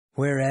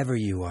Wherever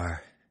you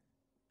are,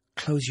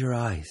 close your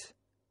eyes.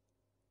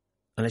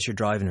 Unless you're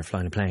driving or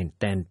flying a plane,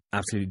 then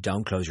absolutely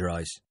don't close your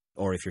eyes.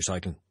 Or if you're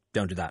cycling,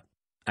 don't do that.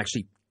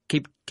 Actually,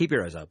 keep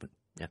your eyes open.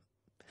 Yeah.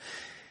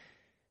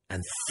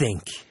 And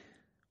think,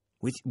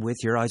 with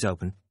your eyes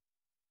open,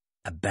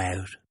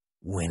 about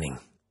winning.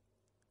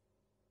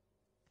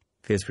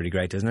 Feels pretty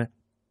great, doesn't it?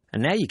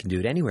 And now you can do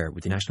it anywhere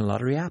with the National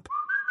Lottery app.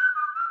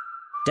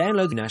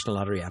 Download the National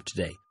Lottery app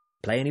today.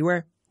 Play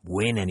anywhere,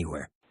 win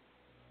anywhere.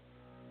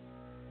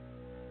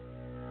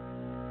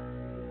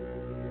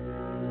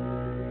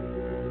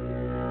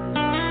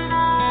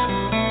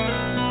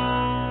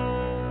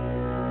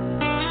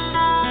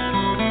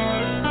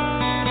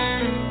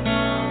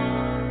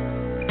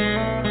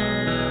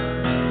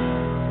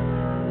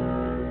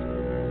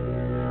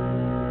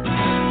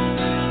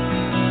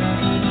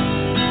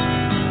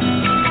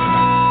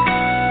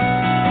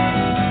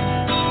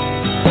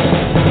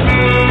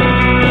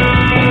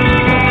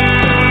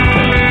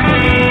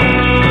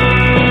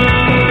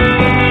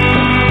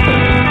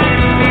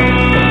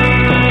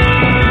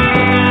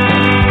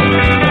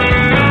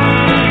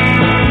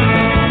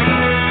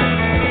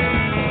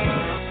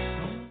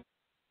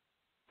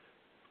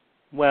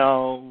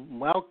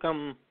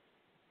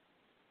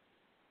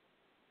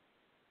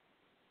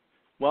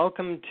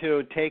 Welcome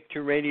to Take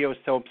Two Radio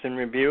Soaps and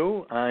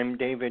Review. I'm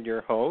David,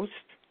 your host.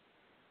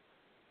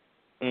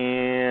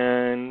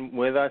 And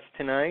with us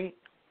tonight,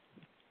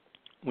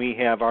 we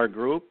have our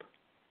group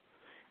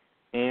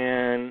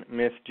and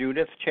Miss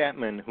Judith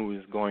Chapman,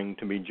 who's going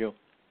to be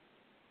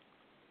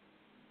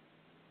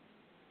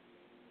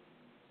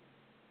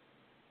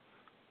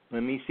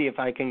Let me see if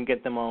I can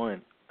get them all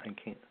in. I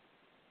can't.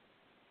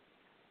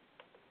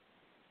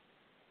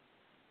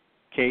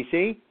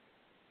 Casey?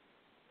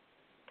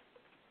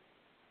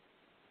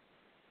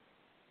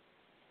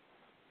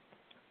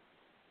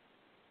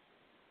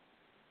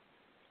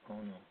 Oh,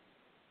 no.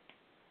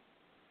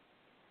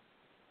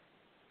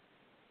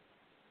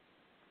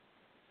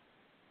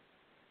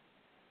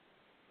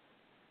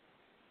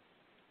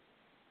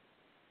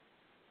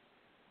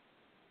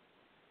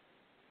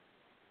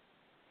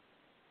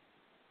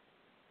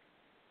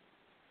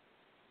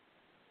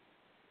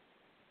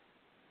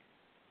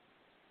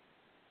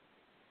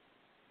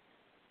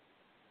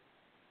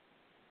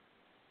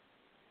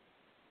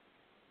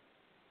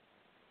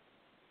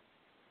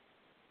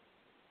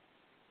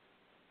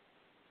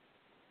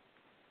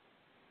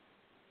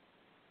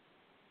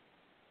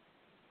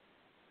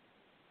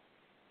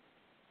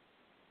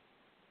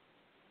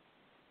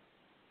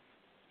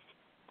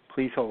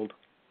 Please hold.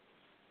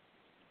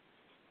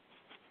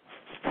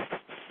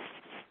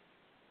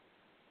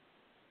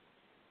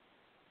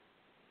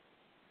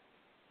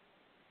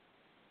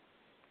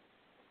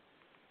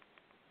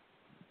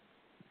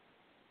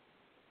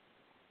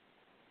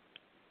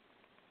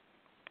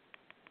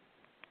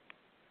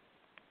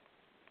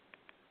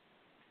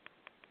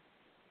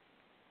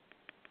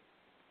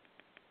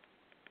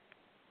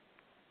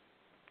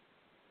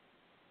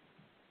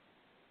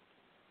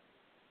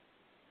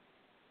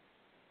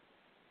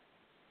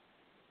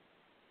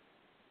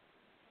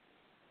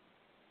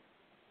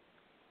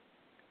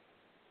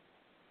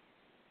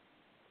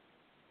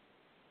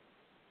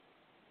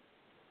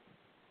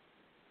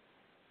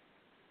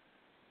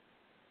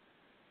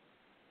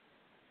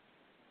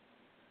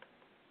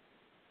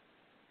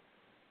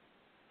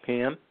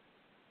 Pam?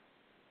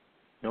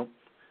 Nope.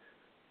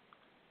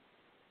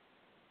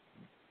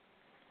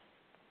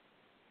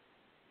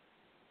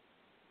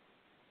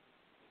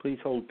 Please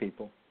hold,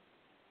 people.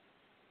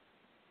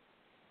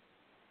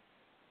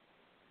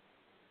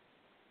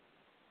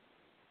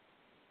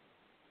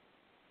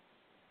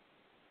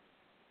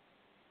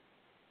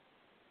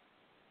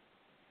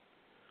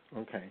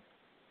 Okay.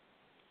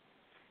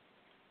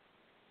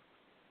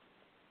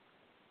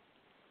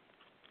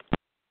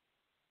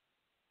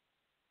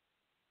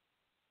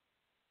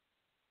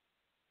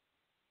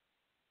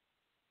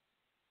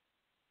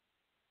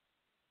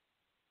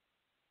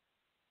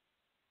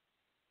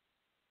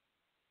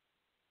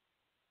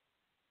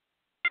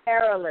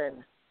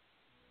 Carolyn.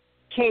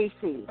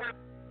 Casey.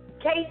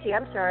 Casey,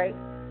 I'm sorry.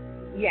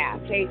 Yeah,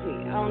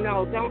 Casey. Oh,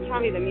 no, don't tell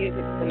me the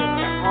music's going to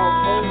start. Oh,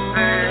 hold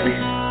on.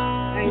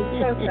 I'm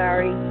so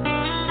sorry.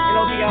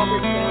 It'll be over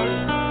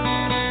soon.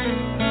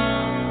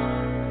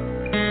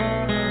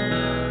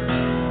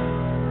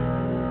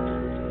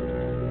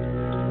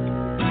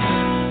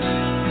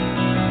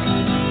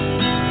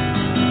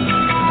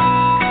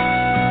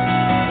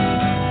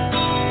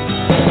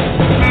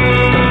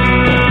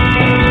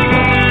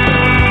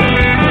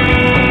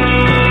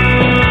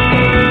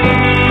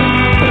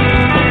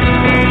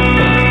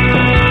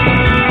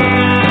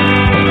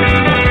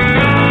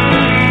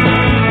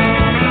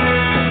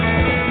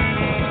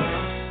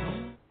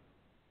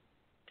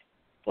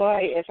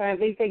 If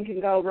everything can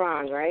go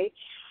wrong, right?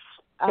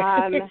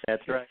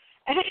 That's right.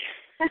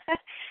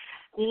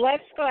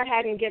 Let's go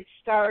ahead and get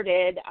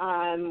started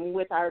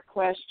with our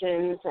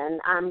questions, and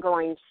I'm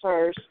going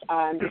first.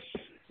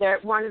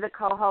 One of the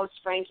co-hosts,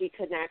 Frankie,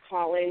 could not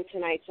call in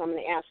tonight, so I'm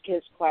going to ask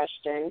his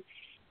question.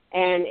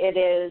 And it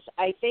is,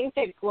 I think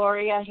that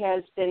Gloria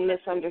has been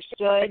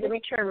misunderstood. Let me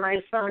turn my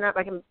phone up.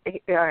 All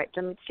right,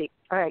 let me see.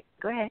 All right,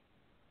 go ahead.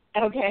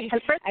 Okay.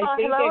 First of all,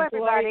 hello,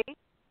 everybody.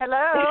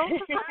 Hello.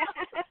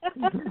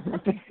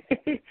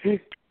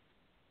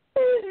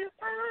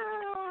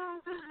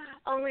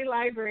 Only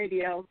live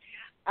radio.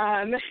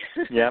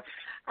 Yep.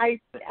 I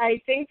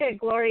think that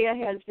Gloria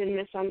has been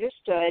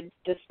misunderstood,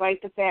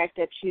 despite the fact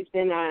that she's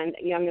been on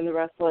Young and the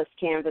Restless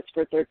canvas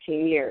for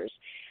 13 years.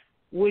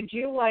 Would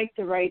you like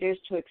the writers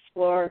to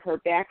explore her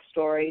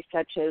backstory,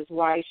 such as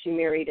why she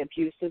married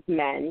abusive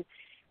men,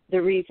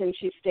 the reason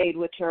she stayed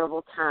with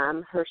Terrible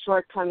Tom, her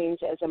shortcomings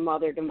as a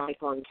mother to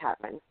Michael and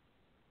Kevin?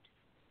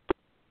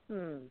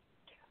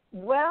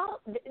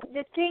 Well,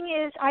 the thing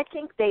is, I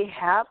think they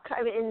have,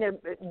 in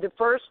the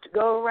first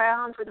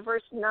go-around for the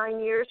first 9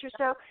 years or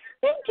so,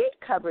 they did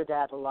cover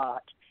that a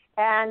lot.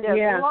 And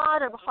a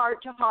lot of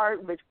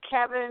heart-to-heart with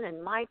Kevin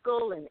and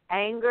Michael and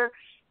anger.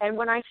 And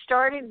when I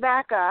started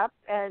back up,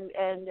 and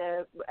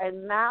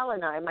Mal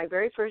and I, my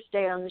very first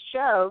day on the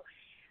show,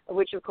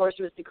 which, of course,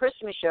 was the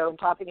Christmas show,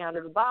 popping out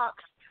of the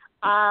box,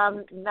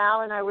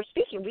 Mal and I were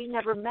speaking. We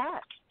never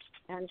met.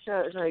 And so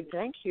it was like,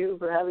 thank you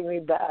for having me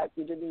back.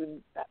 You didn't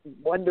even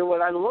wonder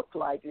what I looked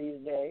like these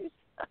days.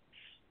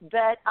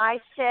 But I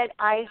said,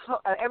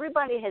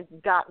 everybody has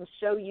gotten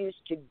so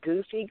used to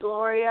goofy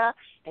Gloria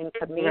and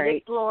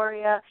comedic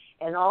Gloria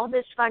and all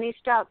this funny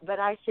stuff. But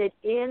I said,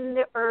 in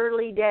the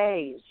early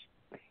days,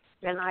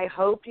 and I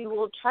hope you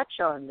will touch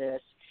on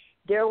this,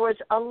 there was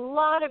a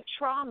lot of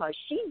trauma.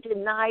 She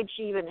denied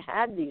she even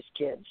had these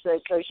kids, so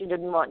she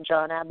didn't want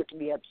John Abbott to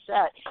be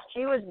upset.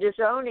 She was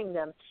disowning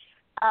them.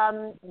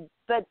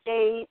 But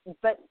they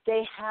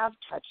have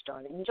touched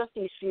on it in just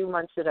these few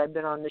months that I've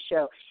been on the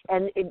show.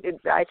 And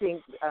I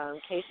think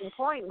case in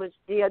point was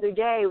the other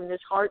day when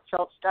this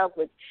heartfelt stuff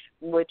with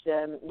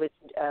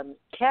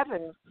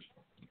Kevin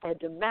and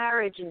the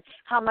marriage and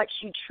how much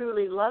she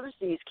truly loves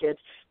these kids.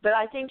 But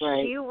I think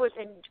she was,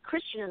 and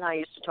Christian and I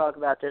used to talk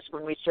about this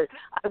when we started.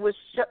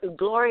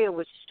 Gloria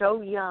was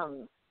so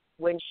young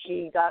when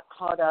she got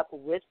caught up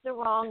with the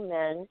wrong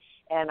men,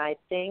 and I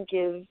think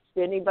if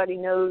anybody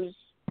knows,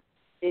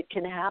 it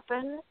can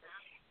happen,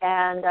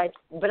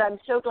 but I'm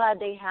so glad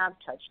they have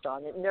touched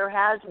on it. And there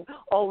has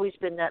always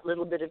been that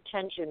little bit of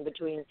tension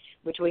between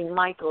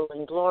Michael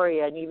and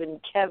Gloria, and even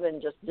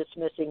Kevin just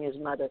dismissing his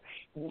mother.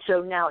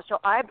 So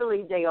I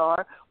believe they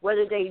are.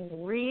 Whether they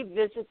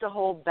revisit the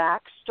whole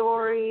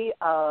backstory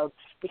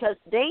because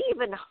they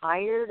even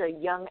hired a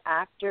young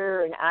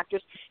actor and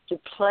actress to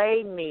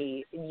play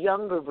me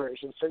younger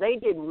versions. So they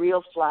did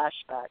real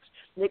flashbacks.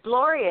 That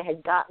Gloria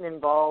had gotten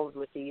involved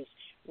with these.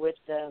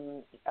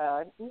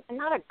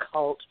 Not a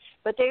cult,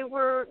 but they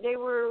were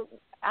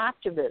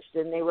activists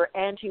and they were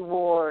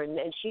anti-war, and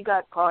she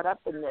got caught up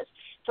in this.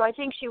 So I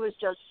think she was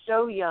just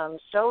so young,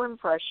 so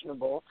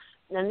impressionable.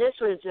 And this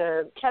was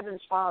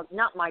Kevin's father,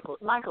 not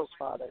Michael's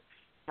father,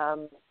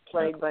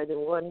 played by the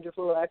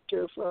wonderful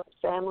actor from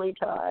Family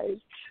Ties.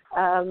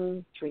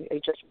 I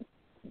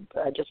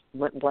just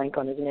went blank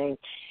on his name.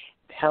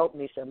 Help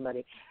me,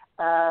 somebody.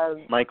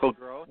 Michael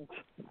Gross.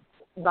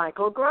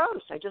 Michael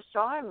Gross. I just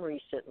saw him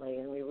recently,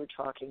 and we were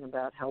talking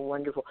about how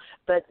wonderful.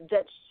 But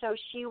so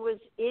she was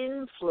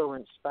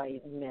influenced by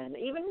men.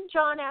 Even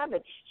John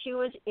Abbott, she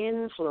was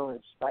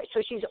influenced by.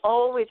 So she's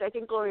always, I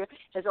think Gloria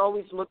has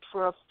always looked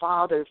for a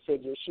father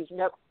figure. She's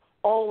never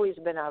always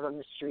been out on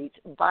the streets,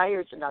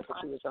 buyers, not that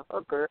she was a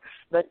hooker,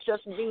 but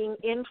just being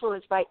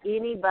influenced by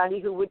anybody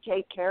who would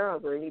take care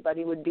of her,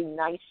 anybody who would be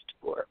nice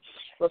to her.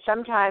 Well,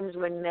 sometimes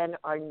when men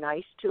are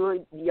nice to a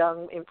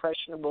young,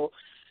 impressionable,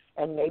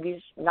 and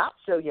maybe not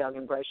so young,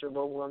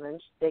 impressionable woman,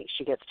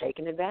 she gets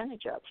taken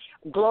advantage of.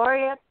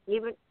 Gloria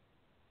even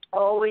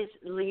always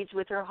leads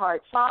with her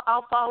heart.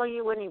 I'll follow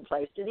you any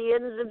place, to the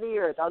ends of the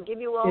earth. I'll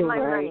give you all my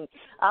ring.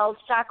 I'll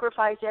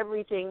sacrifice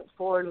everything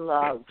for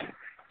love.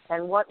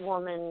 And what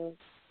woman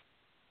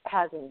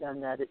hasn't done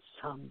that at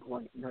some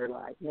point in her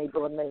life? Maybe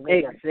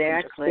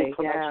exactly.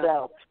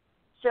 Myself.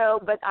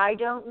 So, but I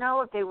don't know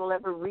if they will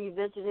ever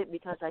revisit it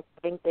because I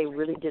think they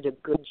really did a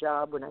good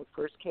job when I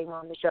first came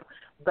on the show.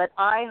 But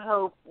I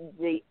hope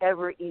the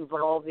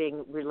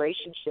ever-evolving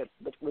relationship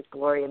with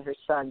Gloria and her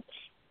son,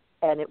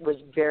 and it was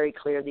very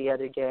clear the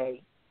other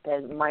day,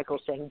 and Michael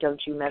saying,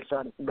 don't you mess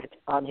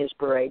on his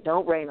parade.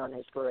 Don't rain on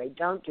his parade.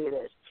 Don't do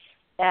this.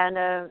 And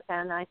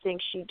I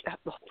think she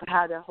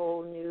had a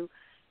whole new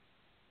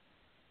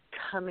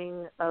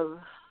coming of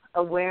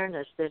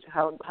awareness that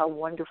how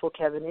wonderful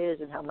Kevin is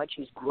and how much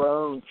he's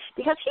grown,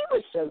 because he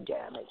was so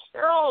damaged.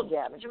 They're all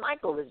damaged.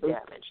 Michael was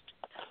damaged,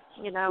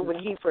 when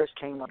he first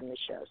came on the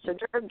show. So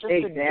they're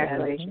just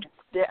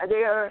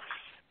they are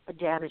a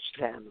damaged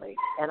family,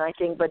 and I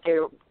think, but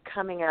they're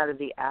coming out of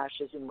the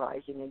ashes and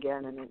rising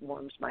again, and it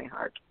warms my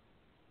heart.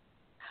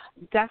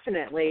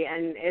 Definitely,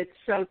 and it's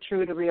so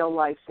true to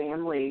real-life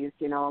families.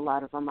 A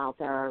lot of them out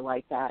there are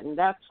like that, and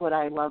that's what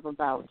I love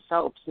about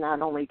soaps,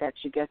 not only that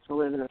you get to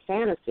live in a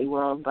fantasy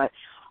world, but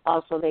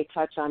also they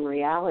touch on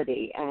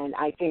reality, and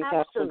I think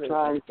that's what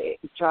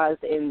draws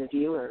in the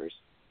viewers.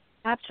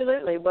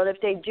 Absolutely. Well, if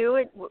they do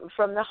it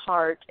from the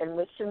heart and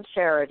with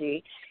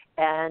sincerity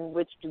and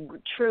with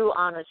true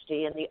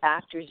honesty, and the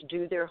actors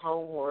do their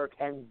homework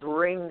and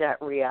bring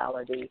that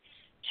reality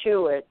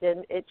to it,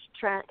 then it's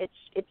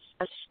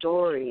a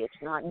story.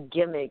 It's not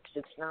gimmicks.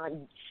 It's not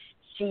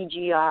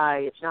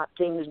CGI. It's not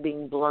things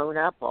being blown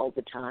up all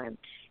the time.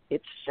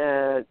 It's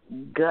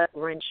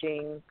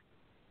gut-wrenching,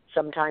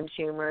 sometimes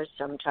humorous,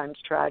 sometimes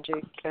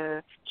tragic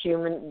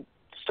human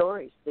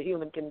stories, the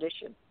human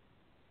condition.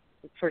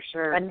 For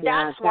sure. And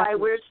that's why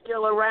we're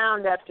still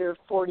around after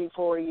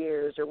 44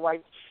 years, or why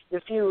the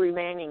few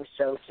remaining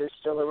soaps are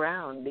still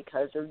around,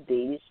 because of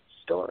these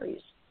stories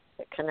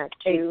that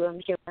connect to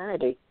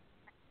humanity.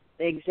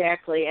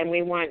 Exactly. And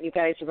we want you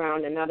guys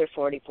around another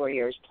 44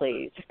 years,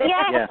 please.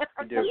 Yes. Yes,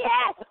 we do.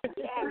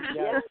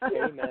 Yes.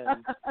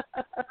 Amen.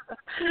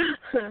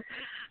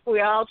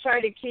 We all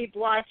try to keep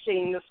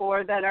watching the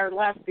 4 that are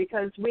left,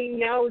 because we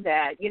know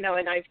that,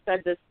 and I've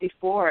said this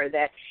before,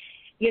 that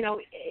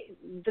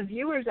the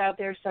viewers out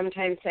there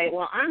sometimes say,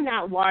 well, I'm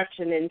not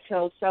watching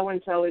until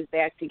so-and-so is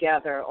back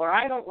together, or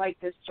I don't like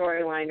this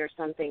storyline or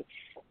something.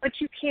 But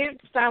you can't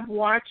stop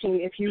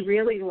watching if you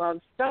really love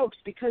soaps,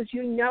 because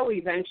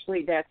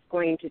eventually that's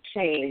going to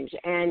change.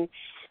 And,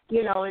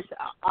 it's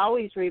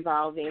always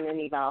revolving and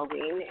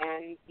evolving,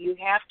 and you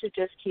have to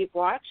just keep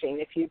watching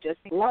if you just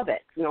love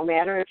it, no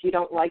matter if you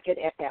don't like it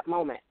at that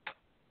moment,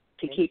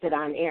 to keep it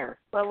on air.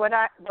 Well, what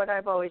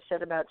I've always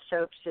said about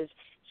soaps is,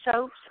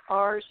 soaps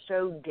are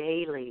so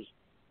daily.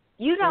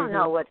 You don't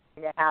know what's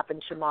going to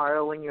happen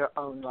tomorrow in your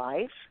own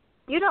life.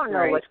 You don't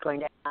know what's going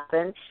to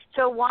happen.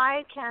 So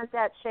why can't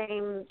that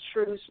same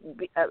truth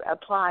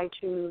apply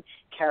to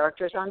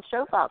characters on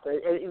soap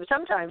operas?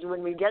 Sometimes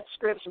when we get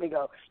scripts, we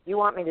go, you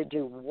want me to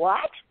do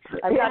what?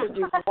 I've got to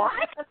do what?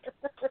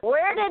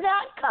 Where did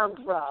that come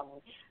from?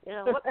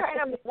 What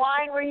kind of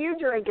wine were you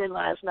drinking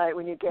last night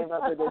when you came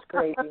up with this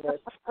craziness?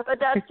 But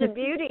that's the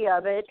beauty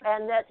of it,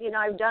 and that,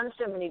 I've done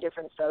so many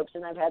different soaps,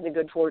 and I've had the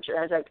good fortune,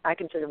 as I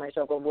consider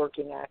myself a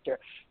working actor,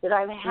 that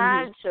I've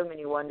had so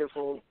many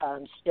wonderful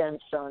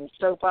stints on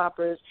soap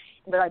operas,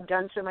 but I've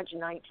done so much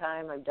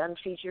nighttime, I've done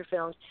feature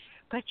films.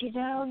 But,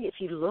 if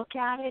you look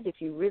at it, if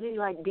you really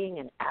like being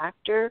an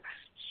actor,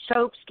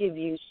 soaps give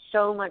you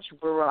so much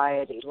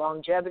variety,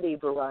 longevity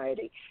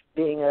variety,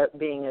 being a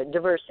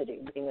diversity,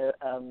 being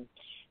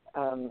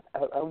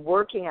a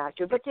working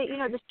actor. But,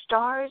 the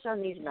stars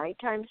on these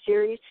nighttime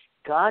series,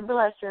 God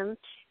bless them,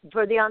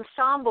 for the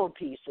ensemble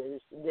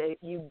pieces,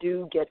 you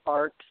do get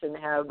arcs and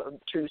have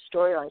true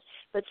storylines.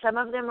 But some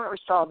of them are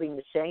solving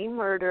the same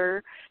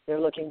murder. They're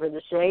looking for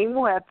the same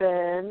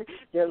weapon.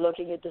 They're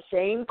looking at the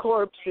same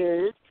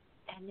corpses.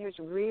 And there's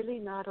really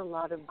not a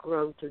lot of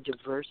growth or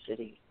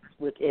diversity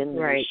within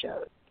the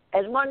shows.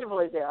 As wonderful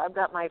as they are, I've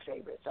got my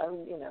favorites.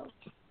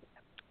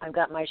 I've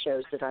got my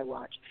shows that I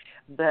watch.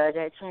 But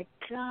it's like,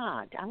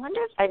 God, I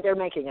wonder if they're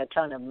making a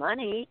ton of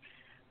money,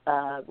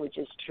 which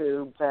is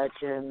true, but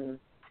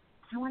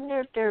I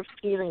wonder if they're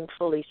feeling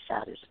fully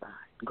satisfied,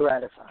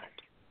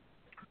 gratified.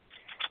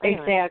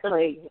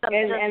 Exactly.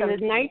 And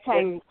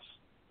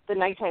the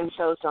nighttime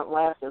shows don't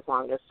last as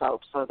long as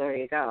soap, so there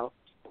you go.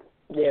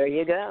 There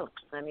you go.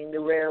 I mean, the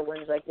rare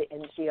ones like the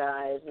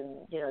NCIs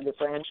and the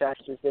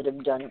franchises that have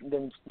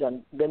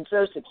been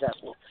so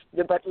successful.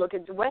 But look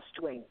at the West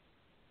Wing.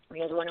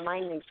 Because one of my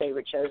new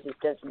favorite shows is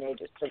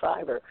Designated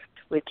Survivor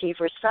with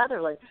Kiefer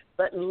Sutherland.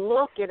 But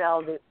look at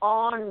all the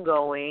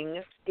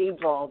ongoing,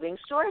 evolving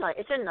storyline.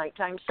 It's a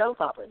nighttime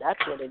soap opera. That's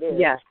what it is.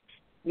 Yes.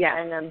 Yeah.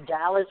 And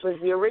Dallas was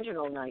the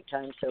original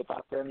nighttime soap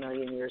opera a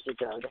million years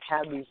ago, to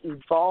have these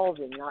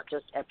evolving, not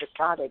just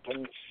episodic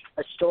and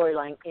a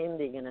storyline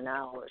ending in an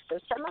hour. So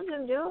some of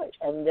them do it,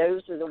 and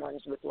those are the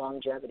ones with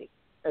longevity.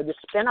 Or the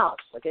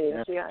spin-offs, like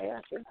at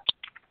NCIS.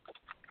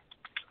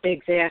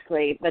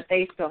 Exactly, but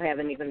they still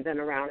haven't even been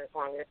around as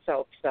long as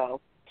soap. So.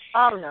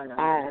 Oh no.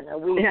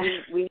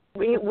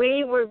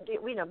 We were,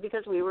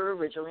 because we were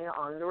originally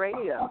on the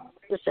radio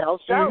to sell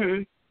soap.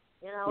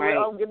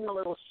 I'll give them a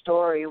little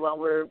story while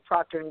we're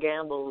Procter &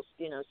 Gamble's,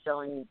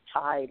 selling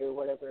Tide or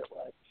whatever it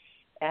was.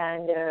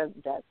 And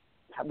that's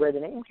where the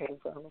name came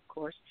from, of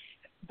course.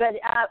 But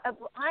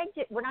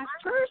when I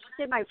first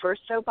did my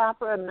first soap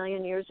opera a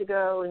million years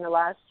ago in the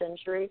last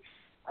century,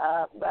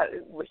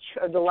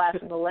 or the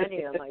last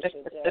millennium, I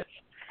should say,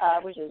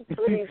 which is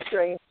pretty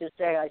strange to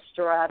say. I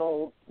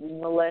straddle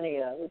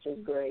millennia, which is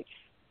great.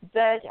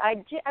 But I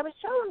was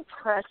so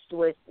impressed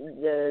with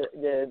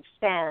the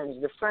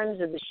fans, the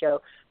friends of the show,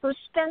 who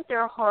spent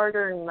their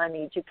hard-earned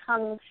money to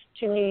come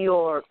to New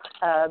York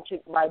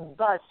by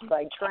bus,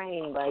 by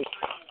train, by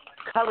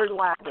covered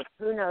wagon,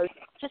 who knows,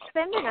 to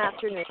spend an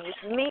afternoon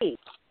with me.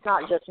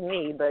 Not just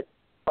me, but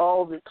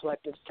all the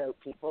collective soap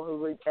people who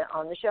were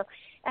on the show.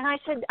 And I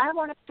said, I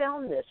want to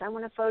film this. I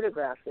want to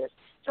photograph this.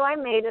 So I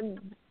made a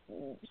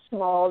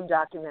small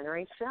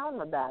documentary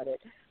film about it.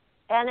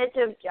 And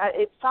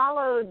it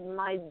followed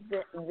my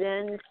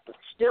then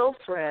still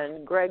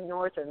friend, Greg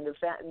Northam,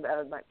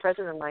 my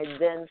president of my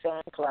then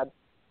fan club.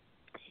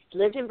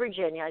 Lived in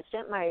Virginia. I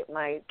sent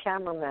my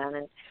cameraman,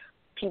 and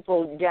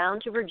people down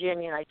to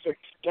Virginia, and I said,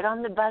 get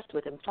on the bus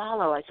with him,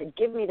 follow. I said,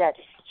 give me that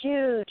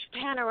huge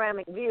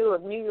panoramic view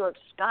of New York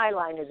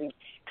skyline as he's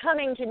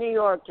coming to New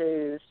York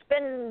to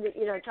spend,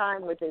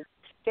 time with his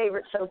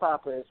favorite soap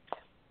operas.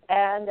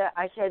 And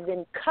I said,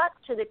 then cut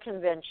to the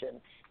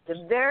convention.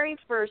 The very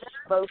first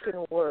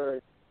spoken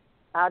word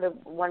out of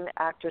one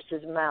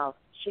actress's mouth,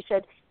 she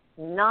said,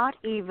 not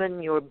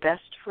even your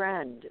best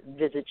friend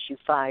visits you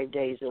 5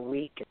 days a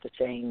week at the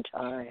same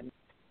time.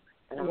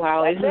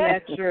 Wow, isn't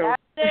that true?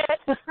 That's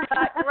it.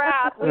 Cut,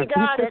 wrap. We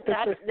got it.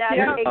 That's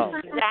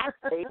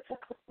exactly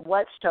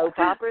what soap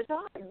operas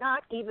are.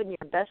 Not even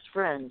your best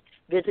friend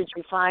visits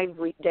you 5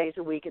 days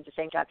a week at the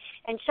same time.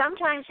 And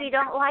sometimes we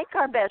don't like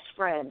our best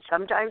friend.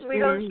 Sometimes we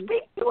don't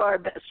speak to our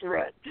best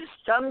friend.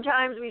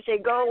 Sometimes we say,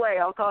 go away,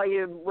 I'll call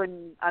you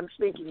when I'm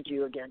speaking to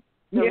you again.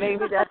 So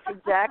maybe that's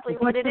exactly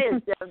what it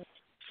is.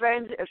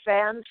 Friends of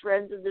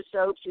the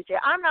soaps who say,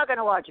 I'm not going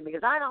to watch it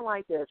because I don't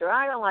like this, or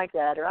I don't like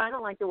that, or I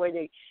don't like the way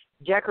they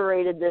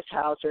decorated this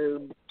house or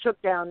took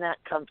down that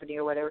company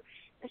or whatever.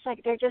 It's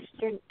like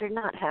they're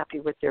not happy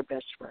with their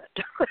best friend.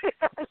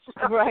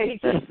 Right.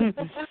 It's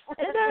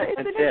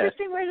an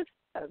interesting way to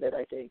think of it,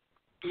 I think.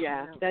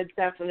 Yeah, that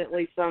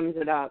definitely sums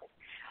it up.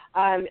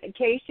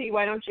 Casey,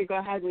 why don't you go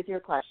ahead with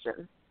your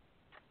question?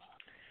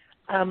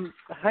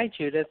 Hi,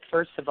 Judith.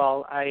 First of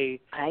all, I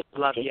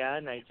love you,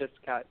 and I just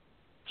got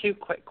 2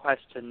 quick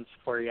questions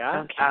for you.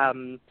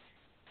 Okay.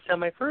 So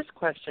my first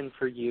question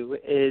for you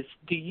is,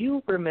 do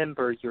you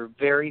remember your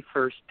very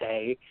first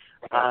day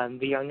on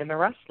The Young and the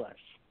Restless?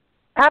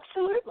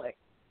 Absolutely.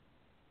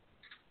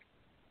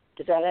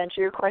 Does that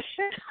answer your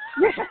question?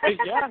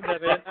 Yeah,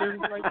 that answers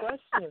my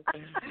question.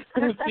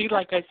 See,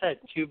 like I said,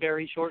 2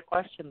 very short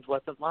questions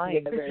wasn't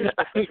lying.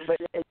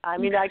 But I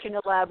mean, I can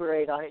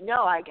elaborate on it.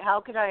 No,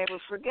 how could I ever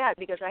forget?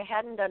 Because I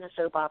hadn't done a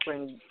soap opera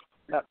in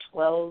about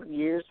 12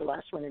 years. The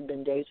last one had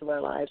been Days of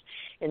Our Lives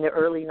in the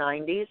early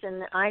 90s,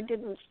 and I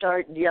didn't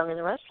start The Young and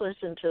the Restless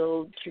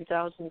until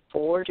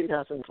 2004,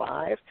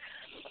 2005.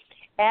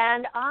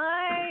 And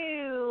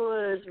I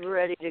was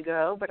ready to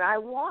go, but I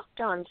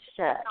walked on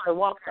set. I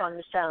walked on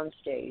the sound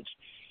stage,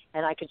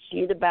 and I could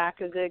see the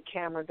back of the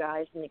camera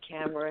guys and the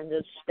camera, and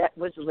the set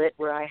was lit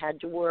where I had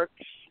to work.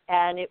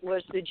 And it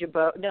was the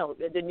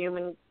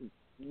Newman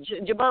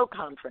Jabot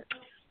conference.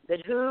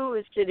 That who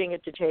was sitting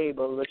at the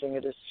table looking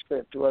at a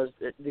script was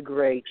the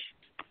great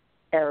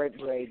Eric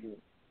Braeden.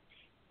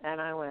 And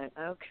I went,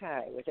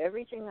 okay, with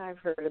everything I've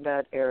heard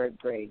about Eric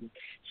Braeden.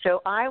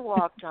 So I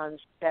walked on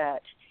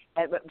set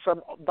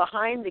from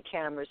behind the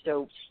camera,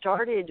 so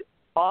started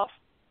off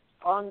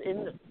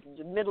in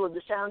the middle of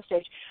the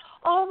soundstage.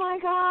 Oh my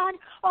God,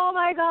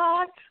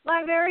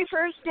 my very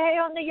first day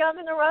on The Young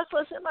and the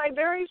Restless, and my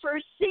very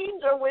first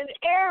scenes are with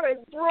Eric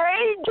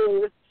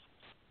Braeden.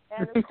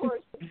 And, of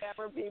course, the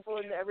camera people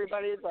and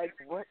everybody is like,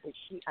 what, is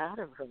she out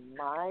of her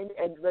mind?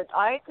 But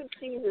I could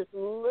see this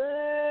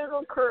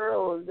little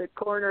curl in the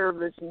corner of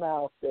his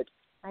mouth that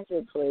I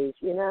said, please,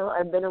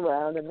 I've been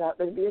around. I'm not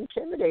going to be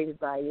intimidated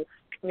by you.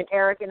 I mean,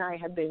 Eric and I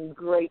have been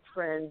great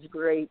friends,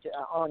 great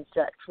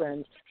on-set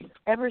friends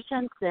ever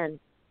since then.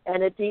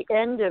 And at the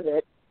end of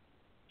it,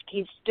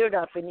 he stood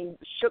up and he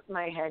shook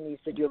my hand. He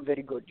said, you're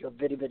very good. You're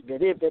very, very,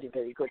 very, very,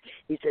 very good.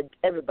 He said,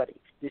 everybody,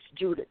 this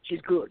Judith,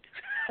 she's good.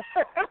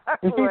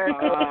 Because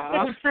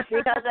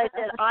I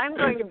said, I'm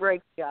going to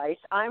break the ice.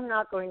 I'm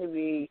not going to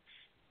be,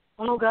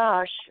 oh,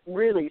 gosh,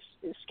 really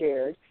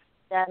scared.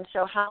 And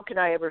so how could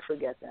I ever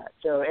forget that?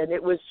 And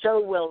it was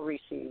so well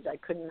received. I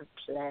couldn't have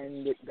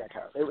planned it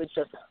better. It was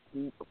just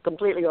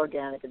completely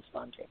organic and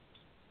spontaneous.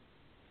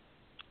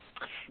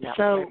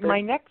 So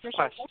my next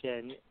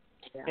question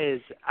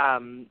is,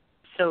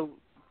 so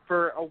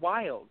for a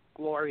while,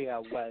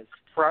 Gloria was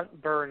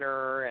front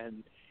burner,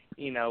 and,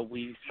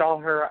 we saw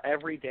her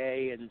every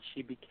day, and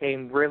she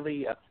became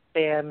really a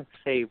fan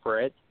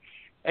favorite.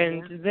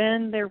 And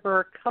then there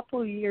were a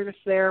couple years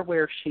there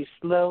where she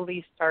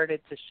slowly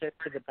started to shift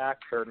to the back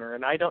burner,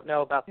 and I don't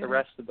know about the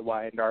rest of the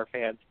Y&R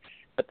fans,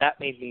 but that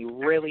made me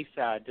really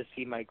sad to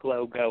see my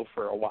Glow go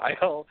for a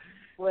while.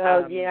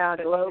 Well,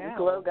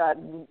 Glow got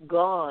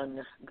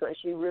gone.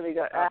 She really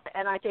got,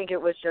 and I think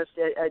it was just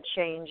a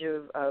change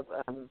of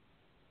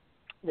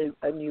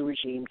a new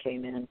regime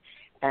came in,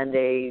 and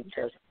they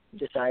just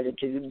decided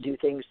to do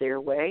things their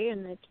way,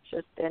 and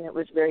it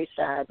was very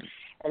sad.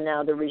 And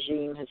now the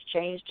regime has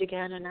changed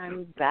again, and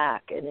I'm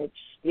back, and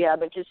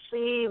but to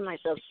see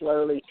myself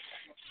slowly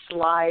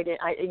slide.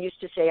 I used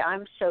to say,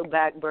 I'm so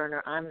back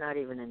burner, I'm not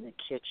even in the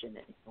kitchen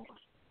anymore.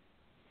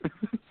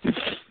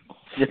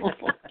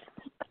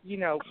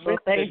 With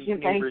the new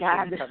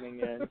regime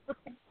coming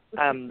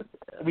in,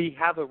 we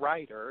have a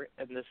writer,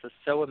 and this is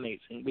so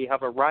amazing, we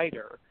have a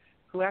writer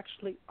who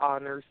actually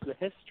honors the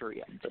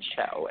history of the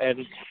show.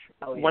 And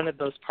one of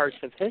those parts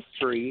of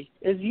history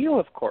is you,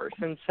 of course.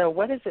 And so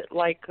what is it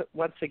like,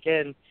 once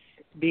again,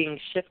 being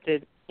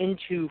shifted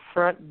into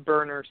front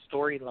burner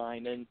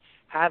storyline and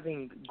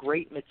having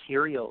great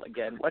material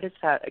again? What is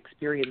that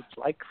experience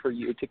like for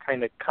you to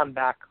kind of come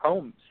back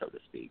home, so to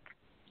speak?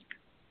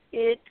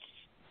 It's,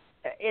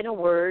 in a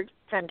word,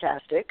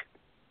 fantastic.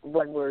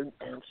 one-word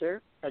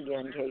answer,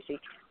 again, Casey.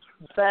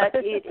 But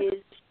it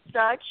is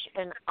such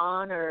an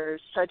honor,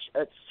 such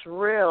a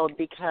thrill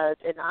because,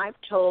 and I've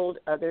told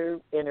other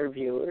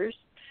interviewers,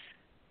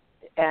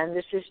 and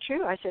this is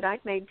true, I said,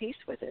 I've made peace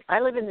with it. I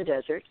live in the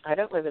desert. I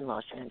don't live in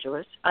Los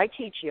Angeles. I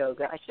teach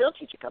yoga. I still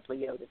teach a couple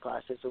of yoga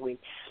classes a week.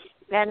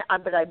 But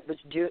I was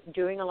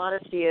doing a lot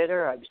of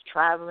theater. I was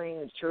traveling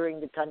and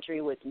touring the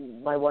country with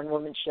my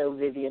one-woman show,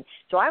 Vivien.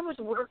 So I was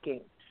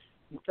working.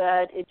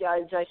 But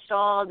as I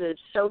saw the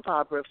soap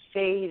opera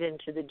fade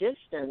into the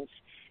distance,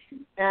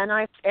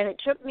 and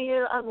it took me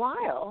a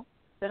while,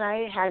 but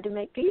I had to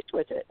make peace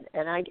with it.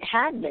 And I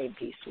had made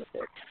peace with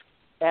it.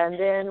 And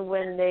then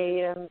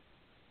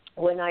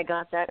when I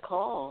got that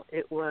call,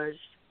 it was,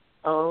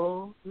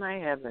 oh, my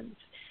heavens.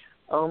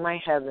 Oh, my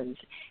heavens.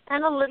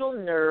 And a little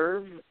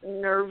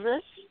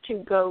nervous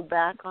to go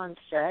back on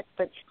set,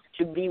 but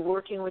to be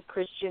working with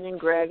Christian and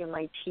Greg and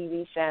my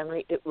TV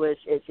family, it was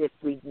as if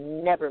we'd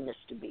never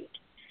missed a beat.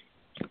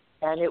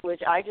 And it was,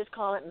 I just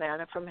call it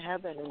manna from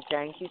heaven. And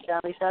thank you,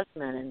 Sally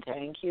Sussman, and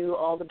thank you,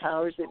 all the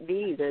powers that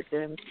be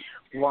that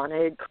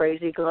wanted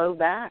Crazy Glow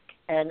back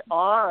and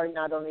are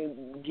not only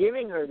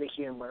giving her the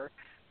humor,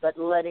 but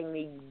letting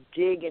me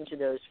dig into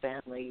those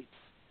family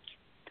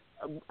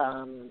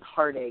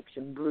heartaches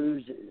and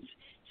bruises,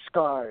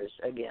 scars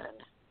again.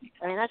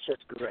 I mean, that's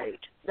just great.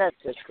 That's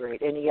just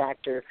great. Any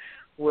actor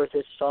worth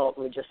his salt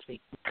would just be,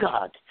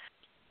 God,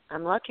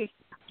 I'm lucky.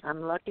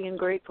 I'm lucky and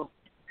grateful.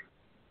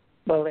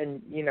 Well,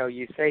 and,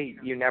 you say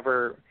you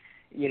never,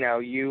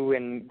 you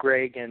and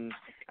Greg and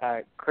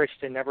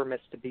Christian never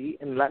missed a beat.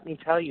 And let me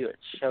tell you, it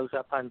shows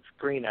up on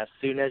screen. As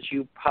soon as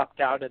you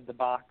popped out of the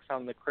box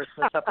on the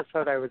Christmas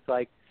episode, I was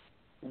like,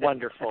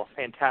 wonderful,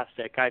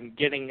 fantastic. I'm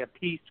getting a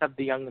piece of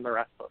the Young and the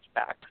Restless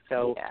back.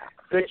 So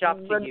good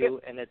job to you,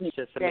 and it's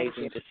just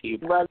amazing to see you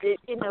back. Well,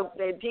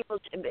 people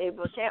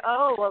say,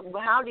 oh,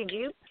 well, how did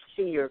you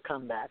see your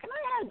comeback? And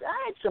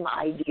I had some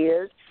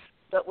ideas,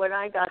 but when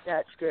I got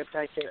that script,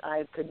 I said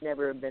I could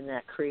never have been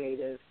that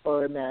creative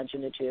or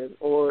imaginative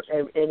or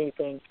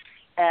anything.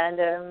 And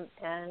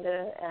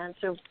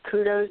so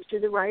kudos to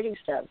the writing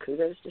staff,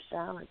 kudos to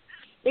Sally.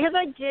 Because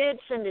I did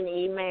send an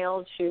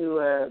email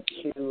to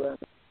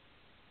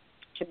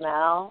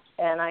Mal,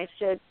 and I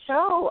said,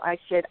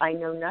 I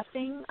know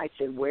nothing. I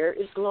said, where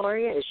is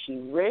Gloria? Is she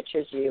rich?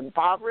 Is she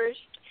impoverished?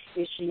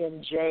 Is she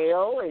in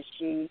jail? Is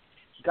she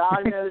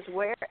God knows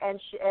where? And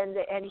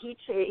he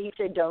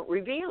said, don't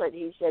reveal it.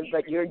 He said,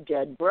 but you're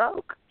dead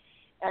broke.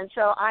 And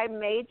so I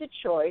made the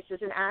choice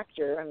as an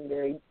actor. I'm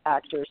very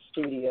actor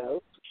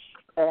studio,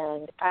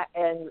 and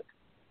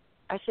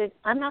I said,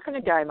 I'm not going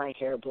to dye my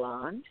hair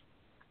blonde.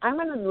 I'm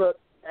going to look.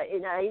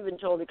 And I even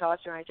told the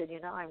costumer, I said,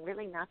 I'm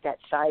really not that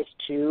size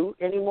 2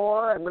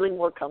 anymore. I'm really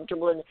more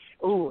comfortable in,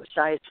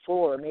 size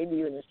 4, maybe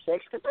even a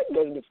 6, because I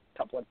gained a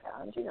couple of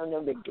pounds, no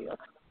big deal.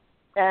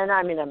 And,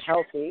 I'm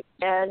healthy.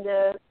 And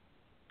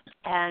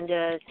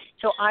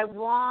so I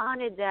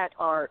wanted that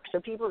arc. So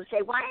people would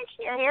say, why is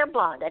your hair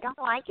blonde? I don't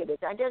like it.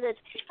 I did it.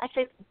 I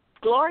said,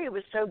 Gloria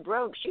was so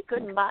broke, she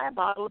couldn't buy a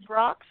bottle of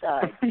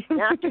peroxide.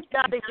 Now she's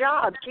got a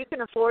job. She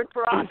can afford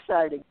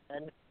peroxide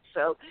again.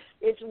 So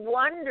it's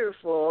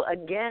wonderful,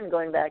 again,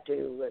 going back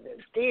to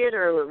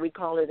theater, we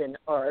call it an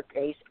arc,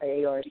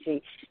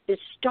 A-R-C, to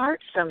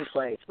start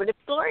someplace. But if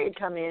Gloria had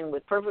come in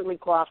with perfectly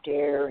coiffed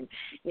hair and,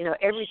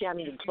 everything,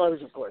 the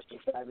clothes, of course,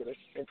 was fabulous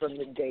from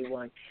the day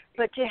one.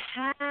 But to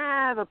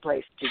have a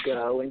place to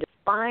go and to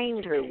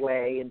find her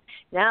way, and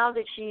now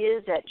that she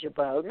is at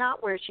Jabot,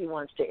 not where she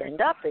wants to end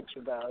up at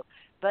Jabot,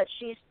 but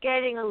she's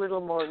getting a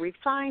little more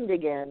refined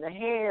again, the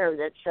hair.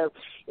 So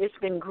it's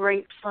been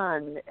great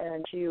fun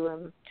and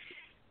to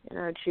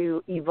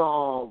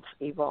evolve,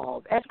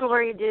 as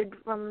Gloria did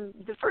from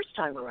the first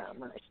time around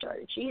when I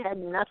started. She had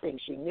nothing.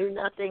 She knew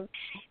nothing,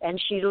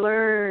 and she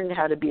learned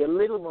how to be a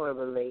little more of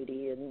a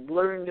lady and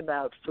learned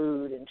about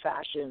food and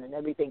fashion and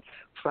everything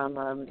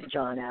from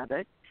John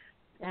Abbott.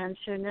 And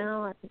so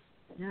now,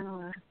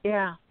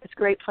 it's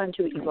great fun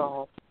to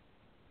evolve.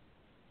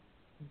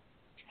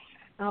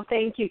 Well,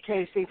 thank you,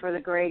 Casey, for the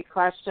great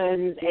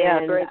questions. Yeah,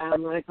 and great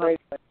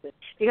questions.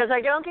 Because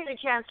I don't get a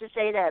chance to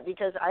say that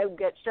because I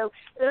get so,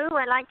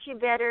 I liked you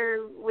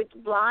better with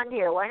blonde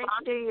hair. Why don't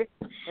you do your...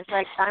 It's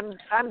like,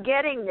 I'm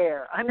getting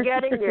there.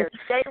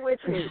 Stay with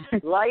me.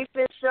 Life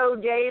is so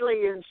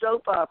daily in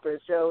soap opera,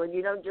 so, and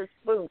you don't just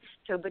boom.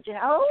 So, but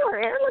her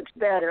hair looks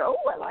better. Oh,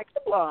 I like the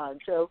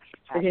blonde. So,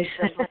 having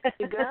somewhere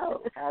to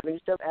go. Having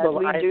stuff as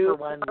we do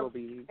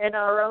in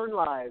our own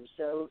lives.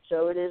 So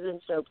it is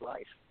in soap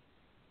life.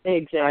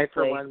 Exactly. I,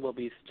 for one, will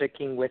be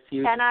sticking with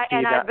you I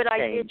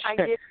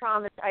did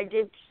promise. I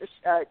did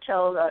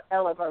tell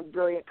Ella, our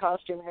brilliant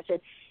costumer, I said,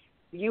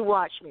 you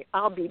watch me.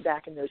 I'll be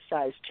back in those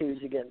size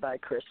 2s again by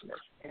Christmas.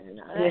 And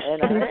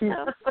I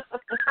know.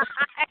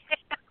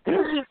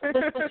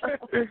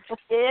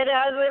 It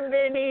hasn't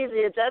been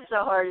easy. That's the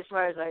hardest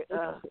part. It's like,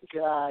 oh,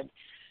 God.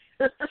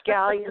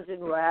 Scallions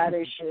and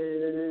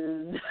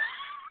radishes.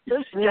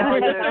 The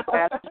scallion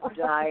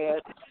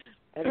diet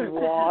and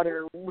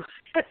water.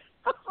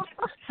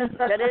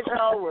 But it's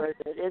all worth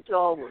it.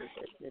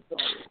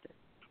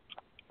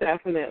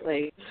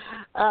 Definitely.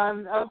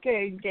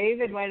 Okay,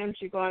 David, why don't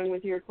you go on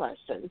with your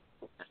question?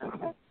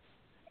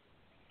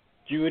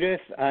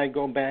 Judith, I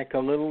go back a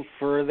little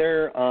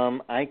further.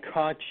 I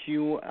caught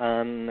you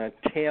on the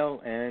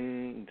tail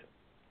end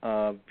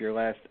of your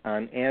last,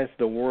 on As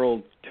the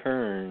World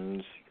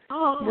Turns,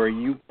 where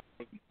you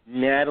played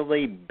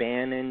Natalie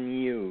Bannon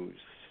Hughes.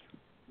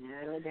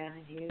 Natalie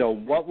Bannon Hughes. So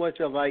what was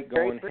it like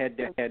going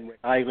head-to-head with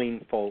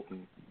Eileen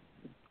Fulton?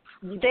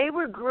 They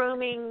were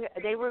grooming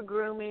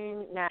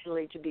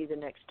Natalie to be the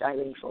next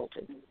Eileen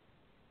Fulton.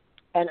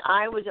 And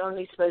I was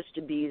only supposed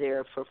to be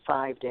there for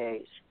 5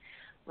 days.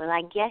 Well,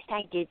 I guess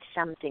I did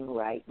something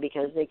right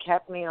because they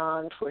kept me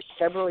on for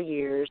several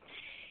years.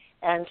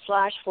 And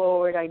flash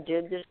forward, I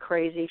did this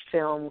crazy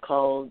film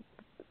called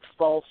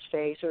False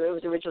Face, or it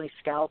was originally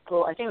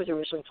Scalpel. I think it was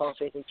originally False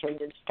Face. They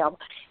changed it to Scalpel.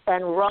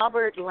 And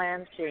Robert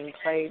Lansing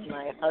played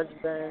my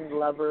husband,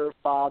 lover,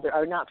 father,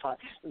 or not father,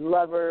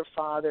 lover,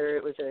 father.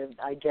 It was an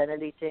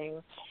identity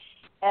thing.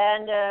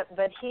 And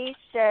but he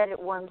said at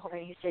one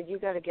point, he said, you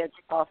got to get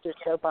off this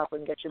soap opera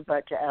and get your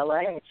butt to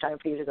L.A. It's time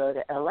for you to go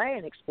to L.A.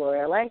 and explore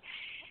L.A.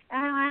 And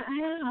I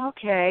went,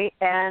 okay.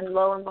 And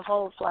lo and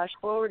behold, flash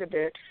forward a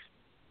bit,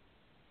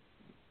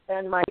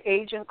 and my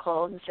agent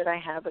called and said, I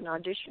have an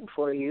audition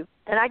for you.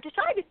 And I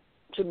decided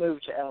to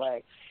move to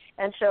L.A.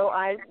 And so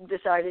I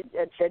decided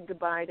and said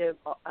goodbye to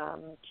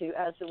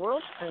As the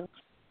World Turns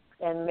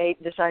and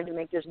decided to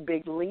make this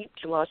big leap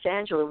to Los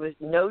Angeles with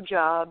no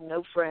job,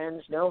 no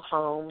friends, no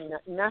home,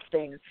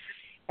 nothing,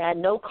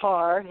 and no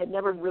car. Had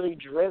never really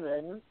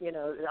driven,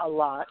 a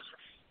lot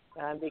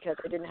because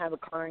I didn't have a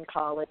car in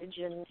college.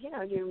 And,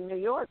 you're in New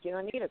York, you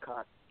don't need a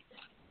car.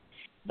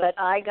 But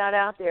I got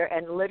out there,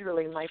 and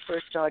literally my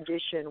first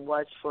audition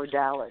was for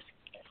Dallas.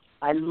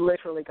 I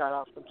literally got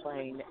off the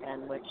plane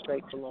and went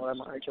straight to Laura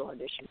Marge to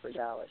audition for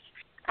Dallas.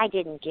 I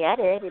didn't get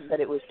it, but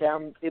it was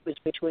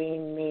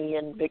between me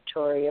and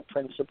Victoria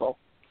Principal.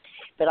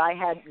 But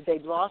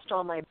they'd lost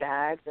all my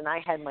bags, and I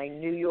had my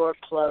New York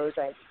clothes.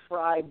 I had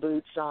Fry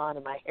boots on,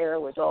 and my hair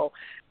was all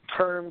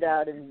permed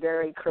out and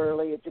very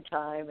curly at the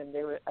time. And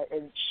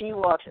she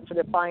walks in for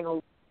the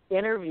final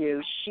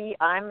interview.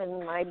 I'm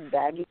in my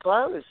baggy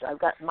clothes. I've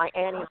got my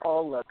Annie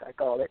Hall look, I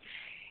called it,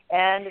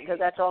 and because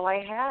that's all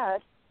I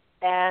had.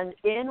 And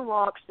in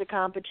walks the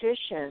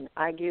competition.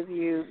 I give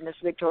you Miss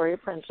Victoria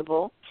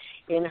Principal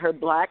in her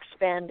black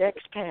spandex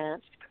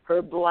pants,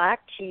 her black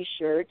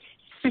T-shirt,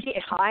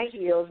 high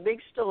heels, big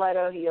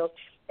stiletto heels,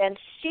 and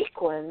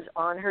sequins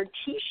on her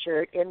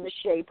T-shirt in the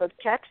shape of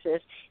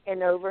Texas,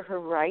 and over her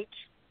right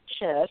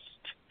chest,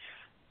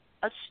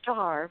 a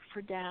star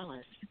for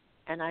Dallas.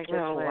 And I just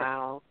went,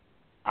 wow.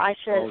 I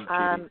said,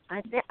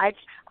 I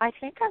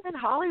think I'm in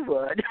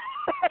Hollywood.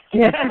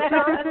 Yeah.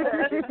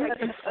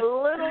 A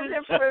little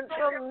different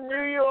from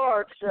New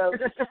York. So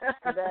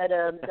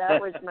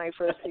that was my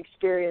first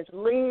experience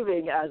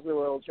leaving As the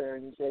World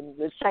Turns and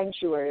the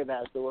sanctuary of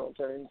As the World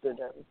Turns and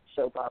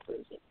soap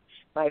operas.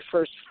 My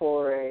first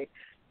foray.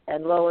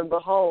 And lo and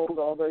behold,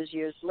 all those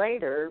years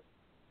later,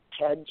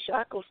 Ted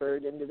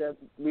Shackelford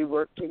we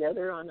worked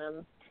together on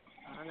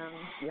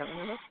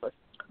Young-and-the-Restless.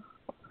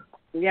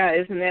 Yeah,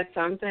 isn't that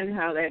something,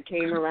 how that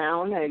came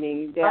around? I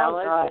mean,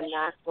 Dallas and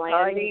Knots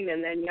Landing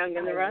and then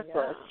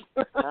Young-and-the-Restless.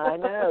 I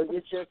know.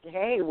 It's just,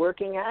 hey,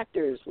 working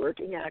actors.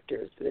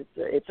 It's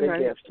a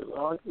gift.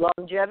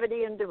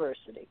 Longevity and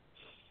diversity.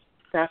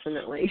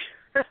 Definitely.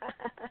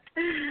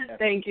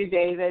 Thank you,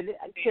 David.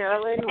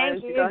 Carolyn,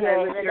 thank you, go ahead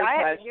David. with your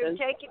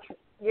question.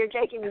 You're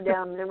taking me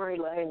down memory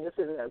lane. This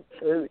is a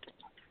hoot.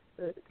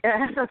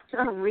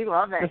 We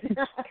love it.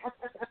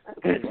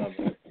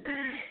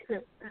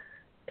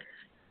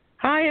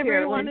 Hi,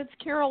 everyone. It's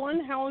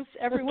Carolyn. How's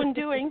everyone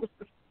doing?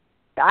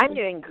 I'm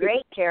doing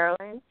great,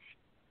 Carolyn.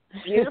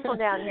 Beautiful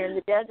down here in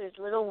the desert. It's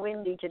a little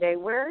windy today.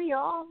 Where are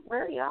y'all?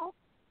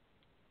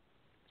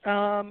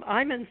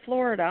 I'm in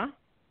Florida.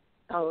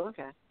 Oh,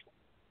 okay.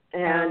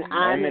 And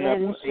I'm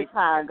in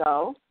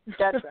Chicago.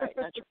 That's right.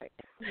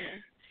 Yeah.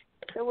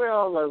 So we're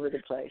all over the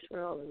place.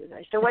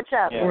 So what's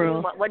up? Yeah.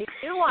 What do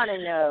you want to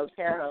know,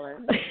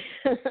 Carolyn?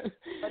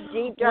 What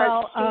deep,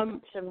 dark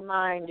secrets of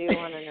mine do you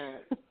want to know?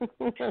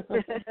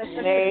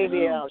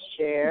 Maybe I'll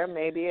share.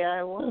 Maybe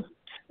I won't.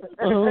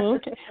 Oh,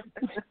 okay.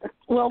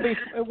 Well,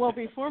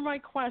 before my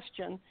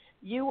question,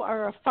 you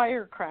are a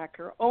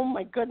firecracker. Oh,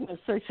 my goodness.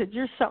 I said,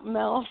 you're something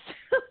else.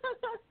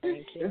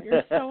 Thank you.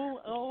 You're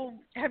so,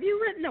 have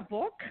you written a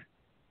book?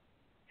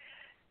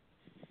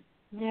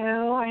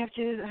 No, I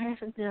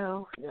haven't.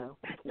 No.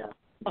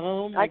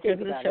 Oh, my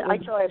goodness. I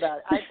toy about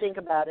it. I think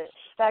about it.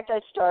 In fact, I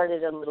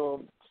started a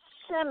little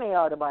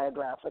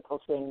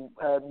semi-autobiographical thing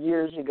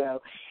years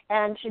ago,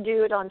 and to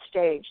do it on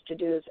stage, to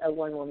do a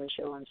one-woman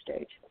show on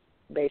stage,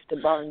 based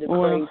upon the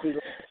crazy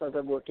life of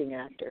a working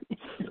actor.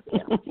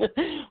 Yeah.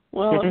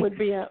 Well, it would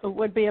be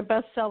a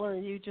bestseller.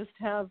 You just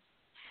have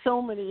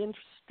so many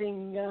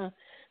interesting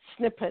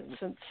snippets.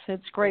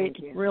 It's great.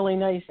 Really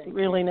nice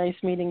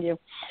meeting you.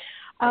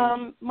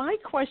 My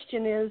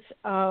question is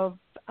of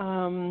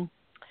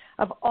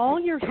all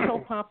your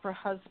soap opera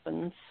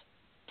husbands,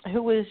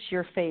 who is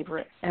your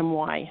favorite and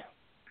why?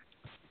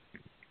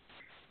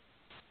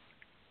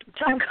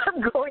 I'm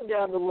going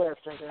down the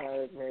list.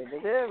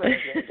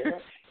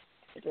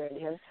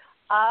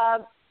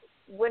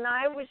 When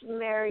I was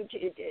married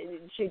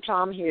to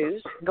Tom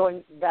Hughes,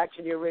 going back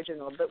to the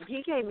original, but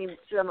he gave me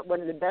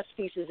one of the best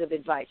pieces of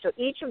advice. So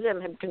each of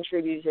them have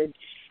contributed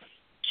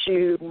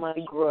to my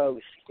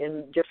growth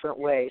in different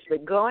ways.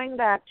 But going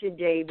back to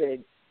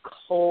David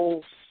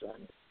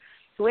Colson,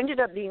 who ended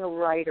up being a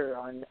writer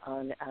on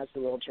As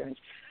the World Turns,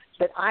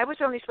 but I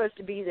was only supposed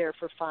to be there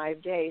for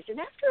 5 days. And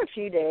after a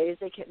few days,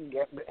 they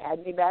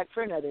had me back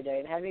for another day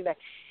and had me back.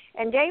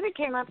 And David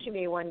came up to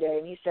me one day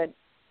and he said,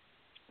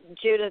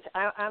 Judith,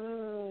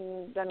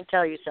 I'm going to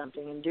tell you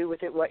something and do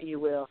with it what you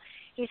will.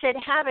 He said,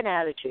 have an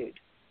attitude.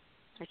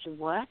 I said,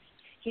 what?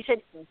 He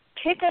said,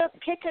 pick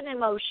an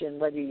emotion,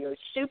 whether you're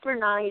super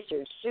nice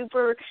or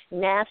super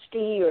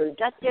nasty or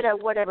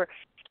whatever.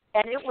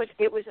 And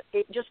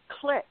it just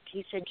clicked.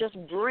 He said, just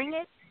bring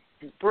it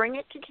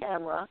to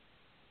camera,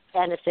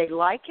 and if they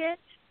like it,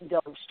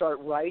 they'll start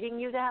writing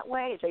you that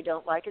way. If they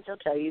don't like it,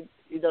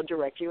 they'll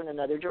direct you in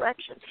another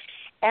direction.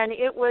 And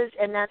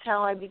that's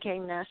how I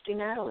became Nasty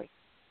Natalie.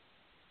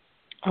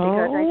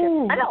 Because I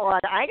said,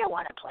 I don't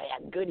want to play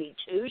a goody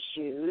two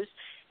shoes.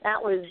 That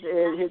was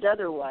his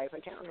other wife. I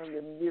can't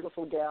remember, the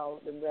beautiful gal,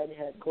 the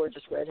redhead,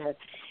 gorgeous redhead.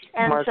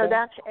 And Martha.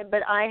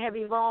 But I have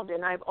evolved,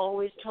 and I've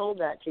always told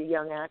that to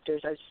young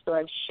actors.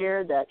 I've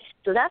shared that.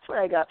 So that's what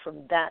I got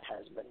from that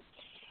husband.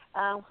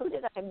 Who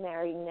did I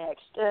marry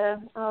next?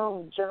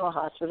 General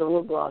Hospital.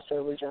 We'll gloss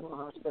over General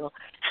Hospital.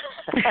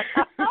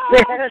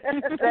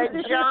 But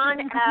John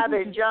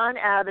Abbott.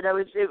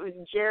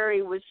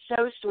 Jerry was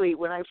so sweet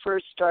when I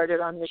first started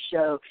on the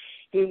show.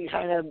 He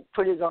kind of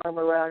put his arm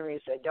around me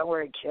and said, "Don't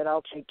worry, kid,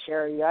 I'll take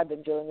care of you. I've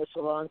been doing this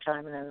a long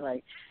time." And I'm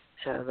like,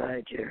 "So have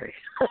I, Jerry."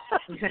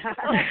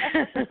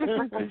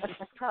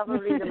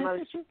 Probably the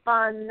most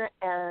fun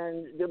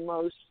and the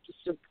most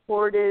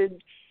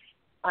supported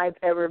I've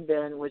ever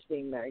been was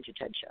being married to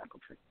Ted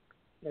Shackleton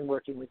and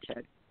working with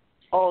Ted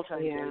all the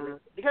time. Yeah.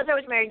 Because I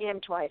was married to him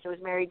twice. I was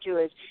married to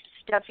his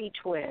stuffy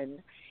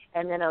twin,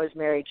 and then I was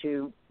married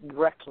to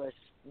reckless,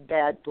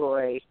 bad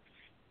boy.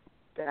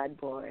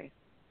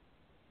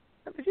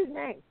 What was his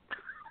name?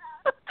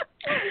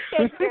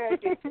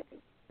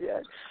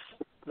 Yes,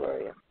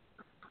 Gloria.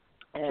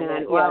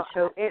 And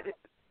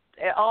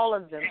all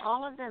of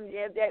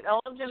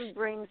them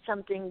bring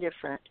something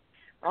different.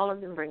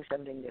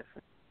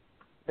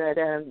 But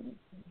I don't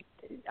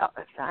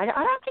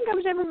think I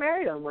was ever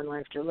married on One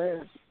Life to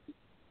Live.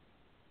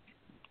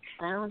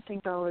 I don't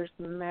think I was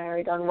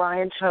married on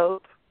Ryan's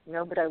Hope.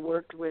 No, but I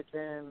worked with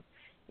him.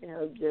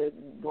 The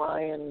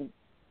Ryan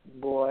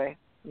boy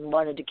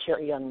wanted to kill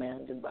a young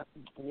man,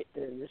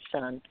 the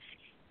son.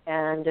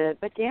 And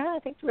but yeah, I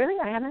think really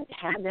I haven't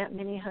had that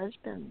many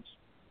husbands.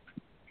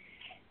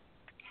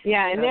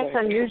 Yeah, and that's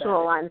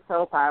unusual on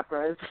soap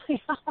operas.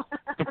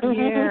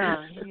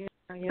 Yeah.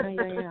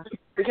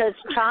 Because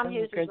Tom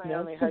Hughes is my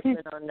only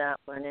husband on that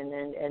one,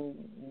 and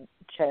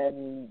Ted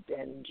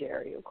and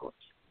Jerry, of course.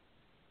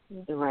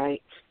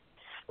 Right.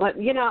 Well,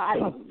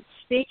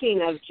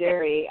 speaking of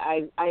Jerry,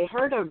 I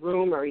heard a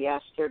rumor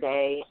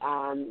yesterday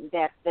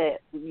that the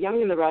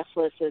Young and the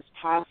Restless is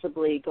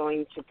possibly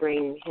going to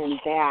bring him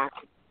back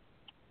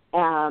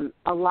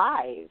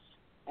alive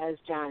as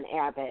John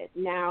Abbott.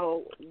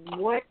 Now,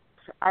 what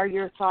are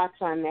your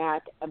thoughts on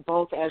that,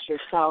 both as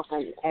yourself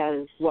and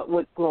as what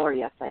would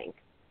Gloria think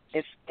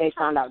if they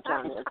found out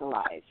John was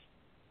alive?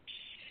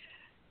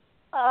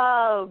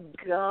 Oh,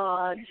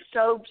 God.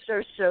 Soaps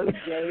are so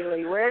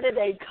daily. Where did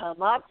they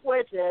come up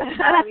with it?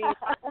 I mean,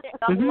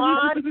 a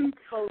lot of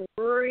people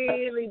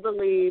really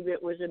believe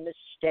it was a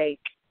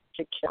mistake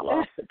to kill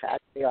off the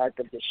patriarch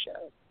of the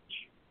show.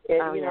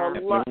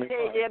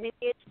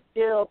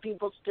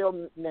 People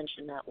still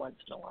mention that once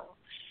in a while.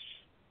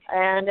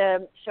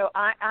 And so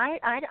I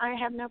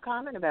have no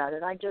comment about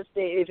it. I just,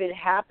 if it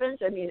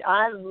happens, I mean,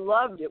 I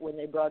loved it when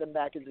they brought him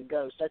back as a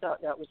ghost. I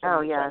thought that was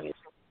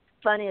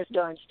funniest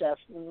darn stuff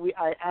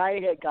I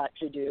had got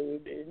to do.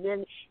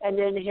 And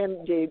then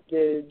him,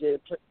 the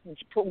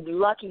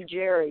lucky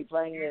Jerry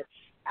playing the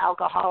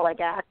alcoholic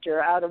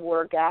actor, out of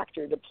work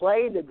actor to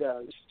play the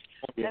ghost.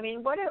 I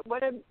mean, what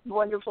a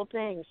wonderful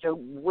thing. So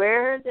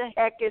where the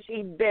heck has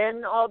he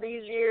been all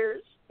these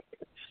years?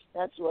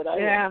 That's what I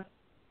want.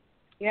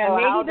 Yeah,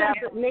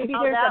 maybe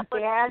there's a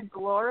bad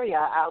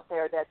Gloria out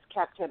there that's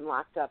kept him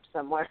locked up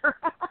somewhere.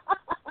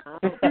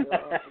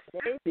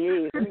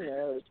 Maybe. Who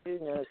knows?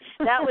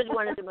 That was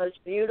one of the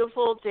most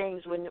beautiful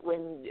things when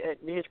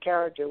his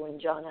character, when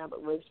John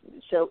Abbott was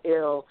so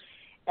ill.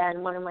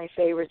 And one of my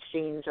favorite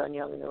scenes on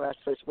Young and the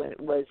Restless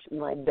was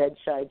my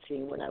bedside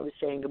scene when I was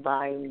saying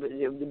goodbye, and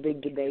the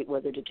big debate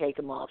whether to take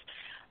him off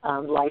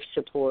life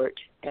support.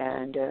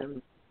 And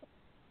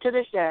to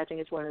this day, I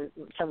think it's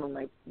some of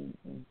my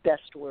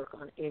best work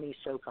on any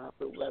soap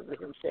opera,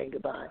 with him saying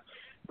goodbye.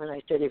 When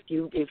I said, if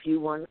you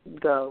want to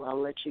go, I'll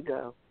let you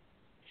go.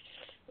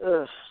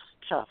 Ugh,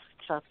 tough.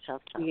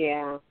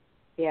 Yeah.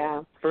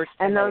 Yeah. First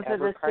and those are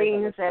the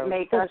things that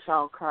make us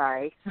all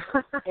cry.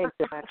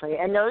 Exactly.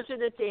 And those are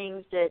the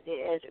things that,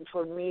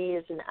 for me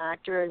as an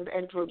actor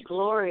and for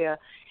Gloria,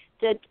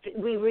 that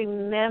we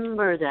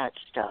remember that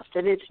stuff,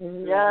 that it's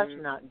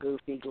just not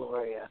goofy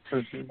Gloria.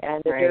 And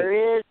that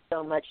there is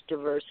so much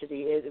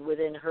diversity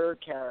within her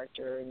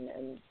character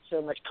and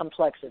so much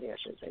complexity, I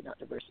should say, not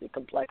diversity,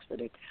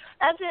 complexity.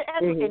 As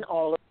in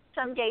all of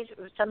some days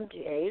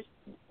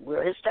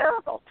we're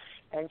hysterical,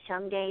 and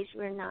some days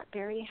we're not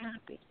very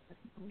happy.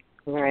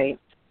 Right.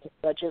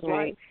 Such as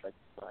life.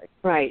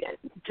 Right.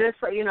 Just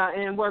so you know,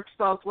 and it works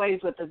both ways.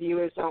 What the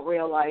viewers don't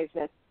realize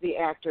that the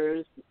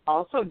actors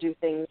also do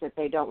things that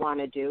they don't want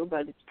to do,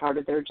 but it's part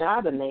of their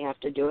job, and they have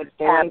to do it if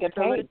they want to get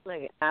paid.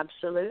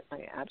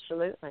 Absolutely.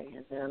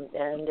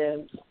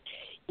 And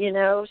you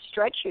know,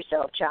 stretch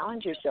yourself,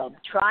 challenge yourself,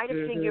 try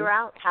to figure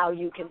out how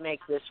you can make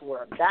this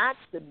work. That's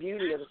the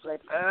beauty of it. It's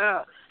like,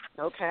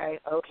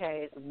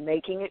 okay,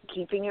 making it,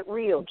 keeping it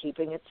real,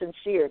 keeping it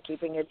sincere,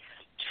 keeping it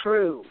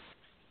true.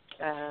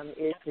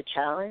 Is the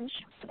challenge,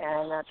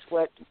 and that's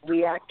what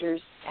we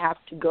actors have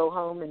to go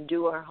home and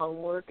do our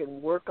homework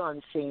and work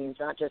on scenes,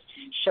 not just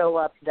show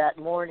up that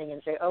morning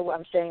and say, oh,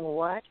 I'm saying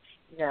what?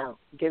 No,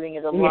 giving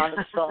it a lot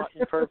of thought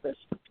and purpose.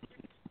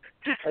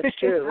 It's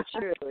true.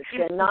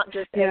 And not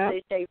just, as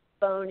they say,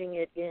 phoning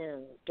it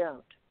in.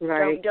 Don't.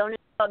 Right. Don't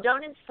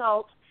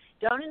insult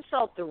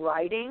the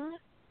writing,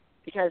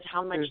 because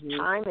how much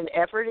time and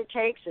effort it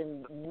takes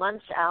and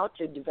months out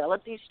to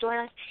develop these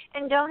storylines,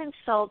 and don't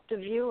insult the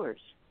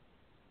viewers.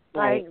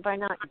 By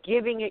not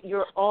giving it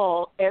your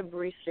all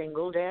every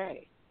single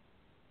day.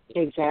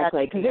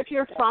 Exactly. Because if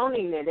you're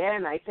phoning it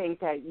in, I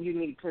think that you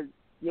need to,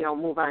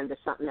 move on to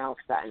something else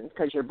then,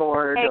 because you're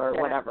bored or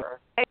whatever.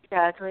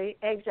 Exactly.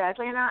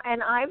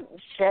 And I've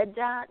said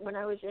that when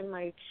I was in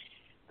my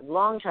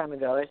long time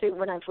ago. I think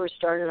when I first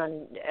started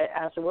on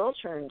As the World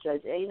Turns, I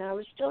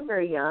was still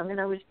very young,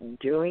 and I was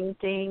doing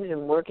things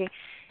and working.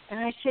 And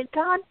I said,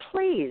 God,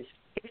 please,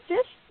 if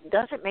this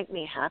doesn't make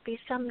me happy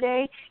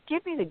someday,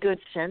 give me the good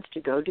sense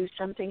to go do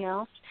something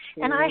else.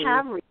 And I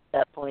have reached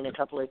that point a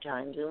couple of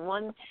times. And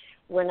one,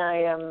 when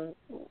I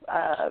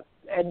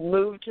had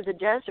moved to the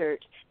desert,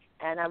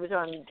 and I was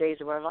on Days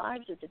of Our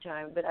Lives at the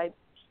time, but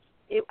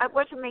it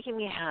wasn't making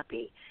me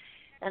happy.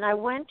 And I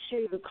went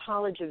to the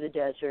College of the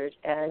Desert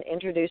and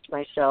introduced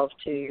myself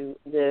to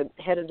the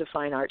head of the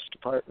Fine Arts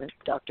Department,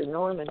 Dr.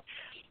 Norman.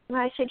 And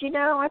I said,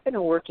 I've been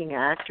a working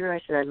actor. I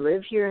said, I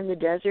live here in the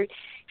desert.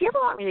 If you ever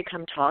want me to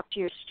come talk to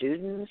your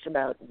students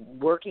about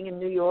working in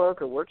New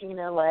York or working in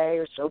L.A.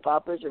 or soap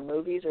operas or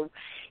movies,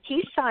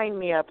 he signed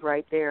me up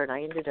right there, and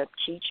I ended up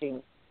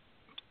teaching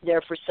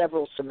there for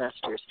several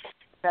semesters.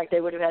 In fact,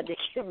 they would have had to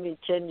give me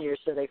 10 years,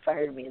 so they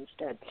fired me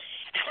instead.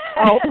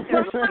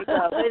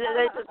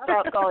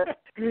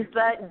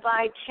 But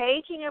by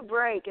taking a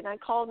break, and I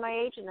called my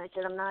agent, I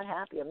said, I'm not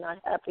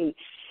happy.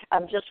 I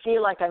just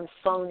feel like I'm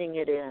phoning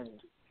it in.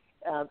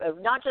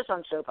 Not just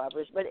on soap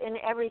operas, but in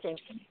everything.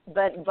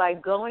 But by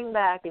going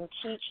back and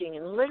teaching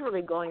and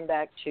literally going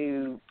back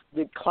to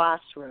the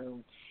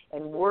classroom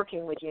and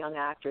working with young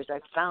actors, I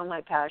found my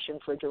passion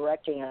for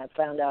directing, and I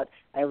found out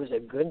I was a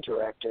good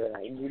director.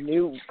 I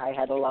knew I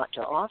had a lot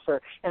to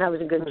offer, and I was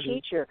a good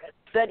teacher.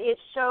 But it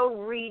so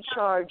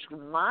recharged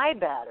my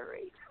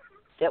battery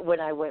that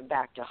when I went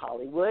back to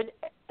Hollywood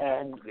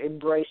and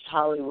embraced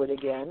Hollywood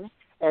again,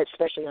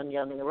 especially on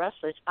Young and the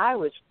Restless, I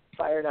was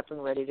fired up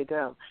and ready to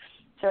go.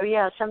 So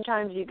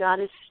sometimes you got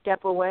to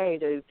step away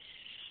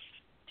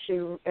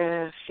to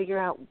figure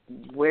out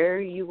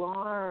where you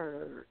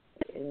are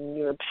in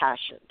your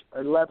passion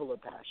or level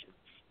of passion.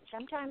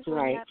 Sometimes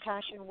when that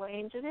passion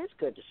wanes, it is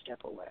good to step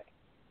away,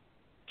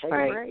 take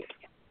a break.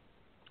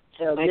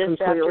 So I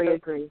completely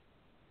agree.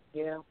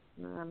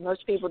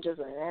 Most people just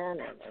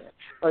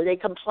or they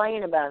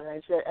complain about it.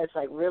 And it's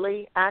like,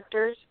 really,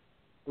 actors?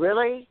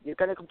 Really? You're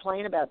going to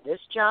complain about this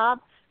job?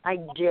 I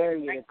dare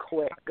you to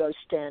quit. Go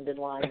stand in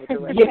line with the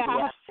rest of the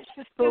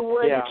actors who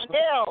would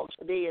kill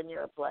to be in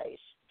your place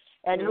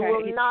and who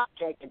will not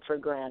take it for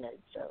granted.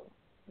 So,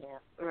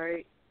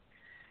 Right.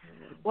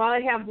 Well, I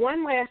have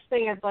one last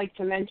thing I'd like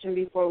to mention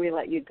before we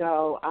let you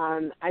go.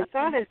 I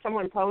saw that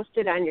someone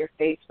posted on your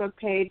Facebook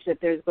page that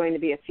there's going to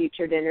be a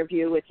featured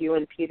interview with you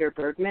and Peter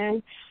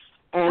Bergman.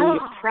 And you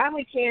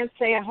probably can't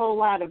say a whole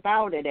lot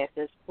about it at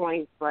this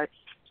point, but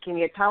can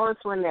you tell us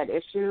when that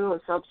issue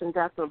of Soaps and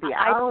Death will be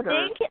out?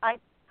 I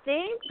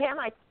think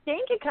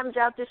it comes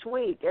out this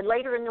week,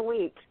 later in the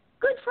week.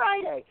 Good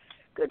Friday.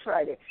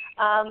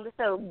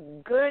 So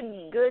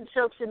good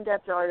Soaps and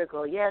Depth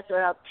article. Yes,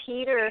 about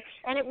Peter,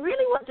 and it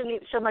really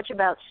wasn't so much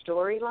about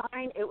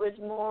storyline. It was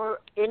more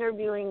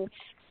interviewing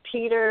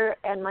Peter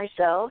and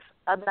myself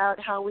about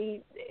how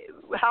we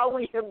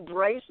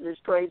embrace this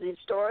crazy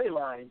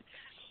storyline.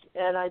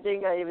 And I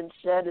think I even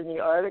said in the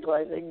article,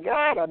 I said,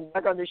 God, I'm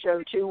back on the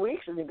show 2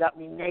 weeks, and you got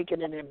me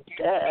naked and in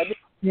bed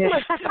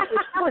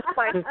with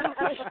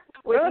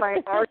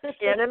my arch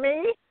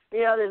enemy.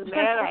 This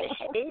man I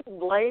hate and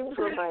blame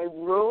for my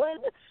ruin.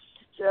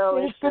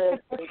 So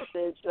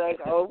it's like,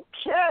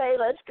 okay,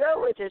 let's go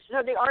with this.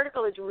 So the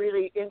article is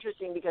really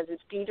interesting because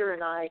it's Peter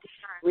and I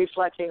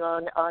reflecting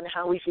on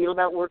how we feel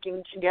about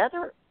working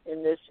together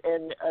in this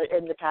in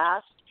the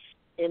past,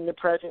 in the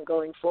present,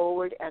 going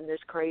forward, and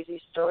this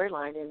crazy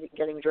storyline and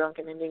getting drunk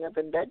and ending up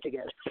in bed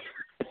together.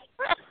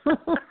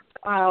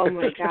 Oh,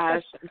 my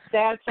gosh.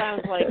 That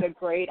sounds like a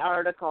great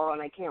article,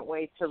 and I can't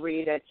wait to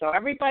read it. So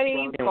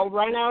everybody go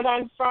run out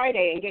on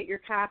Friday and get your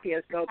copy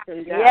of Soaps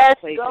and Death. Yes,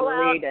 so you go can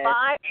out, read it.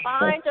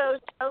 buy those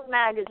soap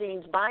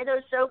magazines. Buy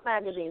those soap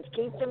magazines.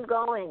 Keep them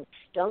going.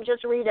 Don't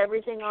just read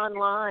everything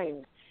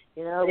online.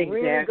 You know,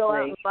 really go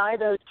out and buy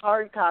those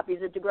hard copies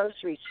at the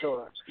grocery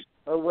store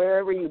or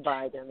wherever you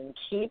buy them, and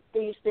keep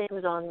these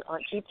things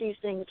keep these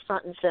things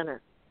front and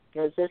center,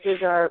 because this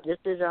is our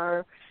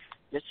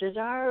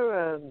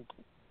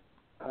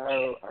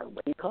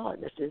what do you call it?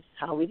 This is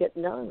how we get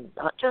known.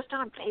 Not just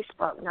on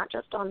Facebook, not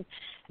just on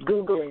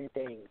Googling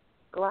things.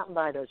 Go out and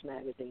buy those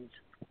magazines.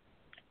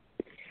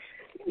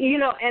 You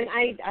know, and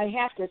I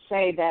have to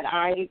say that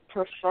I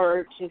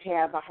prefer to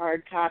have a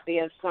hard copy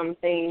of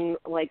something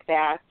like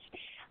that,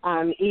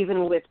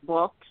 even with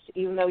books.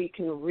 Even though you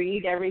can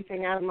read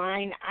everything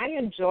online, I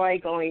enjoy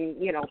going,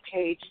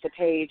 page to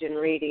page and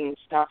reading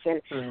stuff.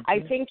 And I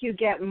think you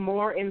get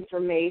more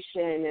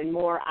information and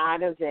more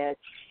out of it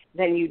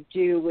than you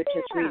do with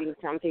just reading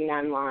something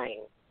online.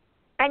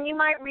 And you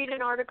might read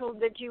an article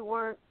that you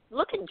weren't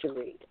looking to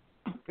read.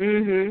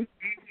 Mhm.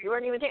 You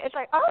weren't even thinking. It's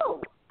like,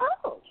 oh,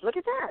 look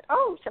at that.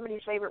 Oh,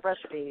 somebody's favorite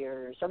recipe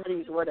or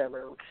somebody's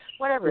whatever.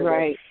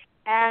 Right.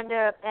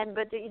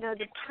 But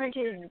the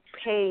printed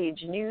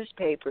page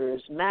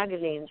newspapers,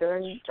 magazines are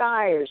in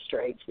dire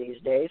straits these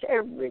days.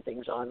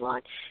 Everything's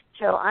online.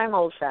 So I'm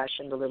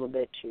old-fashioned a little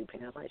bit too,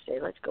 Pam. I say,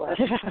 let's go out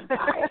and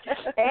buy it.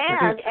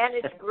 And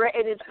it's great.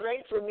 And it's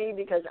great for me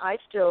because I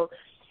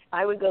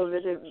would go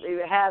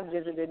have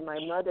visited my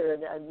mother,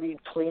 and I'd be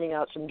cleaning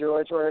out some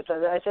drawers worth,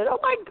 and I said, oh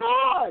my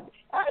God,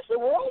 as the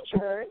world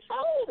turns,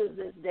 how old is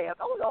this damn?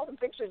 Oh, all the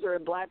pictures are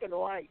in black and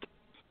white.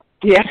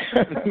 Yeah.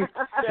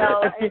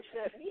 So it's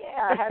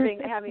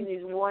having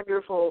these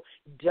wonderful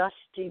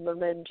dusty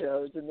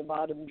mementos in the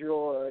bottom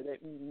drawer that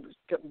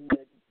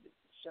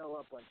show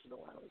up once in a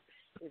while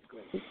is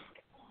great.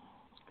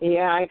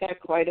 Yeah, I got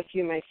quite a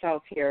few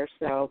myself here,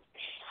 so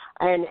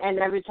and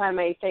every time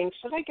I think,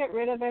 should I get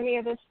rid of any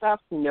of this stuff?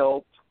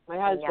 Nope. My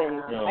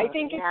husband, I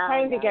think it's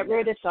time to get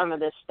rid of some of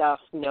this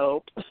stuff.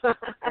 Nope.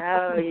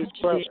 You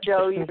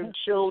show your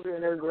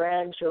children or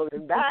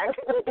grandchildren, back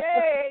in the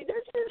day,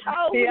 this is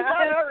how we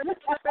got our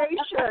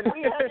information.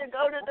 We had to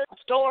go to the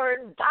store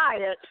and buy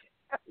it.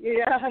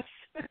 Yes.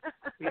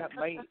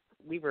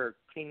 We were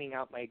cleaning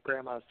out my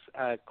grandma's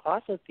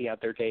closet the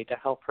other day to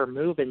help her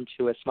move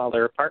into a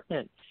smaller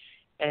apartment.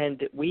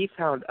 And we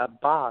found a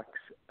box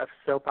of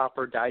Soap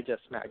Opera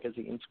Digest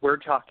magazines. We're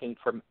talking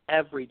from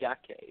every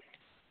decade.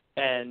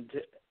 And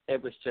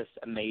it was just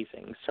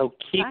amazing. So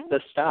keep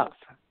the stuff.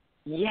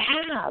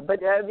 Yeah,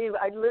 but I mean,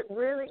 I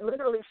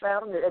literally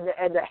found it,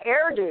 and the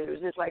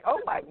hairdos. It's like,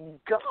 oh my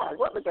God,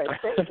 what was I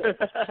thinking?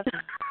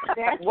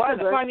 That's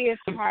the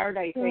funniest part,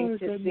 I think,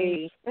 to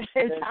see.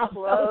 Is how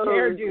those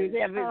hairdos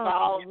have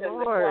evolved.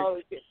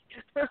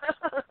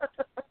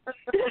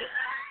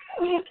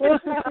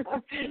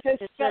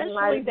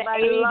 Especially the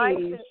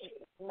 80s.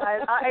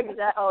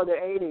 The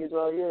 80s.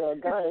 Well,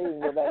 God, I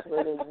even go back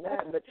further than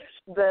that. But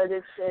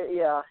it's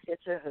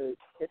it's a hoot.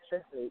 It's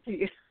a hoot.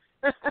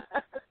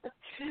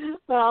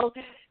 Well,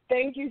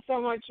 thank you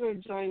so much for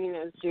joining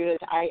us,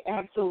 Judith. I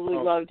absolutely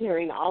loved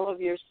hearing all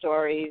of your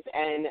stories,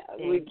 and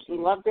we'd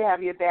love to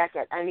have you back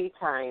at any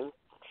time.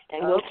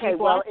 And we'll keep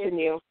watching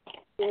you.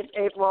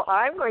 Well,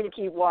 I'm going to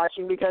keep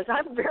watching because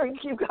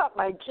you got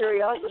my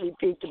curiosity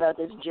piqued about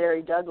this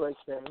Jerry Douglas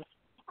thing.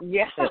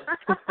 Yes.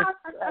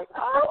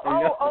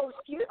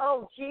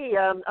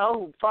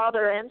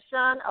 Father and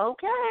son.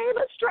 Okay,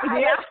 let's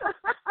try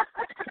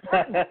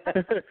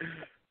it.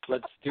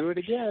 Let's do it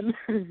again.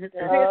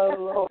 Oh,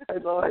 Lord.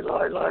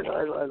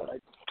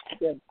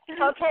 Good.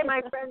 Okay,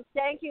 my friends,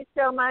 thank you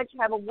so much.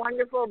 Have a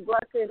wonderful,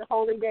 blessed,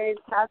 holy days,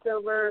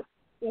 Passover,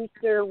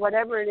 Easter,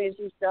 whatever it is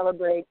you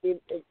celebrate.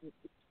 It's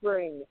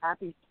spring.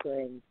 Happy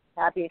spring.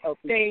 Happy,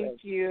 healthy spring.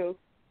 Thank you.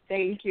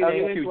 Thank you.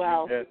 You as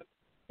well.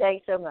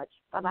 Thanks so much.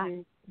 Bye-bye.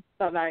 Mm-hmm.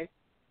 Bye-bye.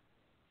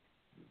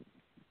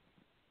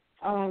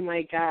 Oh,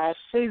 my gosh.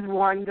 She's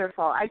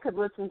wonderful. I could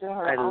listen to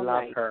her all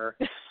night. I love her.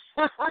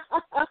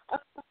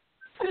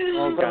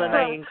 Well, and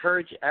I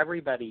encourage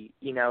everybody,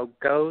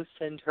 go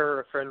send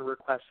her a friend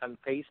request on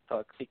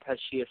Facebook because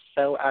she is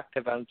so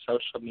active on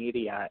social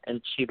media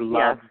and she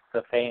loves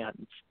the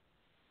fans.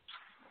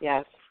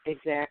 Yes,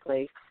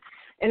 exactly.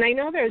 And I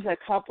know there's a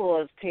couple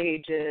of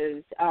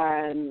pages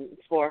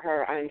for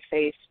her on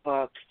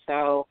Facebook,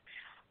 so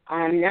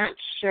I'm not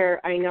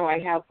sure. I know I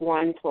have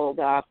one pulled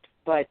up,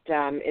 but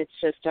it's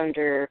just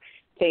under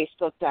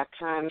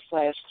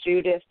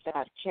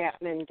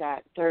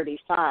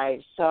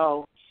facebook.com/Judith.Chapman.35.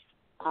 So,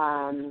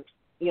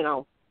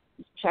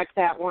 check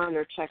that one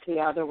or check the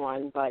other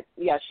one. But,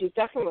 yeah, she's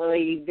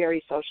definitely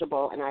very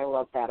sociable, and I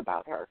love that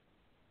about her.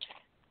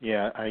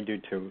 Yeah, I do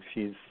too.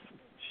 She's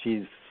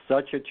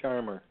such a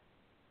charmer.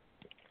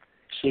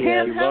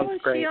 Pam, how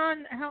is she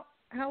on?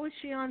 How is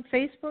she on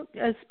Facebook?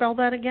 Spell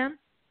that again.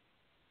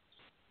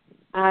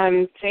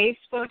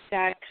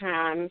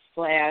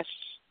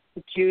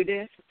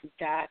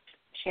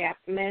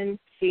 Facebook.com/Judith.Chapman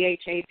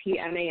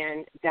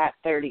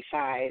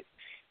CHAPMAN.35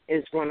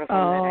 is one of them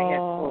that I had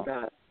pulled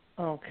up.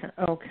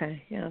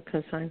 Okay, yeah,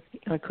 because I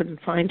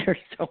couldn't find her.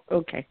 So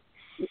okay.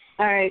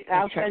 All right,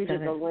 I'll send you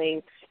the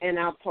link, and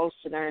I'll post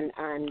it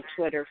on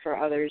Twitter for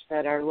others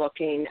that are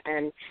looking.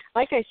 And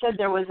like I said,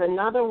 there was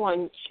another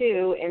one,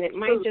 too, and it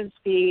might just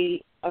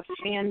be a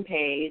fan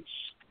page.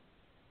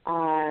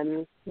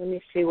 Let me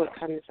see what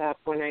comes up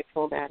when I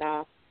pull that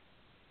up.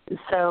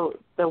 So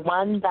the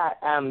one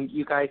that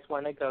you guys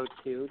want to go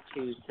to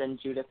send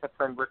Judith a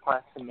friend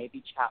request and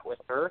maybe chat with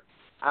her,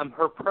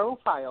 her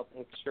profile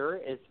picture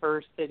is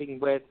her sitting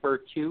with her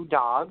 2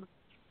 dogs.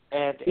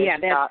 And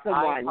it's got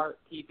I Heart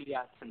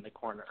PBS in the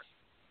corner.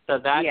 So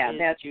that's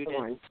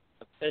Judith's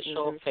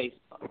official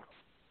Facebook.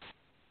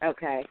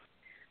 Okay.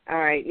 All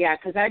right. Yeah,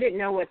 because I didn't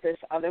know what this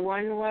other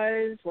one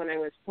was when I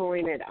was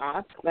pulling it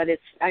up. But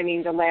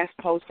the last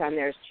post on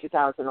there is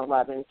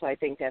 2011, so I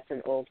think that's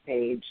an old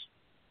page.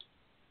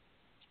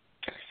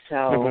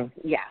 So,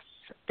 yes.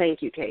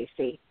 Thank you,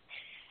 Casey.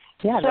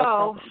 Yeah,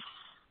 no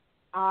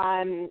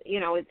problem.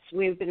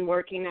 We've been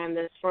working on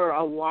this for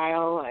a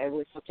while. I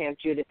was supposed to have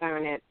Judith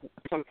on at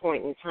some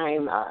point in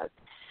time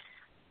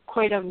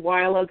quite a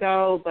while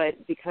ago,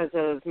 but because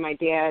of my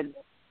dad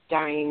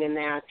dying and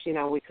that,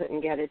 we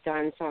couldn't get it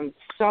done. So I'm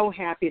so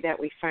happy that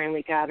we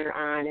finally got her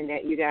on and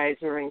that you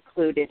guys are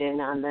included in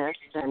on this.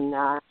 And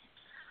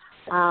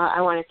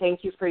I want to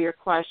thank you for your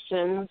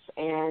questions.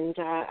 And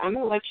I'm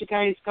going to let you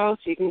guys go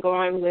so you can go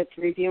on with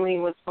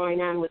reviewing what's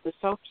going on with the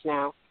soaps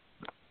now.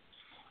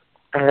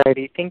 All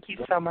righty. Thank you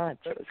so much.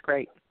 It was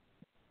great.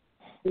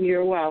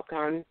 You're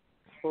welcome.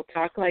 We'll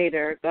talk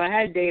later. Go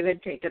ahead,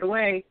 David. Take it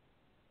away.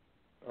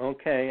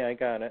 Okay, I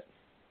got it.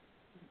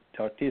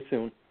 Talk to you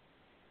soon.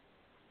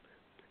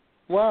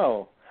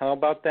 Wow, how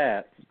about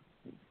that?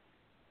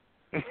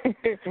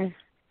 What'd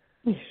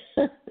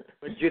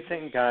you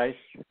think, guys?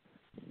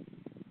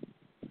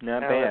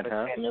 Not bad,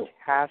 huh?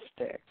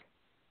 Fantastic.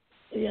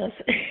 Yes.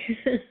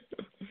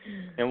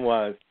 It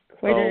was.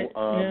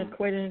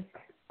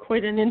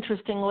 Quite an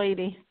interesting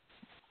lady.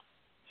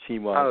 She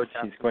was.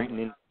 She's quite an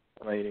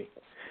interesting lady.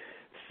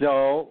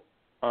 So,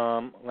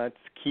 let's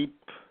keep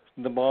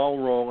the ball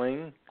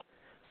rolling.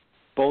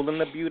 Bold and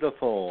the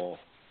Beautiful.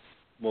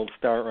 We'll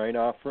start right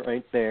off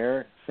right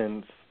there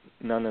since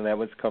none of that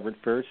was covered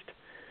first.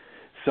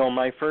 So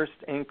my first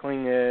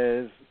inkling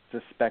is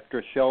the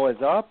Spectre show is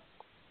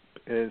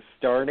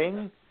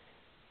starting,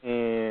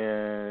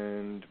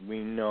 and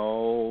we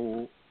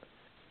know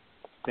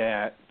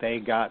that they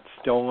got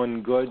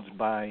stolen goods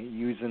by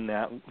using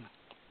that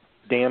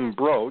damn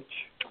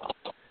brooch.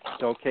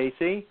 So,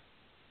 Casey,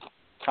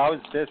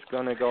 how's this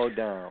going to go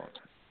down?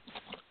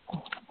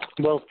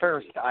 Well,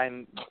 first,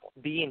 I'm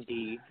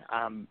B&D,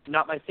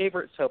 not my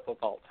favorite soap of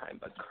all time,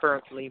 but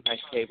currently my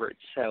favorite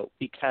soap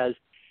because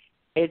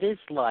it is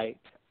like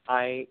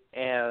like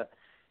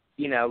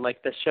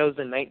the show's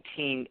in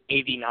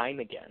 1989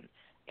 again.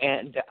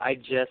 And I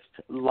just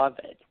love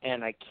it.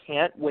 And I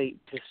can't wait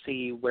to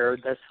see where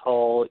this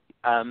whole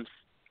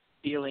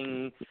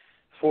stealing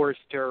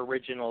Forrester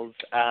originals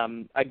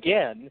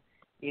again,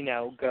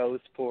 goes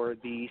for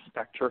the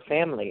Spectre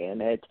family.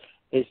 And it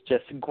is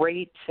just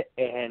great.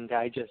 And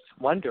I just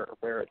wonder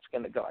where it's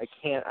going to go.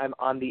 I'm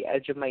on the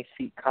edge of my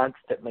seat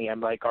constantly.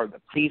 I'm like, are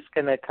the police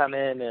going to come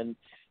in and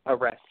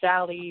arrest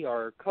Sally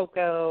or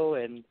Coco?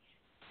 And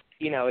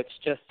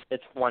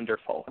it's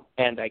wonderful,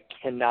 and I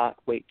cannot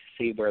wait to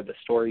see where the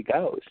story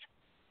goes.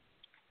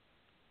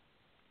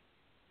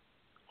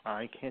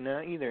 I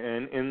cannot either.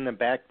 And in the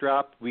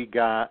backdrop, we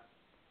got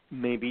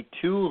maybe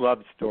 2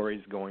 love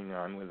stories going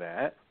on with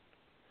that.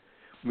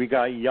 We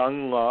got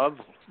young love,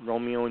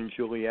 Romeo and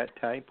Juliet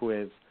type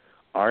with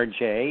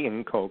RJ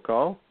and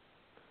Coco.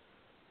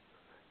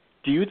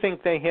 Do you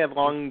think they have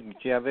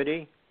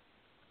longevity?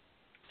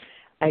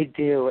 I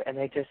do, and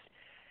I just,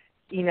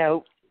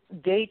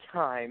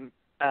 daytime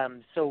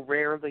so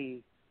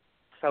rarely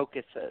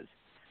focuses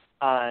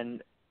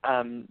on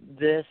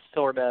this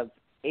sort of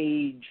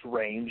age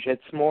range.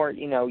 It's more,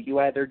 you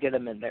either get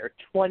them in their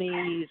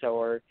 20s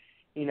or,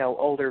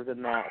 older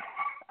than that.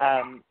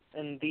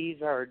 And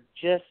these are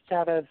just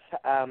out of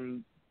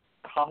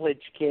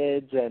college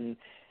kids, and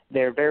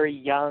they're very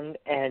young.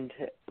 And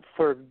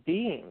for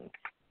being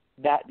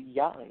that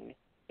young,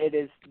 it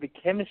is the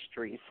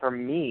chemistry for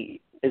me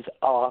is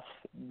off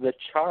the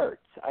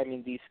charts. I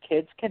mean, these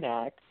kids can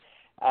act.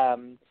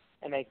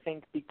 And I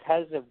think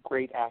because of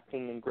great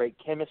acting and great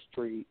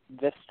chemistry,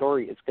 this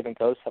story is going to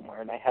go somewhere.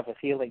 And I have a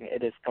feeling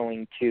it is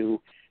going to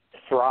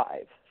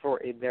thrive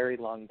for a very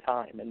long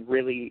time and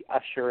really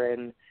usher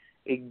in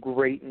a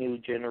great new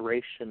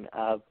generation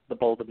of the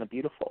Bold and the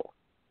Beautiful.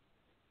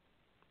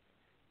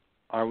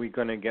 Are we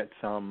going to get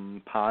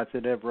some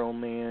positive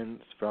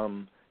romance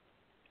from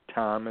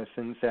Thomas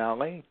and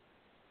Sally?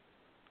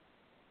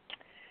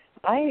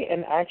 I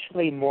am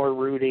actually more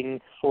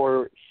rooting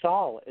for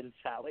Saul and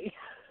Sally.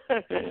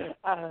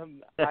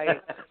 I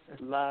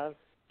love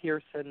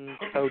Pearson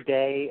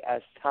O'Day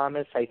as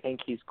Thomas. I think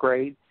he's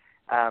great.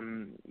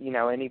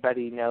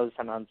 Anybody knows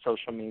I'm on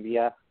social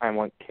media. I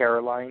want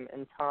Caroline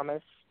and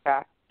Thomas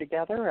back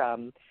together.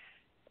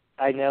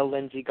 I know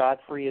Lindsay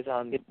Godfrey is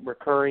on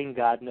recurring.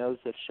 God knows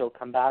if she'll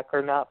come back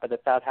or not, but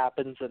if that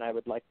happens, then I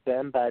would like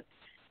them. But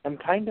I'm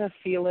kind of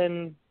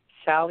feeling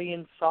Sally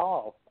and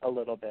Saul a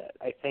little bit.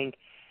 I think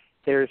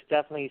there's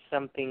definitely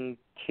something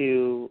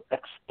to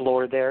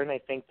explore there, and I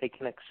think they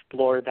can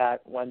explore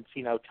that once,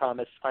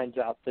 Thomas finds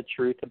out the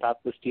truth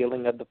about the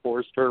stealing of the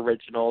Forster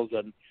originals,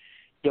 and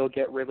he'll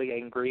get really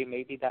angry.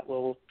 Maybe that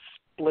will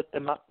split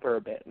them up for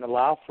a bit and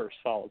allow for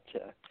Saul to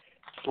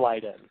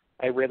slide in.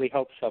 I really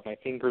hope so. My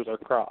fingers are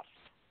crossed.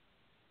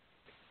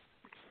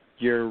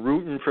 You're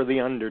rooting for the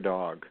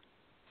underdog.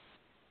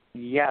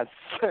 Yes.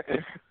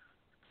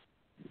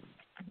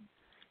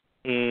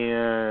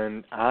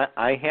 And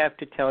I have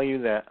to tell you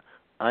that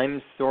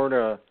I'm sort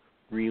of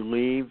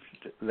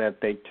relieved that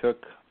they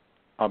took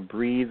a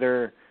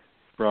breather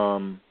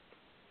from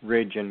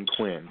Ridge and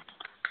Quinn.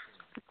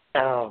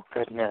 Oh,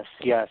 goodness.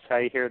 Yes,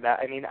 I hear that.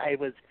 I mean, I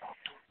was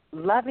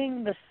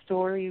loving the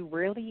story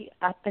really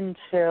up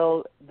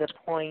until the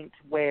point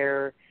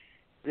where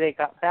they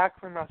got back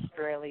from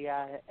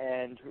Australia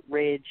and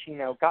Ridge,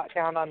 got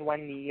down on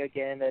one knee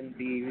again in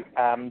the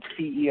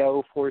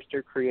CEO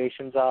Forster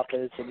Creations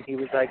office, and he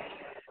was like,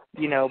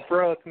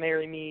 Brooke,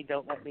 marry me,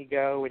 don't let me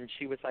go, and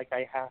she was like,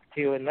 I have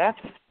to, and that's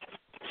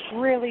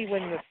really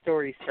when the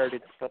story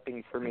started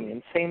slipping for me,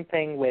 and same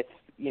thing with,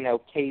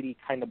 Katie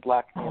kind of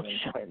blackmailing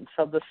Quinn.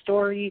 So the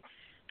story,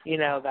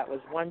 that was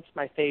once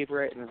my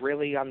favorite and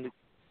really on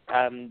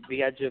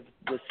the edge of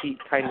the seat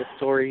kind of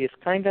story is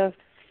kind of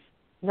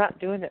not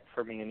doing it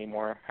for me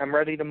anymore. I'm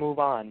ready to move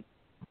on.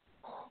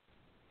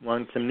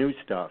 Want some new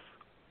stuff.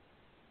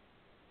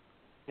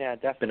 Yeah,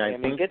 definitely. I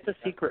mean, get the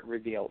secret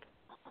revealed.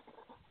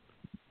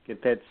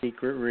 Get that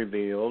secret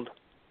revealed.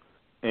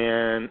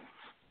 And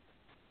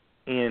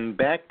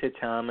back to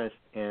Thomas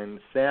and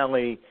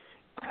Sally,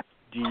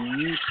 do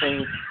you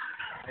think...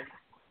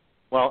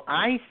 Well,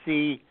 I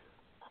see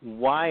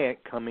Wyatt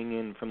coming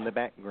in from the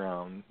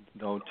background,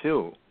 though,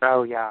 too.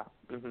 Oh, yeah.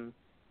 Mm-hmm.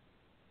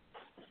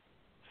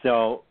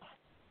 So...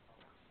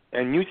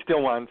 And you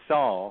still want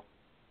Saul.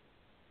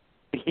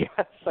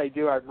 Yes, I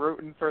do. I'm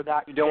rooting for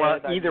that. You don't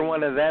want either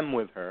one of them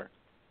with her.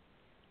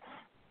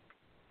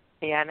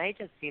 Yeah, and I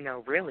just,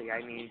 really,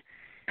 I mean,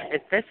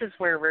 if this is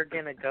where we're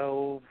going to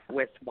go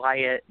with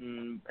Wyatt,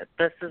 and if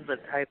this is the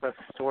type of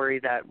story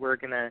that we're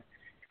going to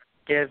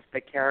give the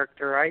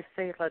character, I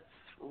say let's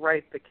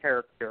write the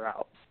character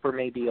out for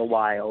maybe a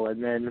while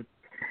and then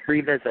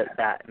revisit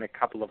that in a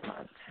couple of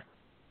months.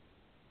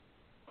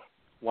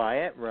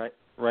 Wyatt?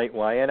 Write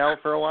Wyatt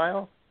out for a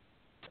while?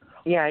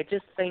 Yeah, I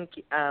just think,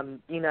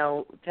 to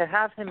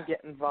have him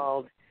get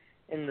involved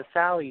in the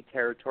Sally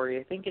territory,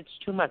 I think it's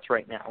too much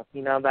right now.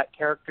 That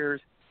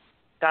character's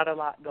got a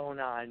lot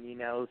going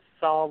on.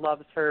 Saul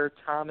loves her,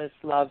 Thomas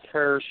loves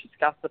her, she's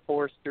got the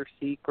Forster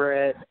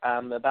secret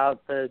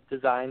about the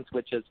designs,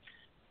 which is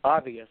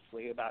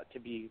obviously about to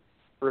be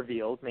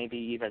revealed, maybe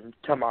even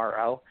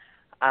tomorrow.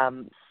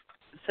 So,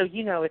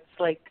 it's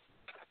like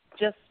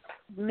just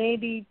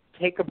maybe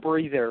take a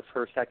breather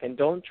for a second.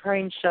 Don't try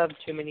and shove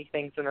too many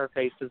things in our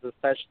faces,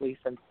 especially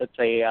since it's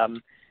a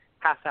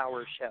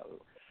half-hour show.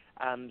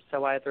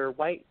 So either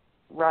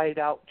ride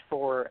out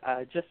for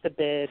just a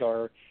bit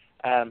or,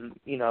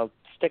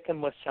 stick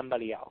him with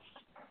somebody else.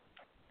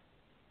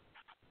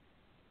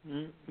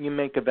 You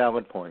make a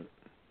valid point.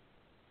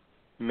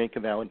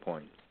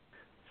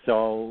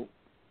 So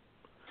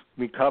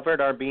we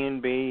covered our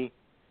B&B,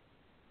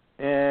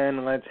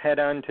 and let's head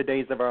on to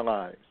Days of Our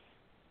Lives.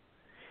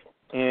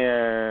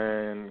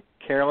 And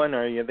Carolyn,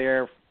 are you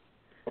there?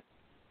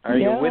 Are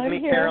you with me,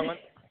 here. Carolyn?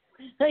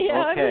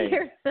 Yeah,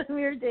 okay. I'm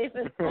here,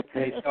 David.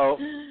 Okay, so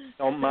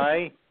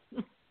my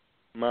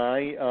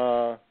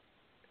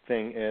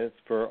thing is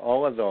for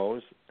all of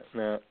those.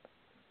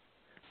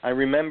 I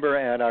remember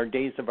at our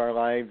Days of Our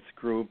Lives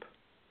group,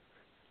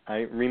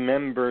 I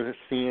remember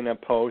seeing a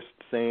post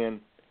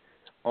saying,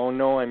 "Oh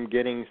no, I'm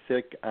getting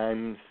sick.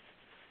 I'm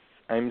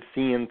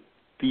seeing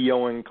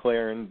Theo and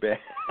Claire in bed."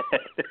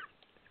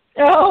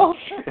 Oh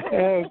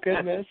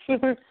goodness.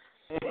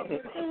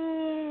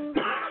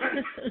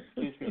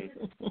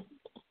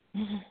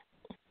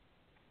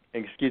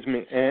 Excuse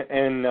me.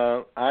 And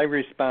I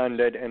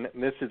responded, and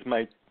this is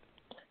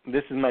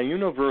my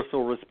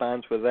universal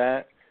response with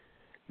that.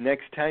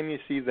 Next time you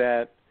see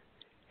that,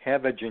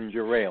 have a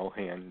ginger ale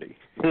handy.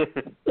 To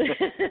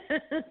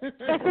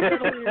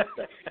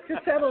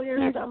settle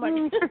your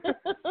stomach.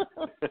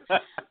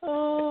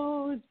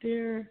 Oh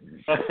dear.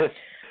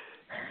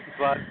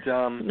 But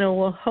no,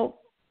 well,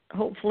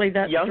 hopefully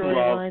that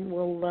storyline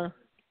will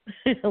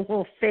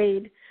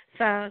fade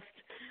fast.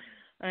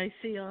 I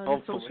see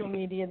on social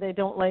media they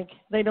don't like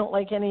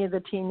any of the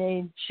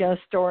teenage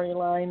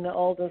storyline.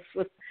 All this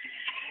with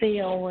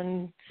Theo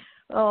and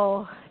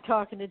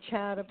talking to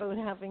Chad about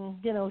having,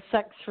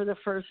 sex for the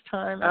first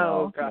time.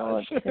 Oh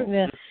gosh.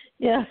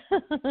 Yeah.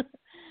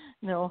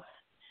 No,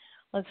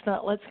 let's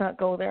not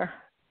go there.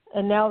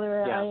 And now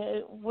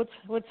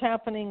what's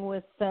happening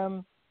with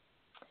Abby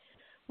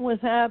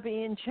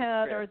and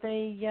Chad? Are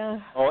they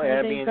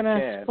Abby going to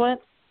Chad. split?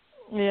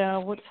 Yeah,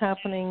 what's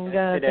happening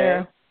today?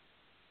 there?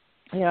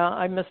 Yeah,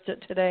 I missed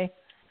it today.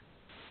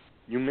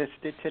 You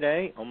missed it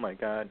today? Oh my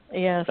God.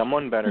 Yes.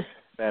 Someone better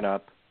set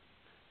up.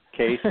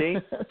 Casey,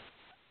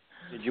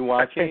 did you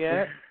watch it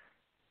yet?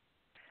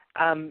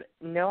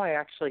 No, I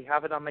actually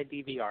have it on my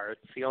DVR.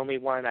 It's the only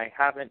one I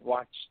haven't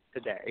watched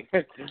today.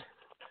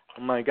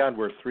 Oh my God,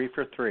 we're 3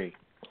 for 3.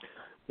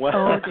 Well,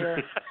 oh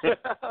dear.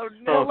 Oh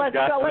no, let's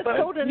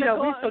go to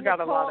Nicole. We still got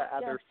a lot of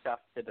other stuff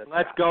to discuss.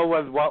 Let's go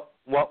with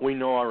what we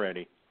know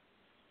already.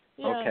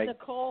 Yeah, okay.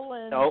 Nicole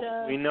and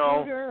we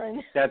know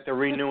that they're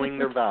renewing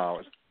their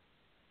vows.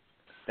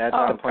 That's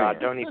the plan. God,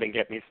 don't even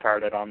get me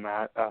started on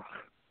that.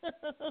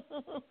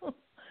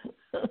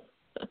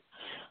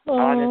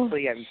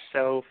 Honestly, I'm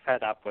so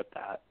fed up with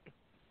that.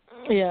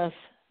 Yes.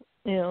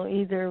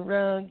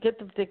 Either get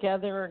them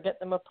together or get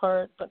them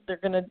apart, but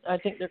I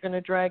think they're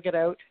gonna drag it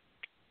out.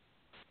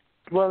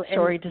 Well,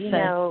 sorry to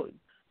say.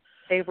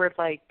 They were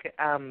like,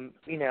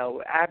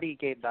 Abby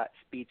gave that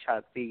speech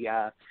at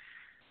the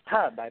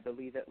Hub, I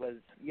believe it was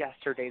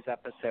yesterday's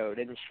episode,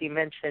 and she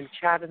mentioned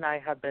Chad and I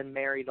have been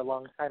married a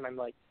long time. I'm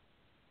like,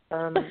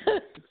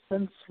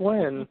 since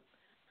when?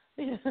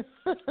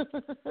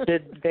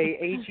 Did they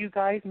age you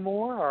guys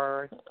more,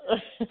 or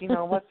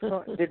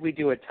did we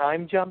do a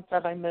time jump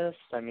that I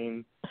missed? I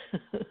mean,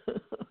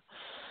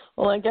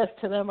 well, I guess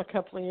to them a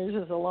couple of years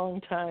is a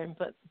long time,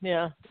 but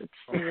yeah,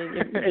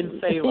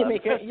 you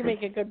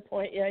make a good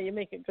point. Yeah, you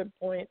make a good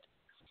point.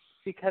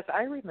 Because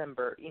I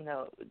remember,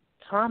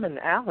 Tom and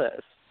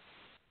Alice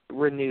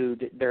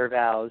renewed their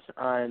vows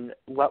on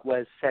what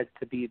was said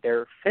to be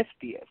their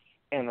 50th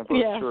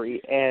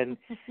anniversary, and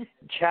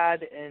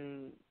Chad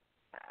and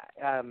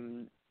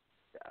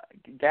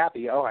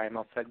Gabby, I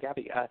almost said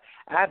Gabby,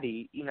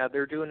 Abby,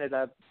 they're doing it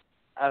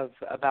of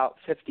about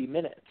 50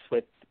 minutes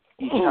with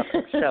each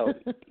other. So,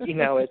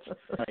 it's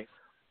like,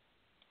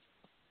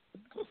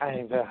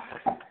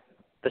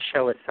 the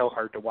show is so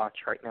hard to watch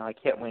right now. I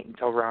can't wait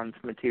until Ron's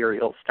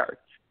material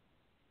starts.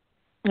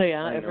 Oh,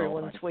 yeah,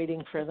 everyone's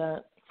waiting for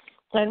that.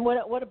 And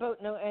what about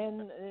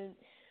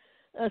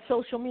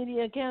social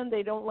media again?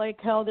 They don't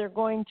like how they're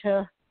going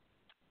to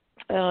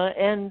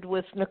end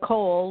with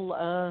Nicole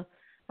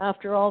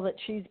after all that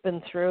she's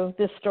been through.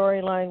 This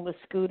storyline with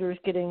Scooters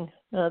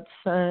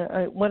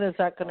when is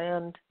that going to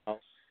end?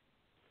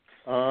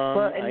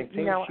 I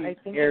think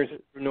airs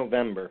through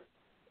November.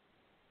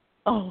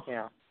 Oh.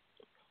 Yeah.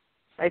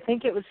 I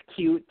think it was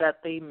cute that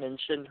they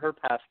mentioned her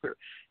passport,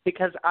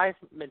 because I've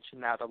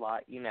mentioned that a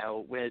lot,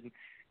 when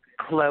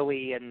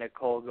Chloe and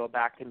Nicole go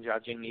back and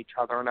judging each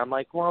other, and I'm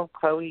like, well,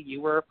 Chloe,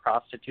 you were a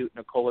prostitute,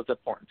 Nicole was a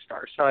porn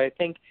star. So I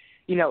think,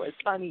 it's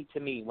funny to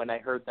me when I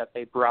heard that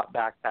they brought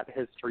back that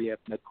history of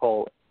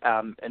Nicole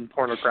in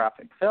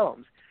pornographic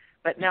films,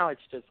 but now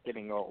it's just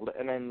getting old,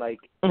 and I'm like,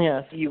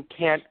 yes. You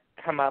can't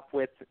come up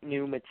with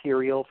new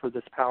material for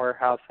this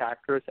powerhouse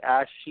actress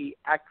as she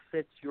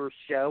exits your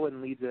show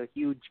and leaves a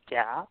huge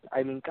gap.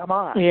 I mean, come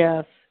on.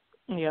 Yes.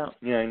 Yeah.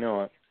 Yeah, I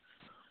know it.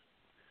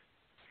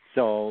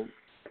 So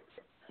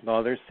the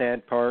other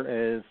sad part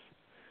is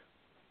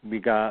we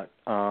got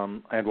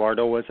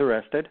Eduardo was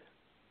arrested.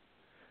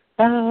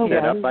 Oh,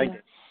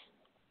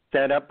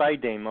 set up by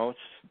Demos.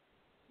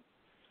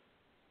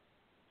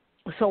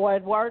 So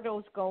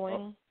Eduardo's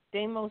going.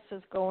 Demos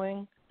is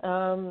going.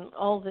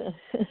 All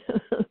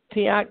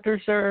the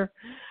actors are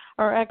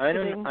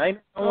exiting. I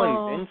don't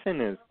know when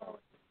Vincent is going.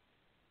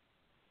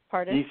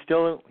 Pardon?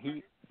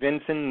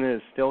 Vincent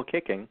is still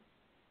kicking.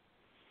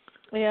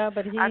 Yeah,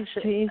 but he's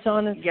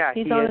on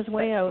his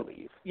way out.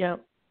 Yeah.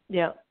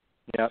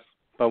 Yep,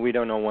 but we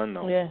don't know when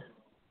though. Yeah.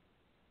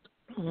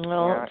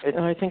 Well,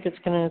 I think it's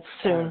going to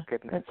soon.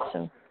 It's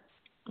soon.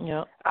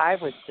 Yeah. I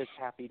was just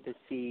happy to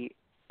see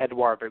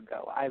Eduardo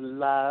go. I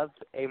love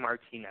A.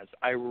 Martinez.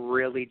 I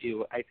really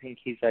do. I think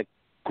he's a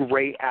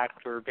great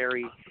actor,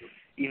 very,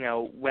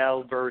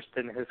 well versed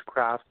in his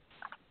craft.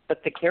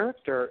 But the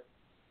character,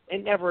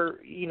 it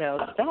never,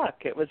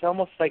 stuck. It was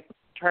almost like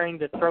trying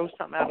to throw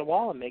something at a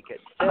wall and make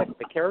it stick.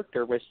 The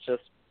character was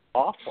just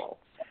awful.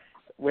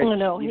 Which,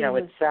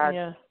 it's sad.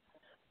 Yeah.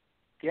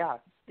 Yeah.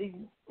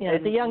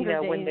 The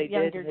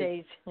younger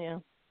days. Yeah.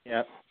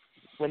 Yeah.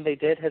 When they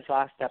did his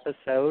last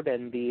episode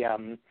and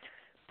the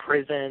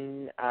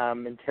prison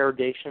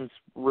interrogation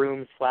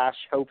room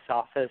 / Hope's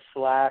office /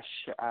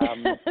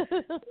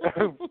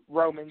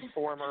 Roman's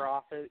former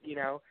office,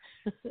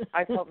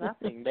 I felt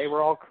nothing. They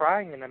were all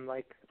crying, and I'm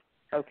like,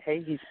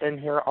 okay, he's been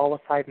here all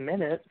of 5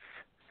 minutes.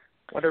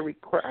 What are we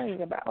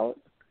crying about?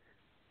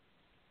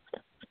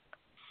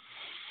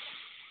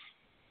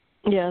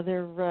 Yeah,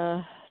 they're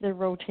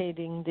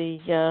rotating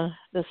the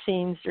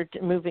scenes. They're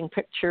moving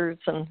pictures,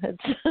 and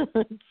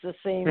it's the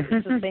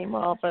same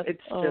office.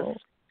 It's just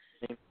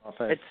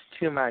it's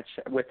too much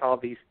with all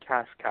these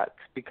cast cuts,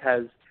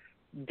 because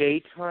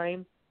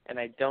daytime, and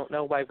I don't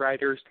know why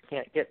writers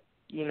can't get,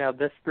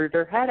 this through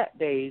their head at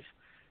days,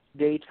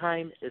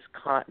 daytime is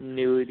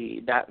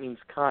continuity. That means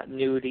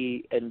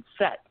continuity in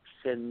sets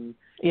and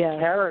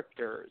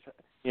characters.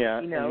 Yeah,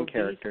 and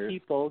characters. These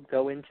people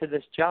go into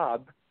this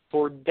job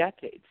for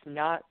decades,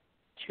 not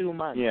 2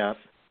 months. Yeah.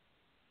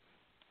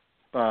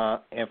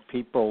 If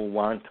people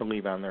want to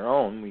leave on their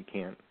own, we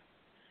can't.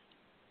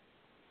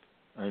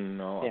 I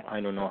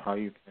don't know how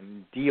you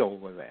can deal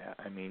with that.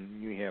 I mean,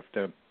 you have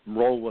to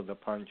roll with the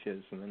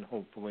punches, and then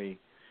hopefully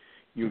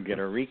you get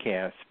a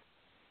recast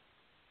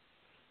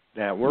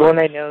that works. Well,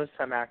 I know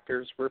some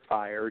actors were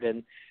fired,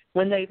 and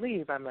when they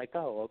leave, I'm like,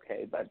 oh,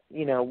 okay. But,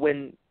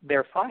 when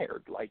they're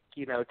fired, like,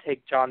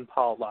 take John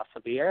Paul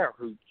Lassavere,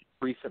 who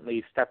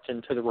recently stepped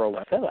into the role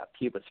of Philip.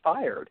 He was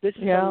fired. This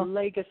is a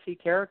legacy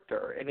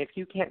character, and if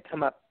you can't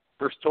come up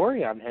with a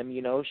story on him,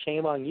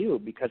 shame on you,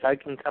 because I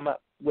can come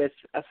up with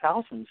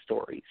 1,000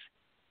 stories.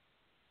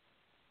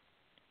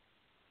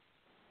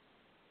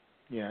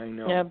 Yeah, I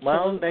know. Yeah,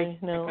 well, they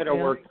could have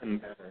worked them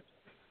better.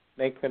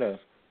 They could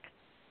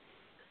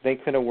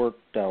have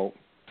worked out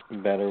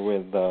better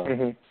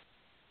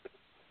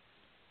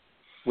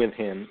with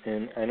him,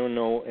 and I don't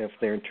know if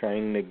they're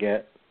trying to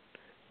get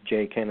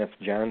J. Kenneth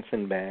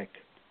Johnson back.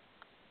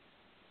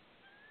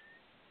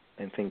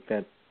 I think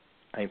that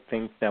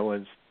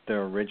was the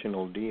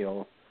original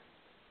deal.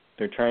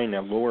 They're trying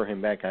to lure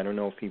him back. I don't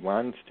know if he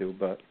wants to,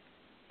 but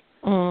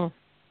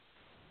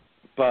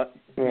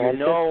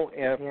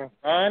if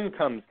Ron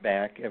comes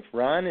back, if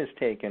Ron is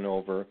taken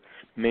over,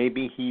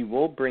 maybe he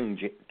will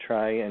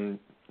try and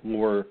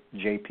lure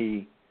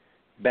JP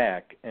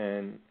back,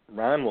 and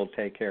Ron will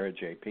take care of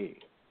JP.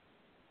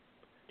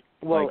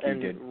 Well, like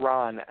and did.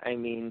 Ron, I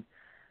mean,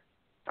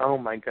 oh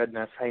my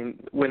goodness!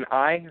 When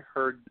I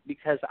heard,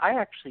 because I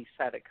actually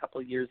said a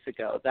couple years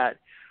ago that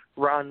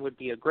Ron would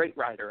be a great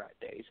writer at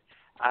Days,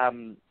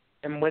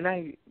 and when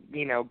I,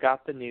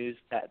 got the news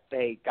that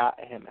they got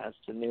him as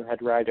the new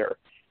head writer,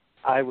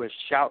 I was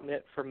shouting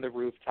it from the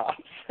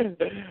rooftops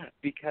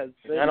because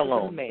this is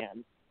a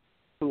man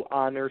who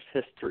honors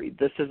history.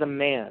 This is a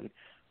man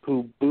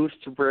who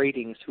boosts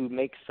ratings, who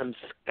makes them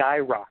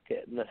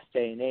skyrocket in this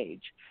day and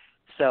age.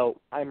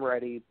 So I'm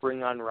ready.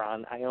 Bring on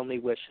Ron. I only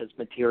wish his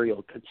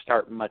material could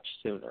start much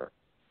sooner.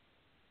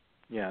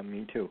 Yeah,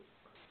 me too.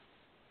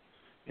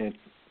 It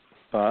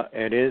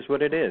is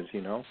what it is,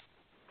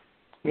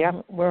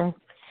 Yeah, we're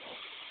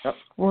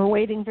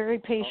waiting very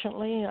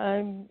patiently.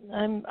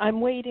 I'm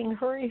waiting.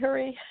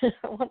 Hurry! I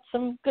want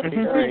some good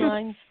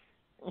storylines.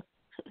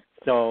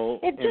 So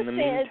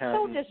it's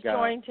so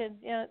disjointed.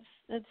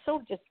 It's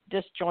so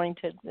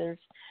disjointed.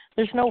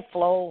 There's no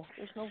flow.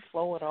 There's no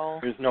flow at all.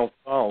 There's no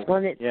flow.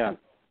 Well,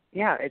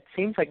 it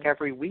seems like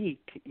every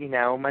week,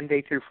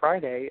 Monday through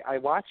Friday, I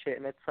watch it,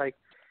 and it's like,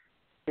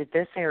 did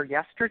this air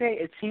yesterday?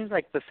 It seems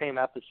like the same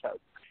episode.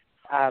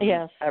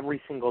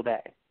 Every single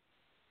day.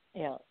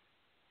 Yeah.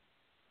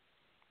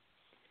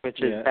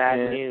 Which is bad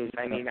news.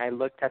 I mean, I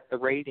looked at the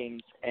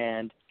ratings,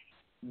 and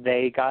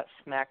they got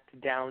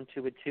smacked down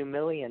to a 2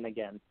 million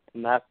again.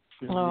 And that's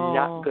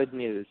not good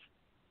news.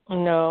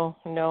 No.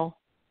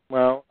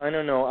 Well, I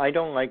don't know. I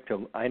don't like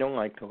to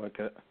look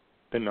at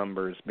the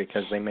numbers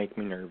because they make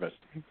me nervous.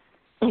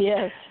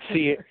 Yes.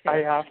 See, I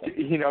have to,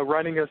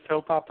 running a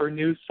soap opera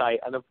news site,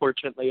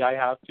 unfortunately I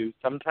have to.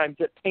 Sometimes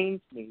it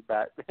pains me,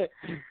 but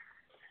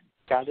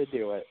got to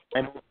do it.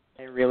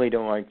 I really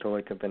don't like to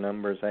look at the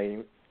numbers.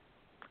 I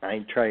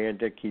try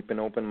to keep an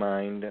open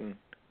mind, and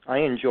I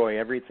enjoy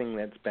everything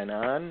that's been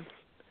on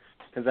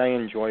because I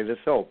enjoy the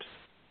soaps,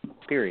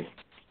 period.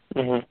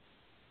 Mm-hmm.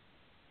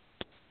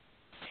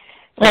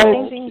 I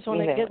think things when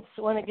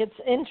it gets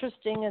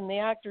interesting and the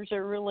actors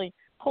are really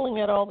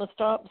pulling at all the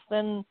stops,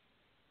 then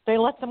they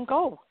let them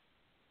go.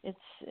 It's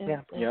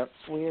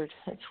weird.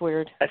 It's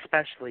weird.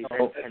 Especially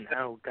Vincent.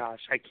 Oh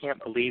gosh, I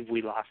can't believe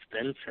we lost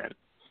Vincent.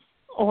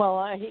 Well,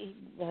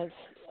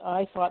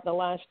 I thought the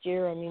last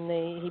year. I mean,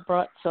 he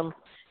brought some.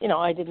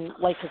 I didn't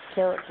like his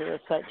character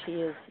as such. He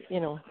is,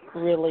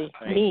 really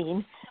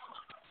mean,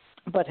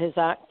 but his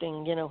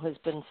acting, has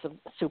been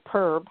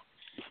superb.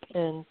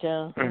 And,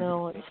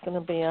 it's going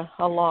to be a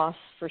loss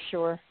for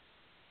sure.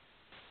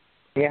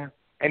 Yeah.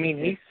 I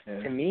mean, he's,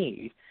 to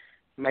me,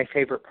 my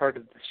favorite part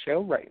of the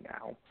show right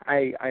now.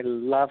 I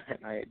love him.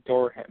 I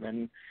adore him.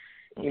 And,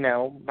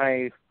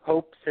 my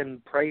hopes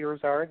and prayers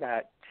are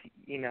that,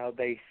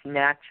 they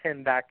snatch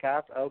him back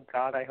up. Oh,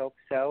 God, I hope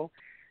so.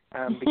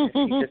 Because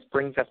he just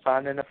brings a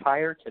fun and a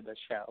fire to the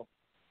show.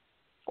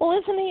 Well,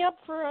 isn't he up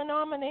for a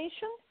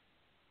nomination?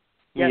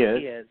 Yes,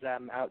 he is.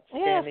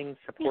 Outstanding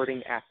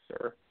supporting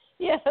actor.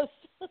 Yes.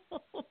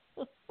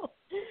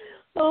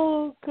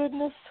 Oh,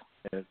 goodness.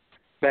 Yes.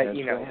 But,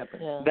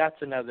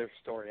 that's another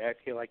story. I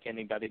feel like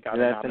anybody got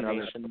a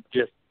nomination.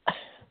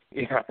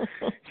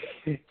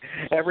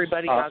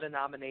 Everybody got a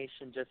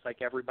nomination just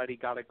like everybody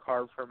got a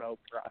card from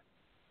Oprah.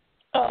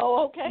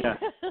 Oh, okay.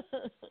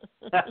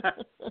 Yeah.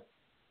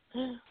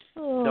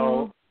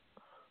 So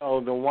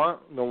the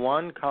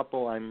one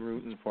couple I'm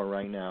rooting for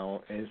right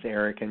now is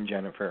Eric and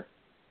Jennifer.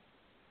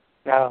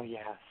 Oh,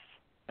 yes.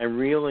 I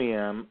really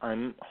am.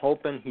 I'm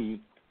hoping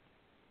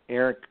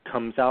Eric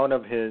comes out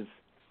of his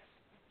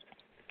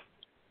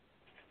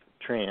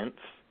trance.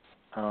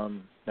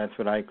 That's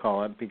what I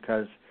call it,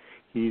 because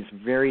he's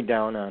very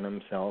down on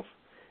himself.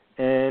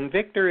 And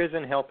Victor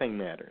isn't helping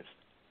matters.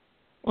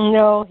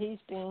 No, he's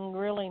being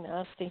really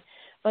nasty.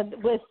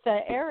 But with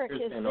Eric,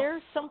 is there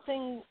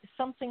something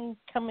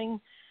coming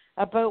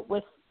about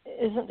with,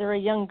 isn't there a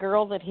young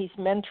girl that he's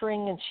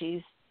mentoring and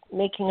she's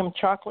making him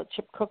chocolate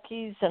chip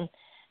cookies? And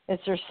is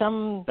there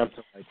some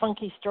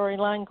funky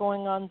storyline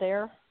going on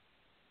there?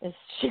 Is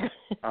she going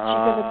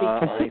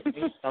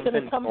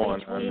to come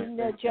between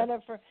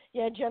Jennifer?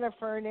 Yeah,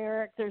 Jennifer and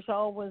Eric. There's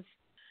always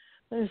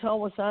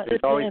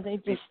that. They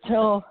just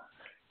tell.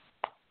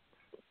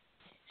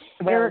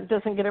 Eric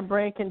doesn't get a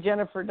break and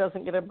Jennifer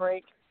doesn't get a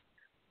break.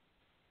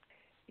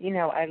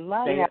 I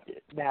love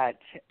that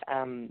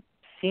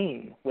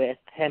scene with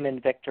him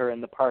and Victor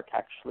in the park,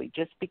 actually,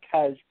 just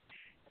because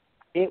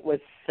it was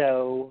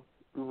so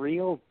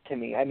real to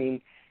me. I mean,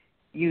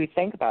 you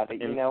think about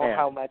it,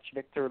 how much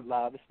Victor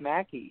loves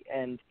Maggie,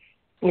 and,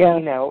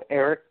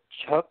 Eric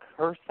took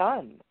her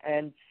son.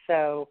 And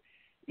so,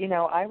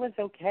 I was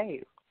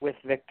okay with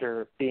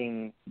Victor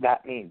being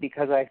that mean,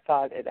 because I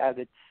thought it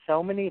added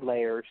so many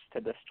layers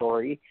to the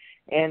story,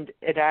 and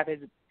it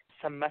added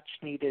some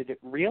much-needed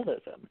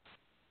realism.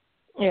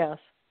 Yes.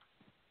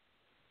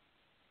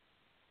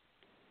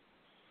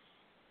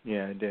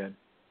 Yeah, it did.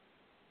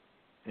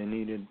 It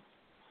needed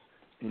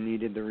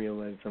the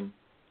realism.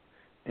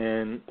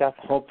 And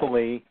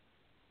hopefully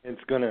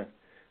it's gonna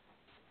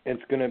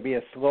be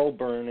a slow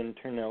burn and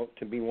turn out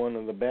to be one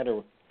of the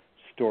better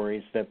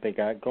stories that they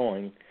got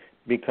going,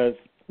 because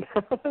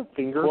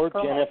poor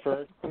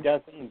Jennifer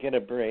doesn't get a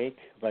break,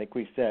 like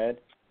we said.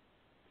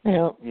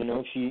 Yeah.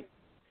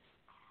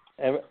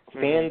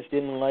 Fans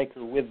didn't like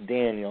her with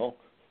Daniel,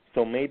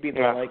 so maybe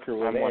they like her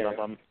with Eric. One of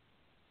them.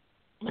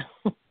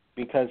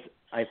 Because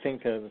I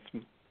think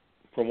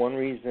for one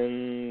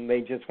reason they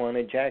just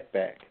wanted Jack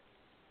back.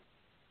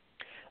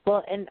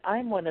 Well, and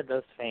I'm one of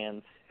those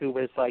fans who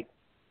was like,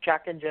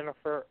 Jack and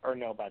Jennifer are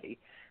nobody.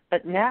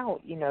 But now,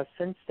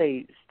 since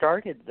they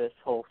started this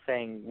whole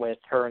thing with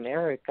her and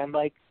Eric, I'm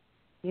like,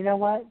 you know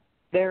what?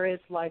 There is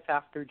life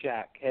after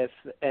Jack. If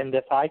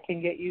I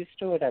can get used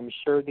to it, I'm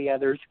sure the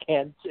others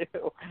can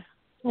too.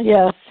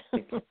 Yes.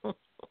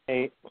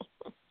 They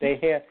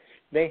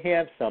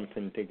have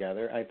something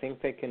together. I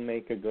think they can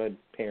make a good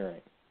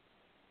pairing.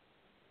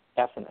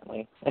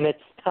 Definitely. And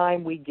it's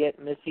time we get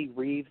Missy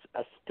Reeves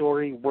a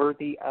story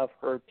worthy of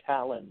her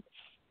talents.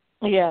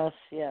 Yes,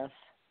 yes.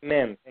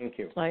 Ma'am, thank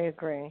you. I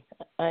agree.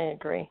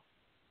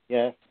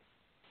 Yes.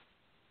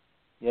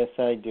 Yes,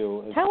 I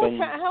do. How is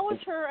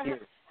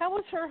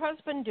her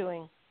husband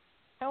doing?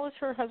 How is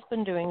her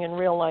husband doing in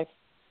real life?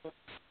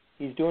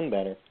 He's doing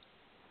better.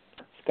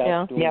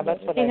 Scott's doing better.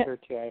 That's what I heard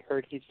too. I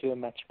heard he's doing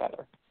much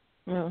better.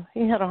 No,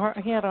 he had a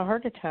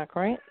heart attack,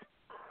 right?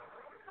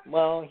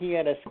 Well, he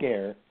had a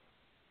scare.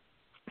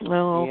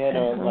 Oh, he had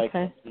a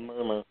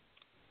murmur.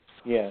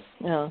 Yes.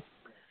 Yeah.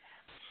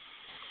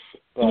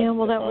 But,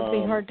 well, that would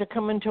be hard to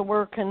come into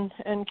work and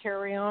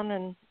carry on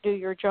and do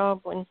your job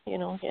when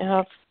you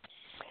have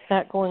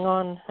that going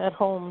on at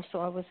home. So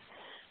I was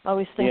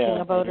always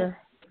thinking about her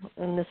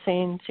in the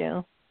scenes.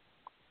 Yeah.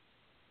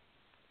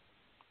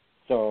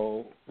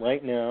 So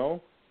right now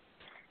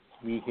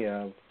we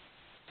have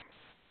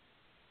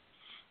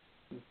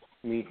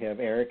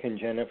Eric and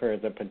Jennifer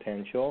as a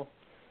potential.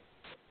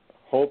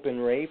 Hope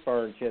and Rafe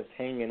are just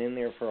hanging in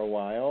there for a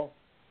while.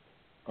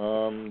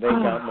 They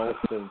got most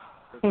of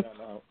them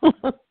out.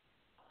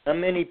 Not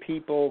many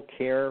people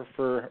care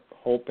for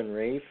Hope and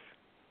Rafe.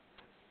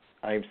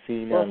 I've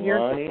seen online.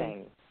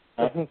 Here's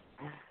the thing.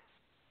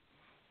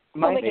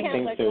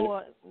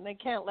 They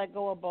can't let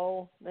go of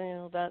Bo.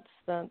 That's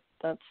the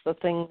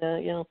thing.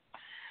 There's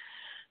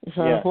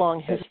a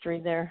long history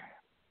there.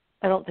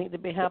 I don't think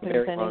they'd be happy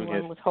with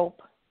anyone with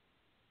Hope.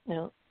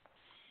 Yeah.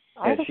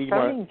 I was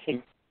starting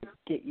to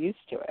get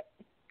used to it.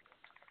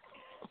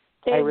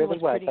 I really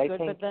was. Pretty good,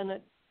 but then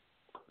it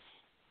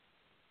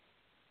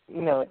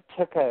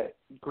took a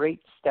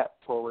great step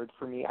forward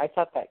for me. I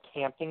thought that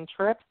camping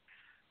trip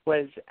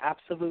was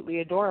absolutely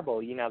adorable.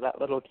 That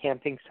little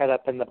camping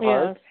setup in the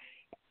park.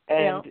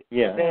 And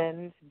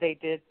then they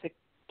did the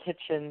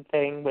kitchen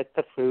thing with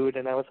the food,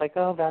 and I was like,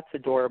 oh, that's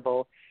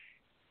adorable.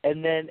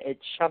 And then it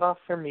shut off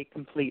for me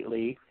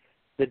completely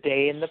the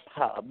day in the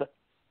pub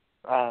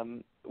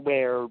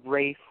where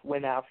Rafe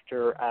went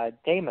after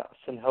Deimos,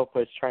 and Hope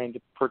was trying to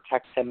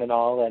protect him and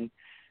all. And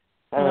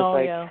I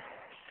was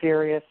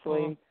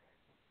seriously?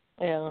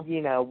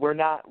 Yeah. We're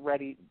not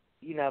ready.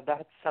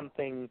 That's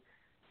something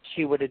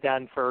she would have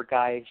done for a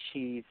guy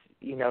she's,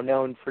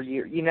 known for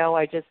years.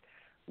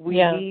 We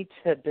need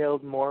to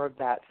build more of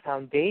that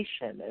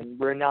foundation, and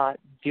we're not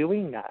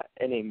doing that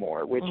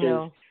anymore, which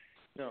is,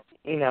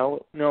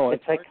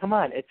 it's like, come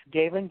on, it's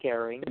Galen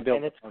Gehring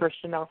and it's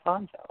Christian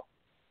Alfonso.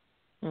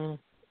 Mm.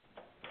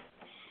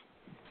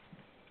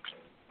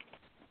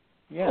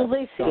 Yeah. Well,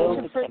 they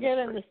seem to forget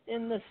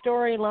in the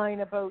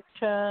storyline about.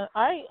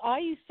 I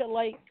used to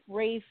like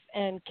Rafe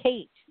and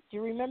Kate. Do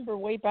you remember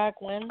way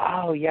back when?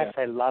 Oh yes,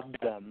 I loved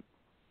them.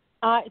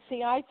 I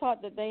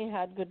thought that they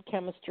had good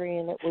chemistry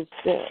and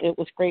it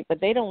was great,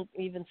 but they don't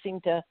even seem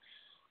to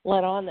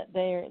let on that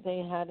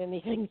they had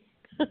anything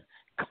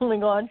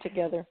going on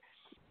together.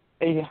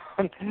 Yeah.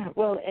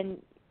 Well,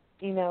 and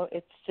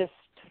it's just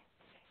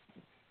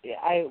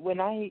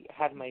when I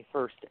had my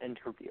first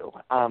interview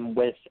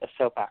with a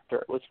soap actor,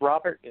 it was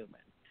Robert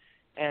Newman,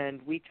 and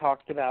we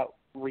talked about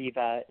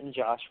Reva and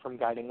Josh from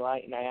Guiding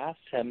Light, and I asked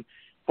him,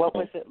 what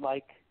was it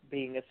like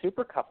being a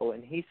super couple?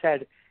 And he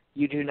said,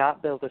 you do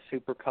not build a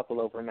super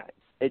couple overnight.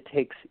 It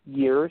takes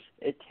years.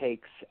 It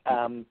takes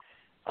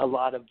a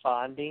lot of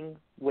bonding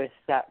with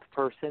that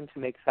person to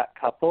make that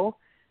couple.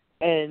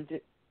 And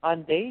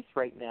on Days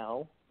right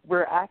now,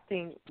 we're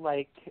acting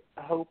like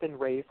Hope and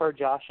Rafe are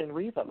Josh and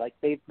Reva, like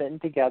they've been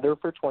together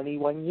for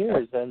 21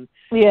 years, and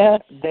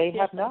they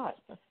have not.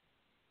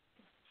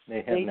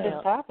 They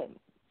just haven't.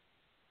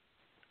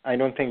 I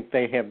don't think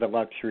they have the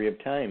luxury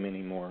of time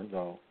anymore,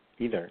 though,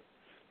 either.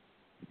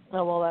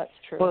 Oh, well, that's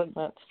true. Well,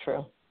 that's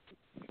true.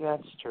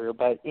 That's true,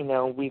 but,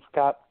 we've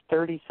got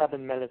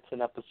 37 minutes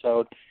an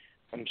episode.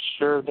 I'm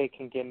sure they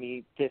can give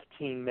me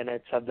 15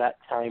 minutes of that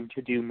time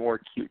to do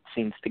more cute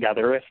scenes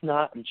together. If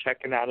not, I'm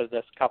checking out of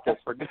this couple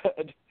for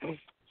good.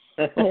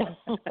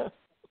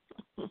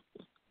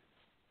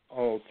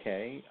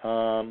 Okay.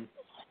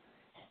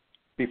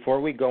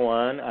 Before we go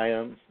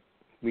on,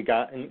 we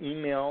got an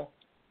email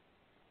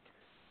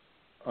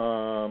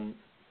from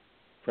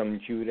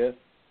Judith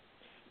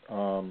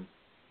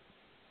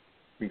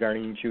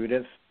regarding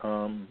Judith.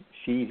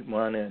 She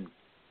wanted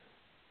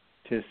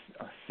to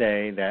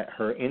say that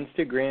her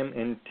Instagram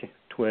and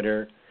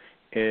Twitter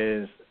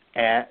is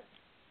at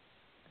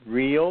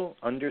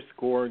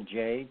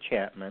 @real_J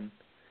Chapman,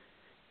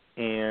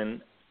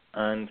 and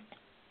on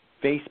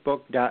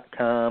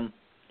Facebook.com,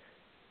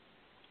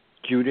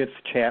 Judith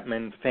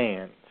Chapman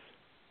Fans.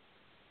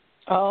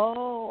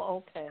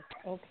 Oh, okay.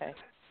 Okay.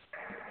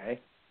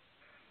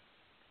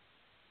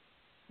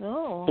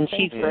 Oh, and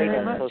she's great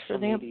on much social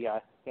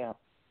media. Yeah.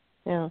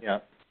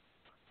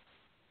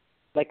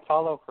 Like,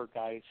 follow her,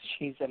 guys.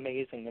 She's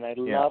amazing, and I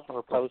love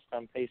her post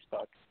on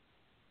Facebook.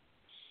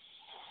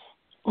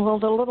 Well,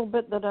 the little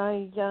bit that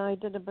I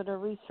did a bit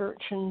of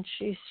research, and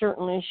she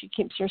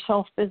keeps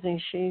herself busy.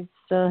 She's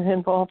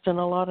involved in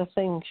a lot of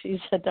things.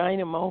 She's a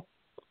dynamo.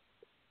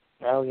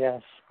 Oh,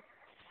 yes.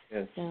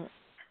 Yes. Yeah.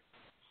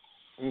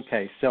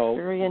 Okay, so...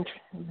 Very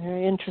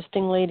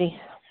interesting lady.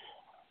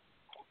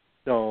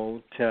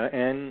 So, to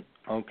end,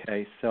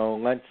 so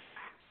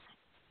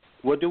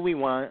what do we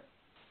want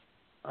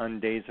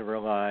on Days of Our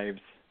Lives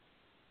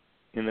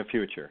in the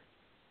future?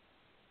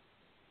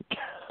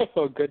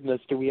 Oh goodness,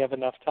 do we have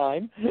enough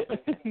time?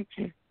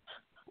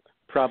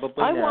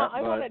 Probably not.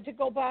 I want it to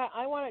go back.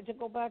 I want it to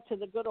go back to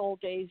the good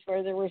old days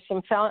where there were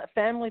some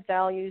family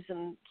values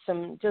and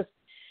some, just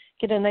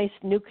get a nice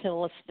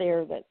nucleus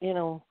there that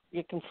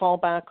you can fall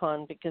back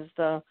on, because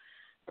the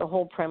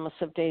whole premise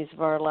of Days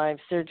of Our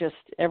Lives, they're just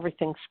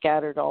everything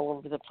scattered all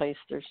over the place.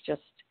 There's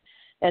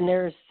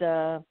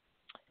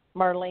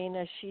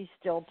Marlena, she's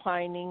still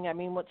pining. I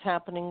mean, what's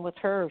happening with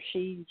her?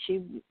 She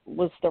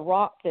was the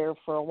rock there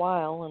for a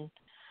while, and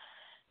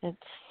it's...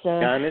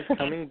 John is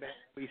coming back.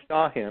 We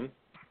saw him.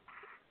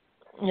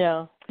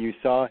 Yeah. You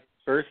saw his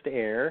first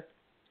air,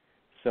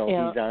 so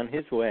he's on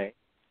his way.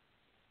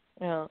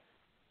 Yeah.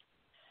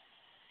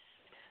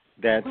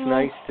 That's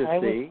nice to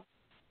see.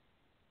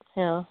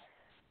 Yeah.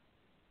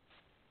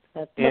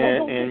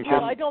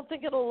 I don't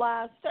think it'll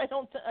last. I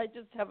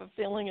just have a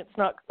feeling it's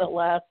not going to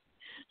last.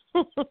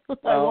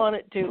 I want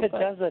it to. It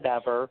doesn't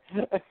ever.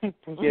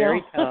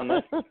 Sherry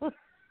Thomas.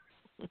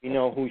 You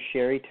know who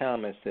Sherry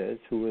Thomas is,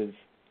 who is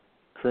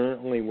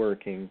currently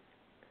working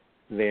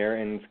there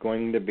and is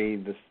going to be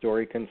the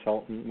story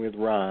consultant with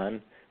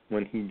Ron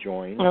when he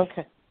joins.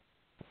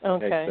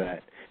 Okay.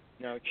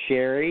 Now,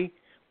 Sherry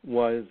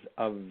was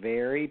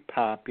very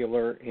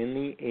popular in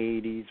the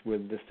 80s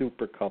with the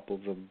super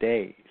couples of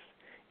Days,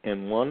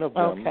 and one of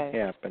them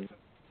happened to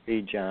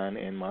be John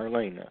and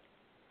Marlena.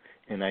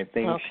 And I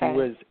think she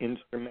was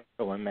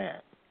instrumental in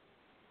that.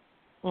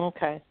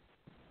 Okay.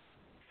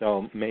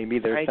 So maybe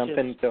there's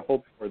something to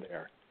hope for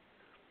there.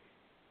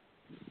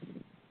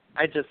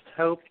 I just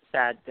hope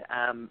that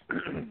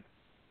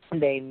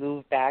they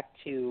move back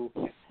to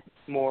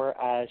more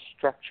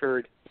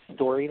structured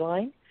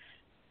storyline.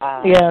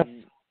 Yes.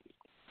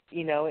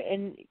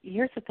 And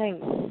here's the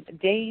thing.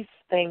 Days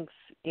thinks,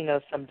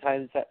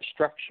 sometimes that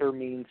structure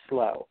means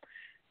slow.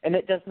 And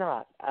it does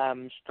not.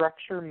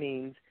 Structure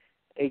means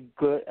a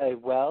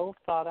well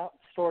thought out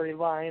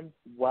storyline,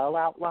 well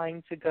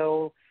outlined to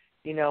go,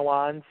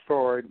 on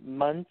for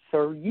months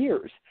or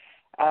years.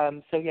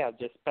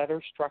 Just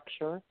better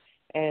structure.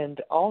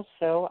 And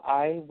also,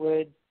 I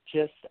would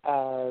just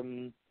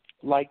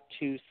like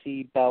to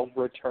see Belle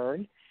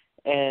return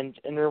and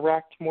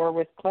interact more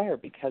with Claire,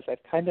 because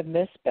I've kind of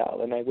missed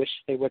Belle, and I wish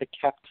they would have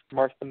kept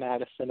Martha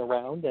Madison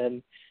around.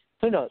 And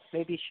who knows,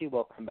 maybe she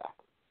will come back.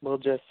 we'll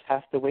just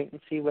have to wait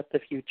and see what the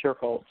future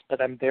holds.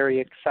 But I'm very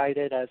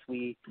excited as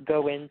we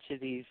go into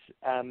these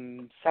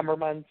summer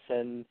months,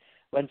 and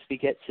once we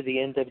get to the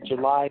end of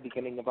July,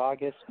 beginning of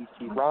August, we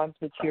see Ron's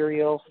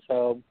material.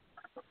 So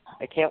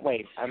I can't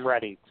wait. I'm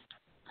ready.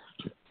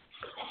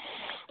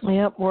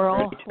 Yep,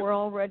 we're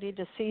all ready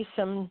to see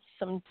some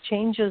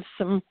changes,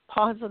 some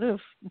positive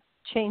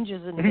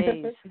changes in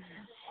days.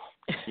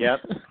 Yep.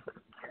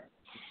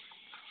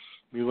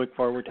 We look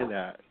forward to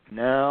that.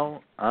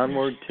 Now,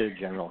 onward to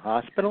General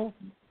Hospital.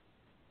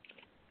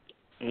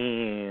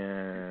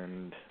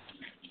 And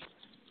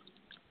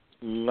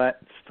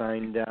let's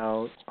find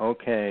out.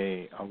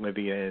 Okay,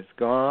 Olivia is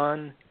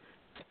gone,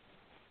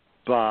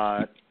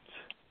 but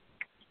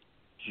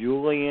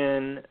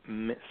Julian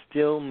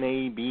still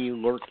may be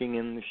lurking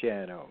in the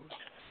shadows.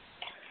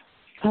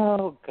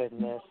 Oh,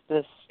 goodness,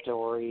 this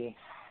story.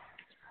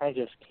 I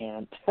just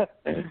can't.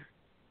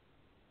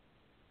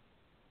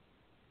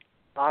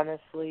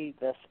 Honestly,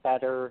 this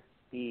better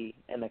be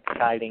an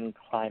exciting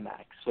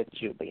climax with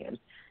Julian.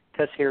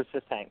 Because here's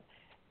the thing.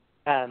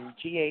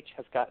 GH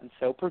has gotten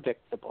so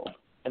predictable,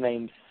 and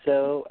I'm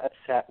so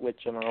upset with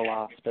General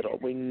Hospital.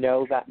 We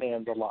know that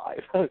man's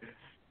alive.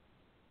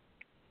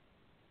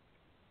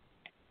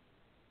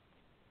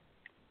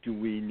 Do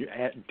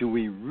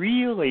we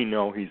really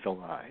know he's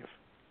alive?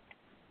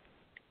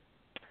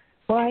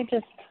 Well,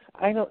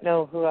 I don't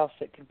know who else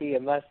it could be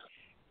unless,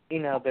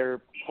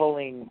 they're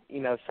pulling,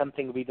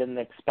 something we didn't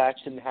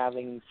expect and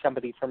having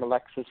somebody from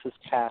Alexis's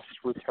past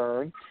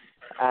return,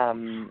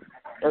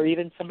 or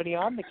even somebody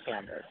on the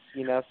canvas.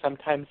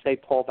 Sometimes they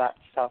pull that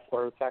stuff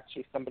where it's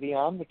actually somebody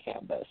on the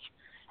canvas.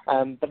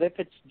 But if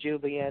it's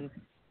Julian,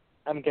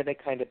 I'm going to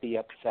kind of be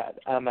upset.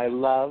 I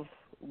love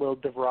Will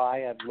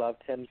DeVry. I've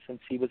loved him since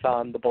he was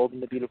on The Bold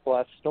and the Beautiful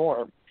as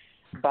Storm.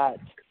 But,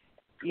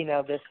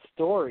 this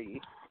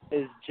story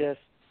is just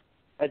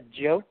a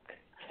joke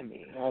to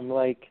me. I'm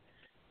like,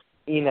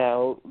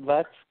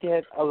 let's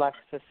get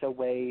Alexis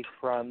away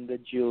from the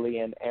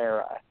Julian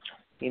era.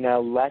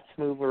 Let's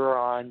move her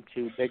on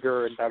to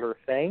bigger and better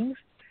things.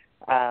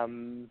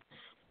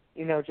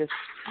 Just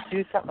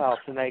do something else.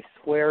 And I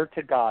swear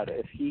to God,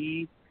 if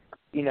he,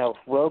 if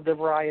Will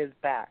DeVry is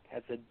back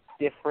as a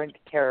different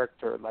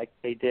character like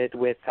they did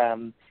with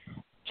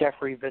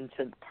Jeffrey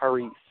Vincent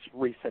Paris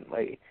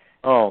recently,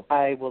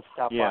 I will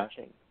stop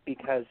watching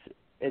because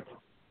it's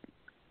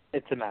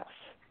a mess.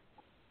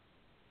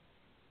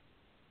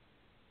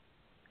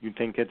 You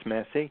think it's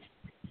messy?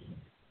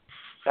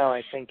 No,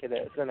 I think it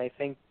is. And I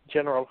think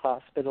General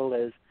Hospital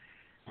is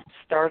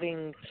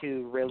starting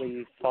to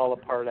really fall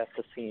apart at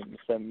the seams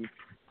and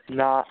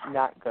not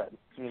good.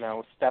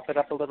 Step it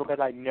up a little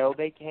bit. I know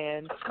they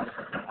can.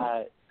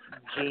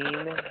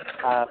 Jean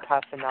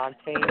Passanante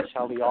and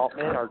Shelley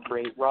Altman are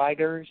great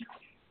writers.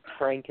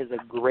 Frank is a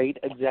great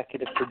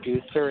executive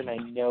producer, and I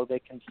know they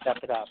can step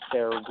it up.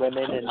 They're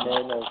women and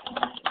men of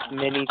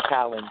many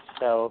talents.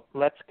 So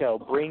let's go.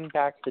 Bring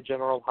back the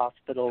General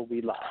Hospital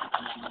we love.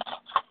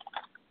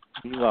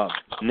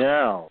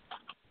 Now,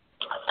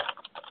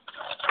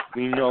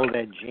 we know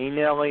that Jane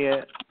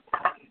Elliott's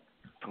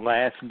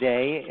last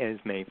day is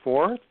May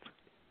 4th.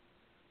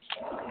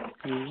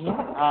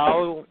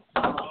 How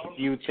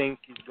do you think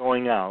he's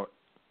going out?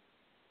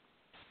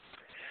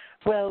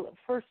 Well,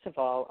 first of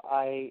all,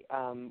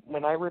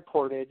 when I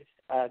reported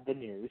the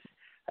news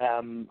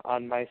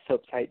on my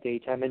soap site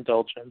Daytime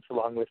Indulgence,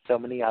 along with so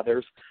many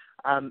others,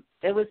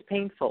 it was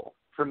painful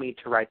for me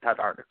to write that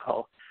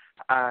article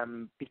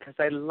because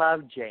I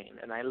love Jane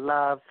and I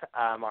love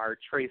our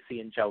Tracy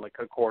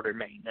Angelica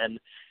Quartermain, and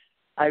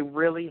I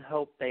really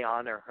hope they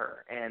honor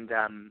her. And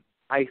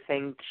I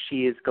think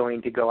she is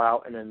going to go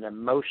out in an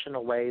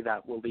emotional way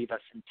that will leave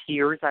us in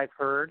tears, I've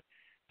heard.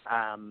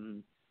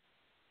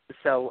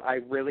 So I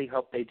really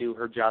hope they do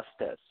her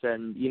justice.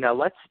 And,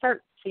 let's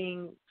start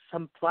seeing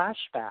some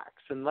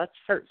flashbacks and let's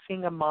start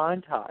seeing a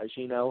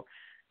montage,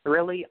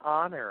 really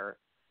honor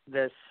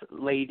this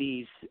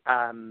lady's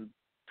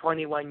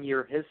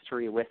 21-year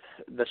history with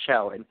the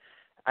show. And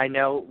I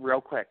know, real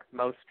quick,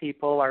 most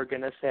people are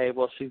going to say,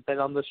 well, she's been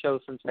on the show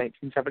since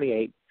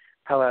 1978.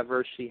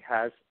 However, she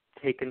has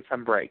taken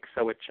some breaks.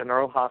 So at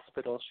General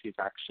Hospital, she's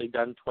actually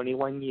done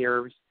 21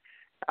 years.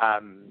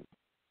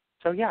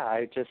 So, yeah,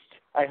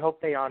 I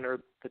hope they honor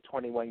the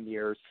 21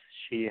 years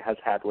she has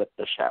had with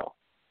the show.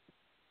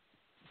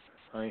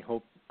 I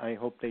hope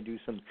they do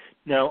some.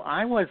 Now,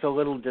 I was a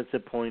little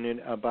disappointed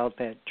about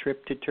that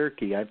trip to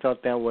Turkey. I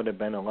thought that would have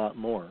been a lot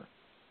more.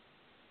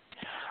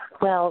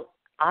 Well,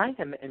 I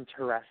am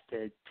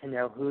interested to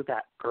know who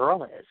that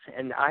girl is.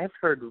 And I've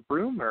heard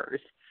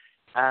rumors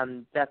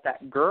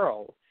that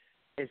girl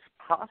is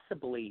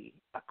possibly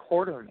a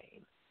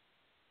Quartermain.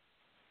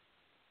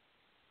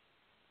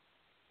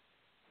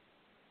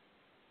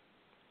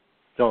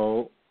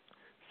 So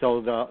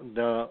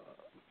the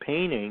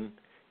painting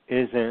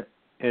is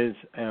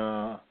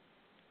a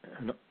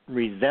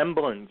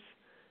resemblance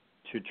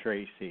to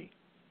Tracy.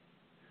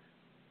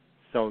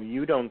 So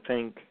you don't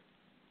think?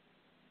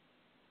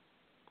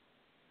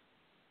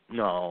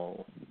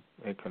 No,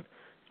 it can.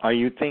 Are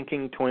you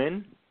thinking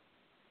twin?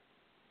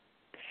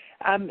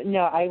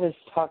 No, I was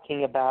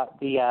talking about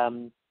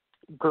the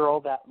girl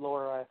that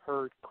Laura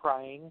heard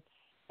crying,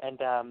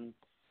 and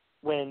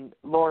when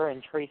Laura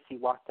and Tracy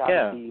walked out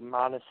of the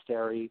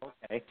monastery,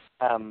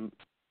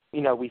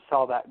 we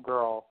saw that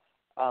girl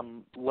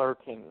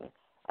lurking.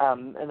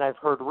 And I've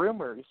heard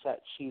rumors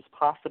that she's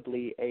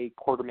possibly a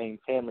Quartermaine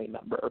family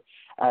member,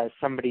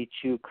 somebody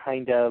to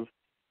kind of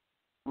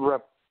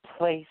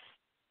replace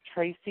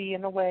Tracy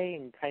in a way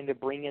and kind of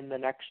bring in the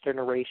next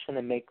generation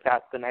and make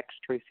that the next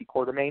Tracy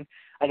Quartermaine.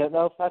 I don't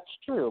know if that's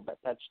true, but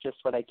that's just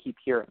what I keep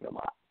hearing a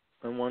lot.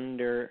 I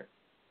wonder,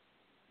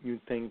 you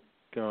think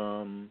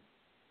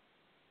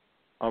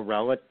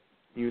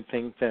you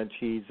think that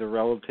she's a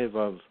relative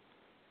of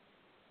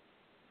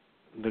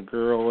the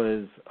girl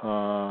is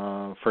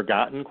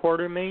forgotten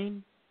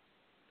Quartermaine?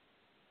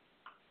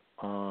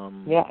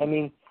 Yeah, I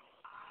mean,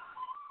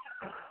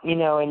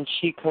 and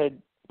she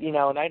could,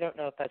 and I don't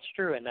know if that's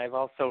true, and I've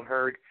also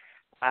heard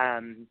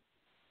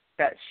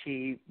that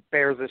she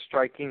bears a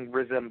striking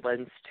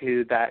resemblance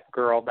to that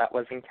girl that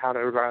was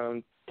encountered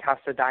on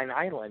Cassadine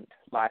Island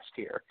last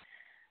year.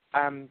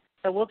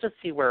 So we'll just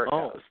see where it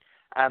goes.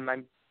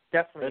 I'm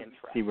definitely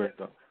interested. See where it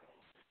goes.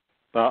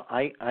 Well,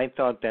 I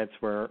thought that's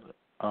where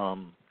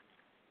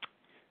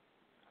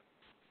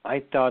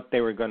I thought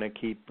they were going to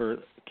keep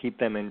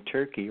them in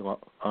Turkey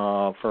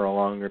for a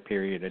longer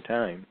period of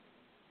time.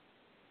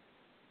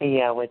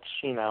 Yeah, which,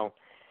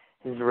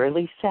 is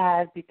really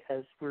sad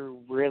because we're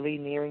really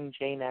nearing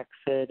Jane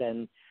exit,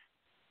 and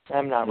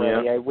I'm not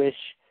really. I wish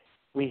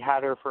we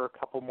had her for a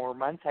couple more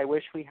months. I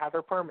wish we had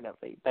her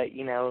permanently. But,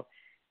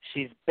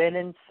 she's been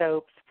in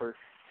soaps for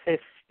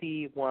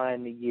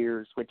 51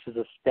 years, which is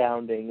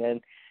astounding.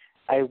 And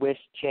I wish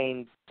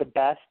Jane the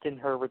best in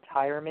her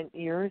retirement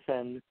years,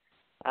 and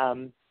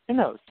who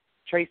knows?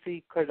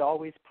 Tracy could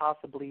always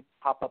possibly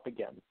pop up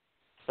again.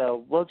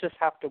 So we'll just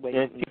have to wait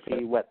and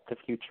see what the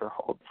future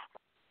holds.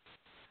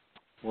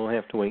 We'll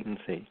have to wait and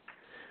see.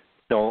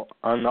 So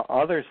on the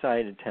other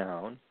side of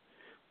town,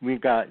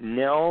 we've got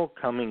Nell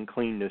coming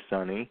clean to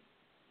Sonny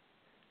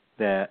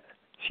that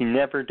she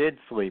never did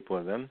sleep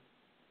with him,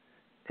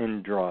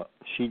 and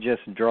she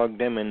just drugged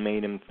him and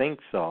made him think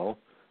so,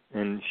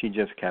 and she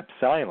just kept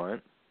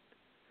silent.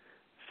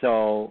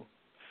 So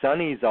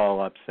Sonny's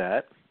all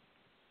upset.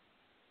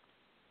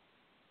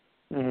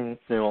 Mm-hmm.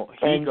 So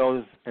he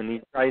goes and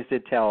he tries to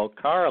tell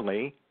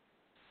Carly,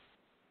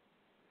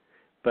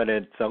 but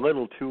it's a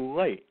little too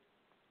late.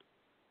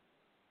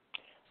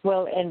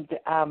 Well, and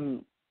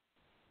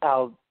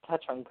I'll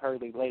touch on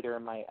Carly later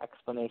in my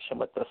explanation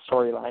with the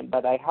storyline,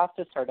 but I have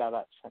to start out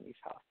at Sonny's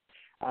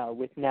house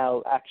with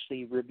Nell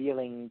actually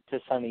revealing to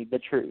Sonny the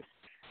truth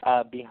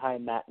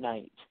behind that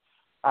night.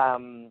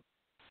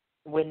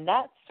 When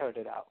that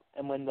started out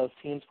and when those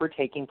scenes were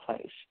taking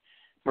place,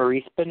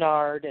 Maurice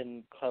Bernard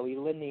and Chloe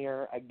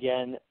Lanier,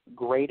 again,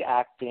 great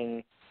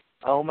acting.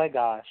 Oh, my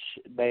gosh,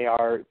 they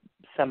are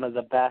some of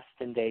the best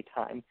in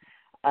daytime.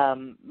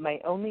 My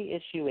only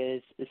issue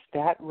is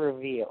that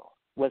reveal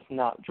was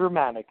not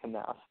dramatic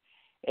enough.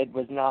 It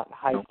was not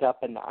hyped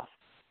up enough.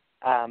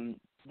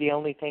 The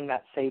only thing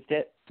that saved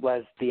it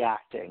was the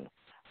acting.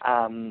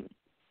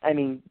 I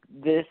mean,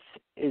 this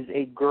is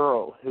a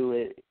girl who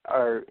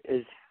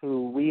is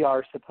who we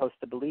are supposed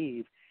to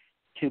believe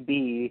to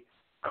be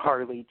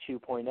Carly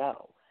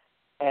 2.0,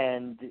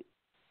 and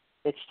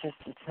it's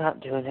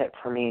not doing it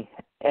for me.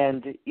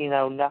 And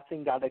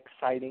nothing got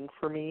exciting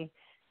for me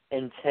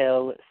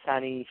until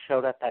Sonny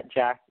showed up at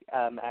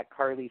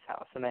Carly's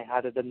house, and I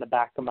had it in the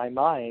back of my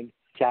mind,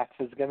 Jax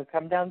is going to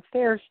come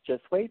downstairs,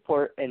 just wait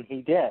for it, and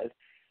he did.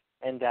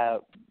 And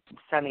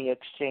Sonny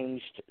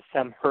exchanged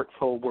some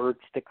hurtful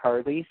words to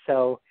Carly,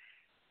 so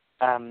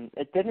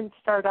it didn't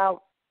start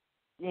out,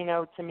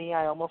 to me,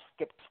 I almost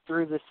skipped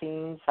through the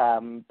scenes,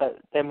 but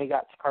then we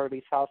got to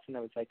Carly's house, and I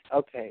was like,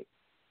 okay,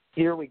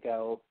 here we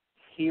go.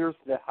 Here's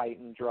the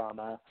heightened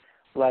drama.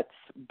 Let's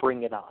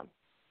bring it on.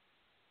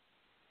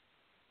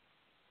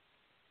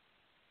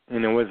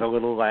 And it was a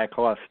little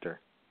lackluster.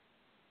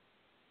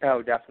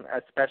 Oh, definitely,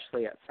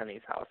 especially at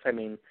Sonny's house. I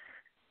mean,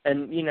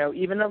 and,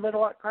 even a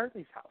little at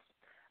Carly's house.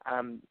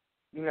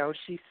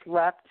 She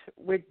slept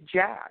with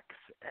Jax,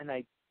 and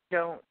I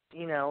don't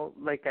know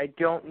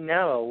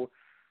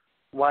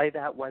why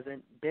that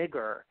wasn't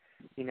bigger.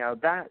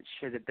 That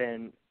should have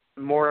been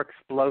more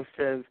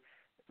explosive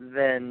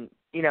than,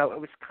 it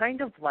was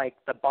kind of like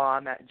the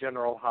bomb at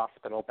General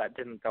Hospital that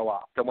didn't go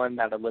off, the one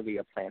that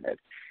Olivia planted.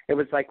 It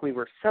was like we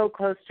were so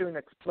close to an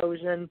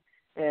explosion,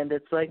 and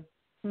it's like,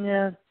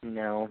 no,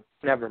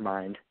 never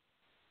mind.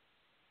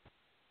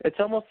 It's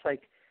almost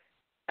like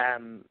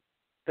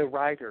the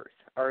writers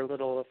are a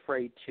little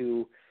afraid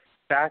to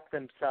back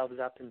themselves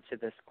up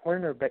into this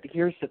corner, but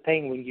here's the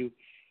thing, when you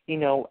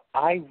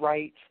I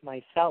write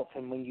myself,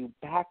 and when you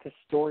back a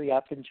story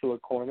up into a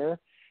corner,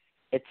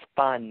 it's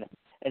fun,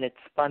 and it's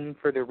fun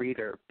for the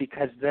reader,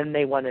 because then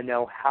they want to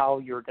know how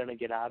you're going to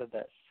get out of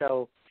this.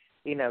 So,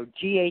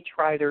 GH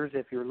writers,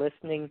 if you're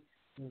listening,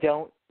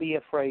 don't be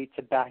afraid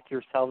to back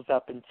yourselves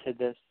up into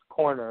this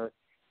corner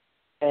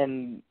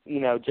and,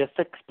 just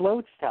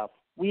explode stuff.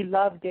 We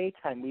love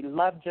daytime. We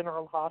love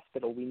General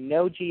Hospital. We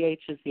know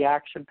GH is the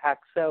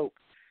action-packed soap.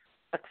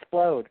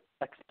 Explode.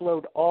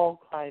 Explode all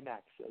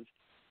climaxes.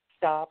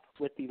 Stop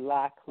with the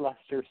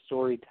lackluster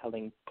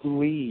storytelling,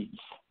 please.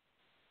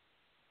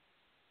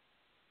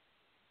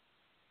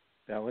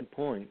 Valid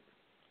point.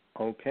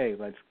 Okay,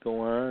 let's go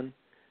on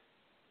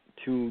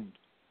to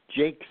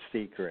Jake's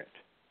secret.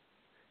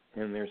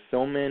 And there's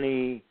so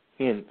many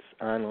hints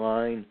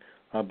online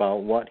about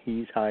what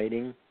he's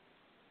hiding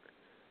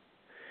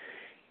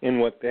and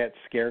what that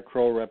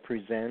scarecrow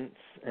represents.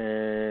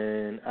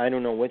 And I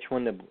don't know which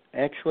one to...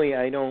 Actually,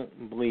 I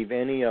don't believe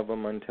any of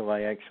them until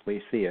I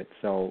actually see it.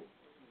 So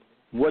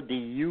what do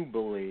you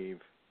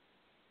believe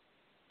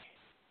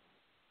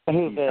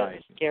who the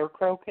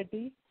scarecrow could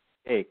be?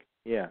 Jake,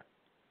 yeah.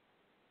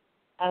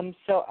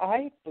 So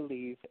I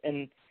believe,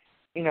 and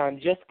I'm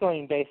just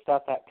going based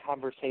off that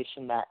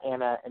conversation that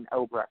Anna and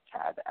Obrecht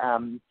had,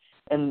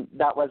 and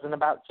that wasn't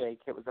about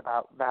Jake, it was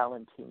about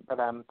Valentine, but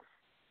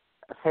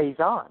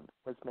Faison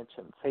was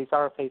mentioned,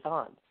 Cesar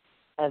Faison,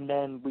 and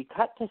then we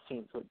cut to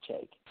scenes with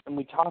Jake, and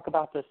we talk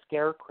about the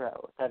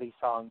scarecrow that he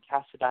saw on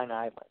Cassadine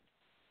Island,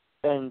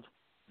 and,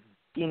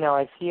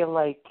 I feel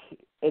like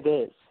it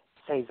is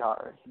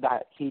Cesar,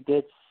 that he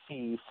did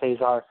see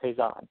Cesar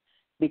Faison,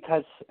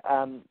 because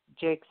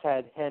Jake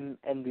said him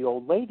and the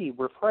old lady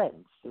were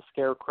friends, the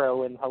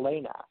Scarecrow and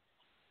Helena.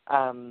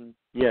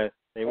 Yeah,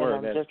 they were. And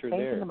I'm That's just true.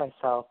 thinking to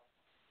myself,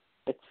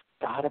 it's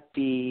got to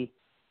be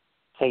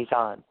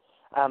Faison.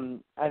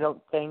 I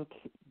don't think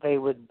they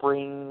would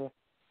bring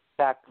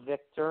back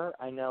Victor.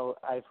 I know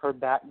I've heard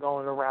that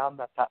going around,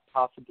 that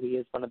possibly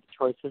is one of the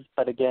choices.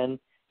 But again,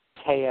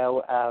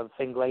 Teo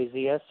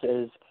Finglesias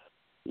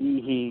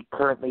he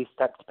currently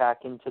stepped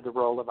back into the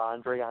role of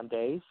Andre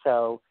Ande,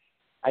 so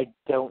I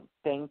don't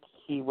think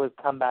he would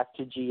come back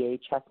to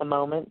GH at the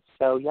moment.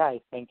 So, yeah,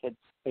 I think it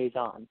stays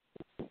on.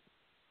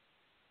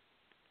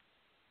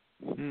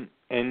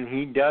 And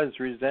he does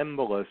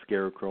resemble a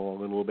scarecrow a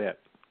little bit.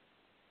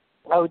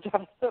 Oh,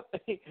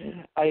 definitely.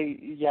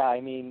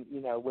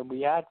 When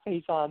we had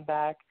Faison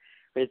back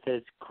with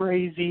his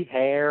crazy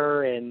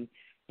hair and,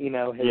 his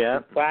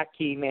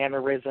wacky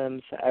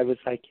mannerisms, I was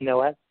like, you know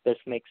what? This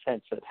makes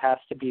sense. It has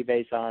to be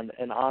Faison.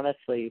 And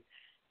honestly,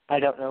 I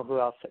don't know who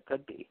else it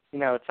could be.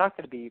 It's not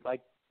going to be like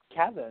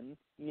Kevin,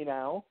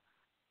 No.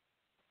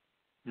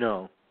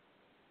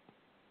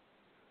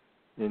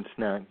 It's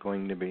not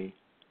going to be.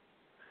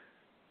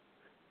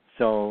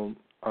 So,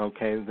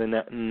 okay, the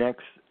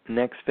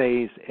next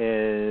phase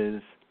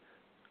is,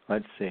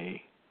 let's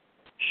see,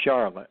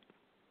 Charlotte.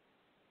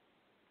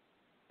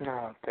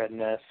 Oh,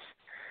 goodness.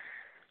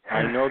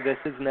 I know this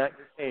is not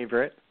your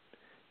favorite,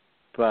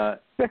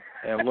 but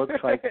it looks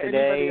like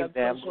today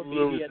that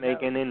Lulu's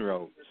making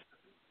inroads.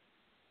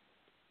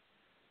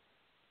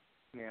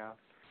 Yeah.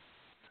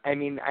 I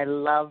mean, I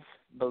love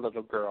the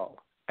little girl.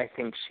 I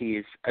think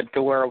she's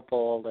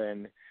adorable,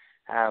 and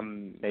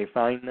they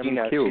find them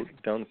cute,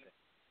 don't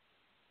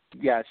they?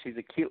 Yeah, she's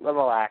a cute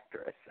little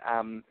actress.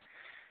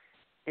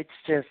 It's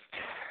just,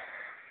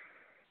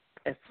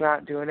 it's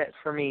not doing it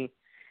for me.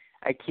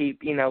 I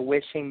keep,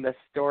 wishing the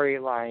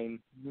storyline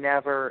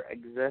never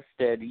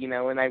existed,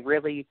 and I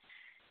really,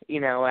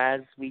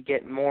 as we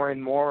get more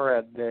and more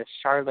of the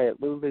Charlotte,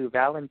 Lulu,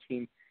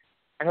 Valentine,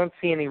 I don't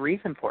see any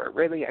reason for it,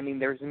 really. I mean,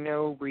 there's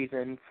no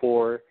reason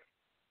for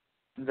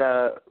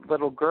the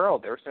little girl.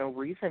 There's no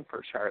reason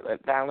for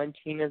Charlotte.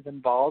 Valentine is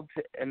involved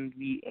in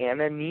the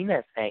Anna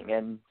Nina thing,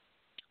 and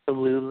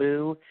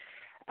Lulu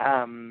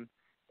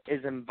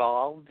is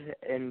involved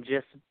in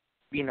just,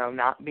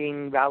 not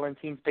being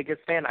Valentine's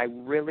biggest fan. I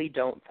really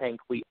don't think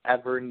we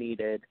ever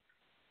needed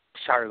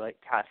Charlotte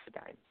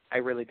Cassadine. I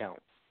really don't.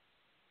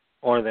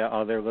 Or the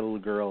other little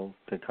girl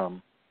to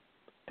come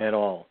at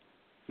all.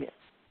 Yeah.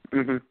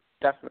 Mm-hmm.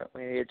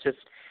 Definitely. It's just,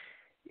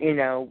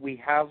 we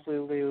have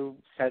Lulu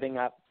setting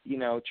up,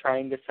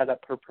 trying to set up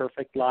her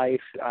perfect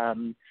life.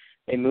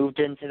 They moved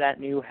into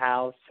that new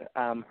house,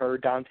 her,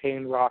 Dante,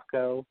 and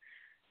Rocco.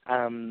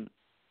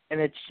 And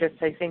it's just,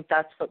 I think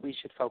that's what we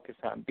should focus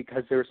on,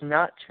 because there's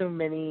not too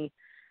many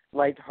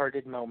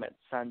lighthearted moments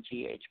on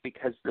GH,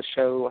 because the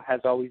show has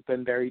always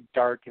been very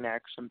dark and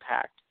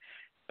action-packed.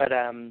 But,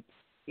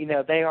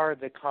 they are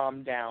the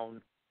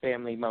calm-down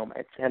family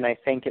moments, and I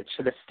think it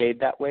should have stayed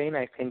that way, and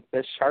I think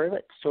the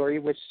Charlotte story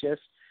was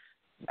just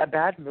a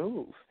bad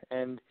move.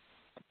 And,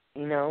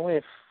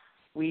 if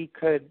we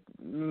could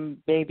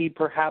maybe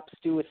perhaps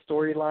do a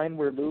storyline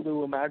where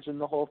Lulu imagined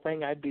the whole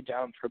thing, I'd be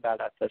down for that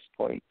at this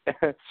point.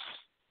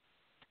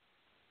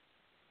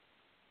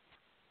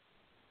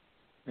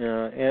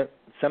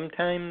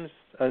 Sometimes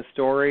a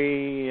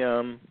story,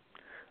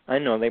 I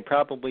know, they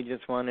probably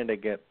just wanted to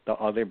get the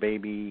other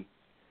baby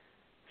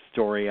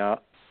story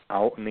out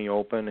in the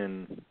open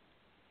and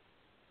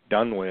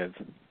done with,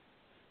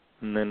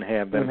 and then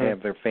have them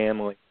have their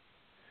family,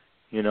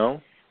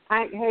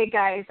 Hey,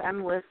 guys,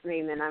 I'm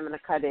listening, and I'm going to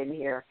cut in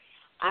here.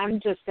 I'm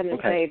just going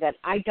to say that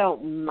I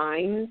don't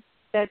mind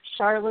that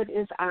Charlotte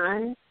is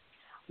on,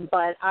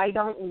 but I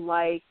don't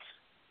like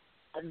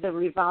the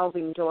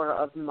revolving door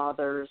of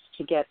mothers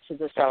to get to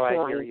this point.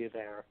 I hear you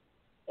there.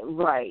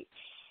 Right.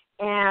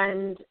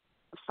 And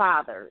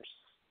fathers.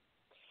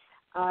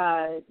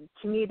 To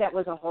me, that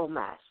was a whole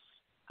mess.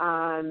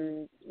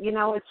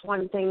 It's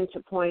one thing to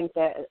point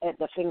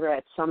the finger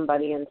at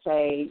somebody and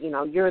say,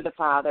 you're the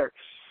father,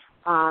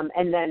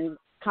 and then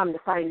come to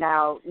find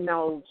out,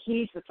 no,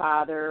 he's the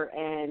father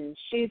and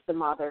she's the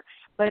mother.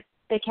 But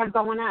they kept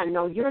going on,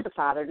 no, you're the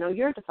father, no,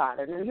 you're the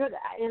father, no, you're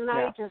the... And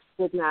I just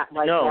did not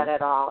like that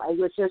at all. It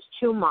was just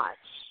too much.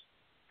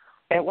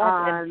 It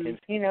was,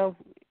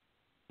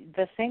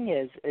 the thing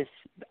is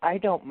I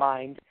don't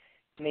mind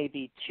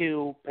maybe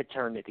 2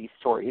 paternity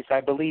stories.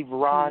 I believe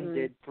Ron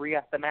did 3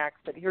 at the max,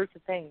 but here's the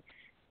thing.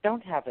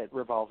 Don't have it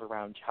revolve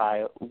around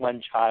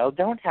one child.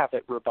 Don't have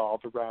it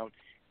revolve around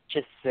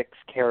just 6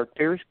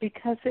 characters,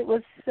 because it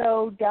was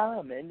so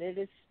dumb, and it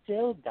is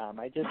still dumb.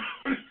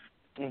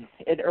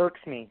 It irks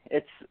me.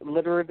 It's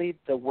literally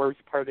the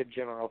worst part of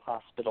General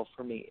Hospital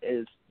for me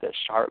is the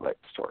Charlotte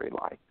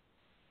storyline.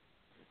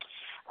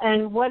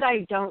 And what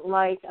I don't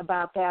like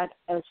about that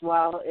as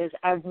well is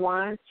I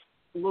want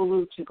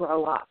Lulu to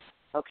grow up,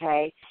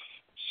 okay?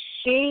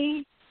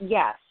 She,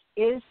 yes,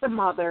 is the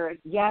mother.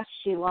 Yes,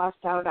 she lost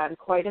out on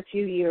quite a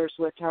few years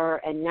with her,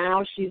 and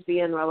now she's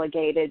being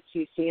relegated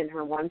to seeing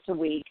her once a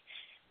week.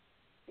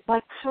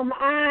 But come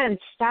on,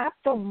 stop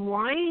the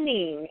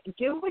whining.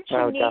 Do what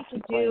you need to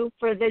do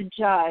for the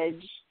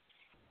judge,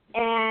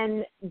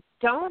 and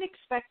don't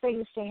expect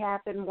things to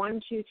happen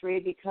 1, 2, 3,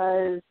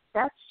 because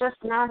that's just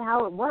not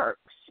how it works.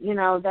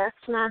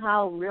 That's not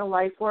how real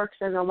life works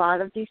in a lot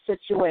of these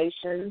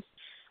situations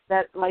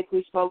that, like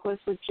we spoke with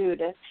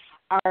Judith,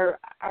 are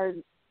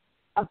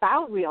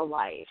about real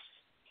life.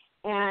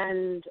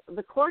 And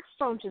the courts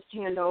don't just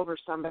hand over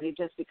somebody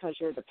just because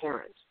you're the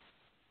parent.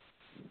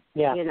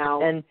 Yeah.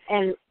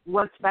 And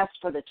what's best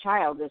for the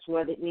child is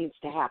what it needs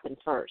to happen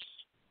first.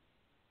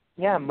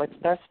 Yeah, and what's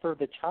best for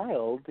the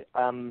child,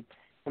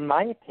 in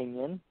my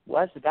opinion,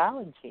 was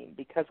Valentine,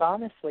 because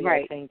honestly,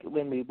 I think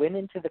when we went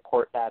into the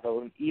court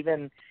battle, and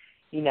even,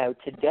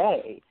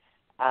 today,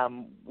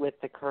 with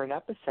the current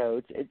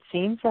episodes, it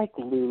seems like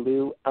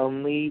Lulu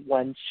only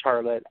wants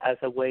Charlotte as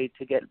a way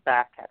to get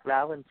back at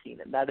Valentine,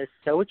 and that is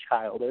so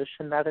childish,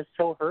 and that is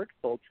so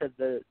hurtful to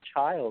the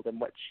child and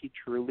what she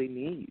truly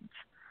needs.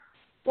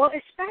 Well,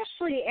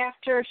 especially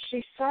after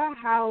she saw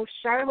how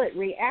Charlotte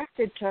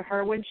reacted to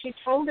her when she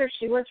told her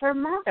she was her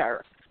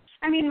mother.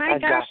 I mean, my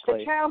gosh,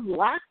 the child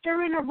locked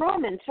her in a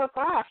room and took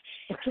off.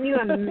 Can you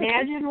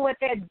imagine what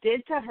that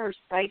did to her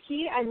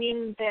psyche? I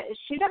mean,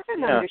 she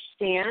doesn't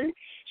understand.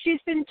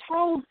 She's been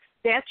told,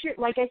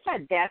 like I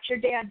said, that's your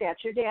dad,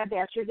 that's your dad,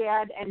 that's your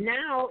dad. And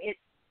now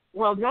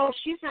no,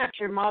 she's not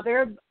your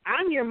mother.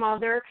 I'm your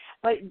mother.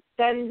 But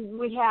then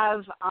we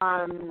have,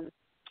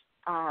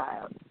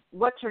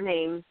 what's her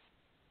name?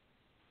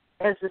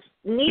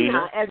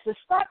 Nina as the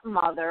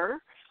stepmother,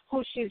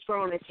 who she's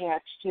grown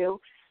attached to.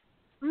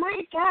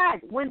 My God,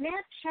 when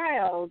that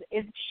child,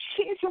 if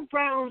she's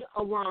around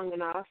long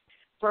enough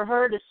for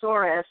her to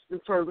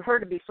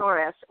be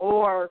Soras,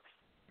 or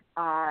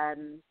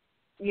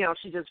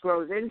she just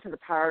grows into the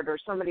part, or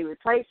somebody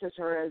replaces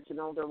her as an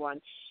older one,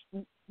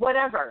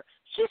 whatever,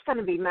 she's going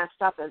to be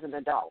messed up as an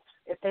adult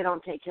if they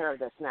don't take care of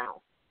this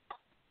now.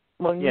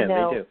 Well, they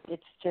do.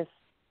 It's just,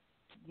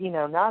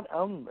 not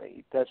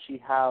only does she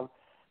have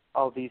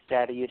all these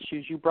daddy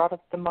issues, you brought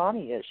up the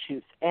mommy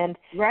issues, and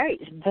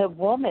the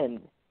woman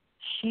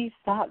she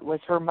thought was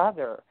her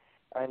mother,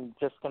 I'm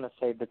just going to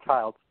say the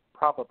child,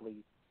 probably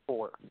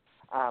 4,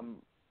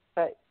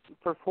 but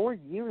for 4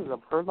 years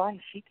of her life,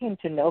 she came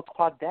to know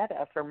Claudette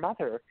as her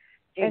mother,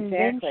 and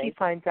then she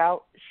finds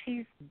out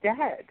she's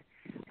dead,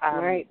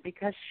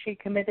 because she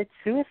committed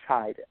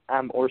suicide,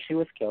 or she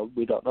was killed.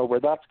 We don't know where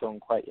that's going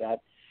quite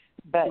yet,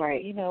 but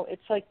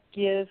it's like,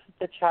 give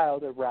the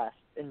child a rest,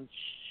 and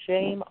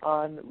shame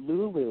on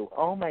Lulu.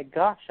 Oh my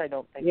gosh, I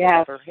don't think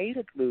I ever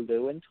hated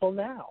Lulu until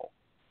now.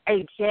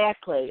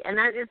 Exactly. And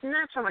it's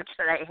not so much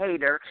that I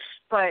hate her,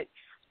 but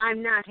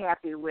I'm not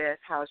happy with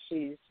how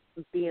she's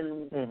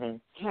being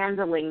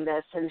handling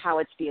this and how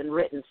it's being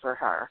written for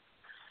her.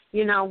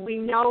 We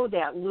know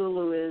that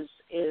Lulu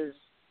is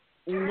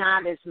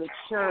not as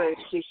mature as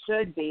she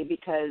should be,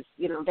 because,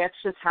 that's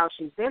just how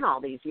she's been all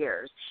these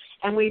years.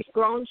 And we've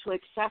grown to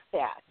accept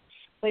that.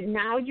 But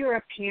now you're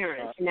a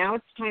parent. Now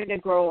it's time to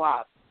grow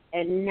up.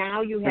 And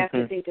now you have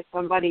to think of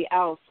somebody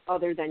else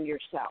other than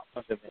yourself.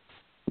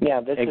 Yeah,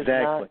 this is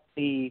not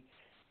the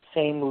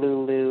same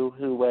Lulu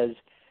who was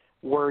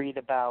worried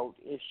about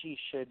if she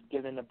should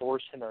get an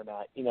abortion or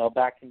not,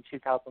 back in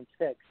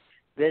 2006.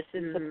 This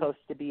is supposed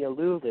to be a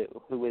Lulu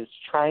who is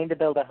trying to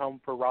build a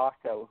home for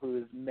Rocco, who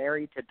is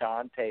married to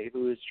Dante,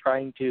 who is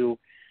trying to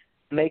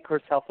make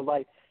herself a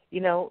life.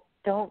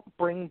 Don't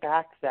bring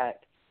back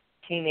that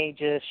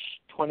teenage-ish,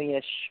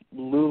 20-ish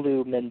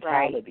Lulu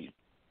mentality. Right.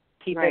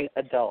 Keep it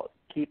adult.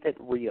 Keep it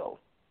real.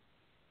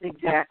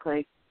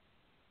 Exactly.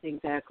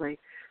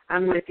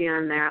 I'm with you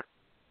on that.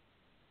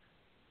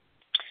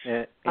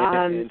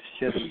 It's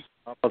just an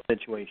awful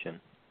situation.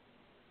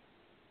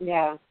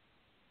 Yeah.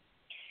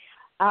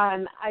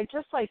 I'd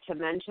just like to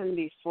mention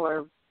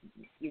before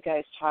you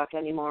guys talk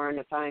anymore, and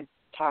if I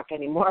talk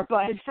anymore,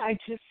 but I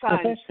just saw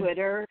on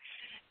Twitter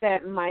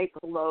that Mike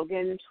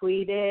Logan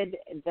tweeted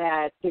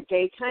that the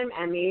Daytime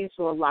Emmys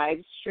will live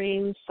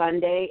stream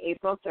Sunday,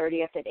 April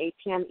 30th at 8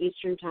 p.m.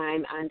 Eastern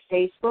Time on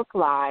Facebook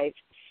Live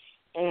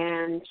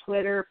and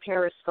Twitter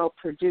Periscope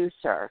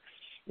Producer.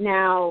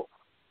 Now,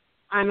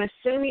 I'm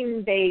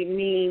assuming they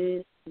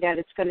mean that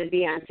it's going to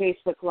be on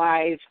Facebook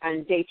Live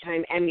on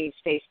Daytime Emmys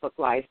Facebook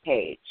Live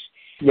page.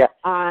 Yeah.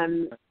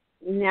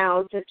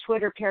 Now, the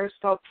Twitter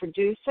Periscope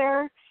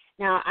Producer,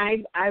 now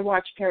I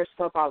watch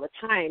Periscope all the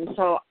time,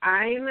 so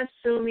I'm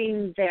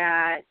assuming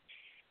that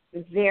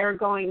they're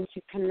going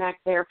to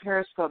connect their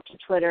Periscope to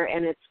Twitter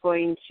and it's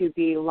going to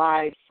be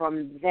live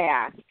from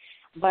that.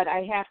 But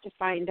I have to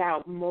find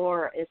out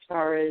more as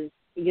far as,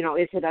 you know,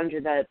 is it under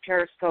the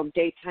Periscope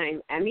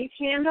Daytime Emmys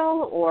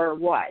handle or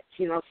what?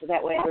 You know, so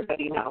that way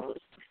everybody knows.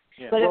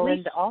 Yeah. But well, at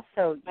least, and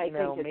also, you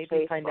know, maybe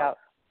Facebook. find out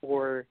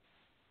for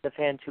the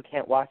fans who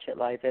can't watch it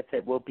live if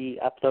it will be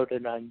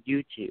uploaded on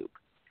YouTube,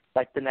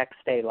 like the next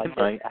day, like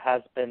it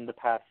has been the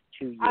past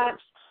 2 years.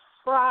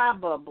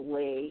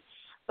 Probably.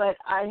 But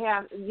I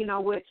have, you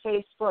know, with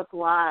Facebook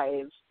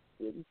Live,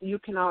 you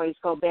can always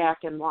go back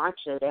and watch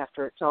it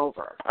after it's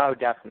over. Oh,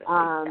 definitely.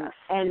 Yes.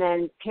 And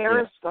then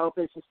Periscope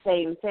is the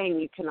same thing.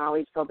 You can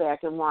always go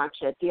back and watch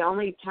it. The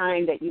only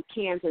time that you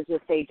can't is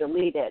if they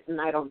delete it, and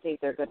I don't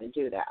think they're going to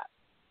do that.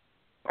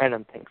 I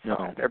don't think so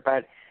either,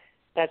 but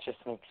that just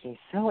makes me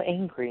so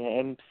angry.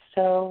 I'm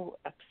so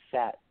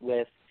upset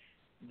with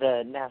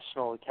the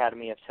National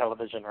Academy of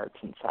Television Arts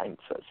and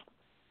Sciences.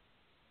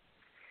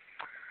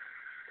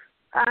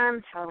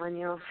 I'm telling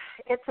you,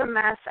 it's a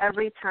mess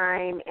every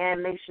time,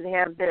 and they should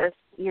have this,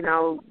 you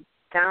know,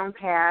 down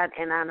pat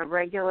and on a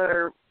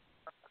regular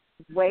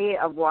way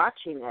of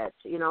watching it,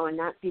 you know, and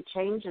not be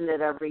changing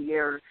it every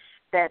year,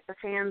 that the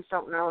fans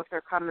don't know if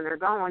they're coming or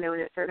going and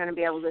if they're going to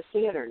be able to see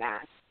it or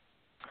not.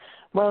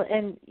 Well,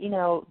 and, you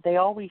know, they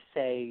always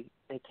say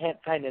they can't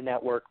find a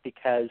network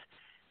because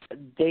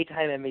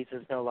Daytime Emmys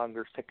is no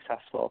longer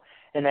successful.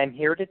 And I'm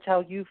here to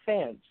tell you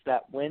fans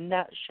that when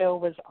that show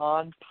was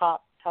on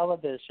pop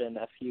television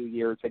a few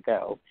years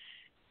ago,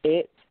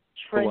 it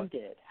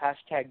trended,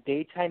 hashtag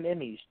Daytime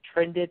Emmys,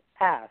 trended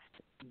past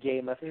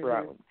Game of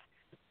Thrones.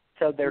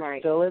 So there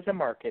still is a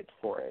market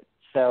for it.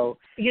 So,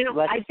 you know,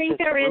 I think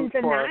they're in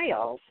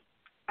denial.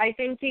 I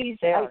think these,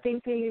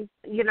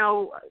 you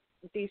know,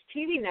 these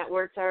TV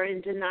networks are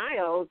in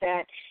denial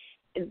that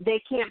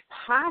they can't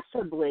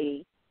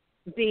possibly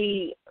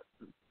be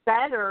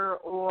better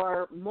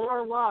or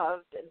more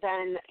loved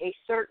than a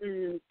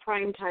certain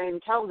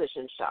primetime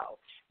television show.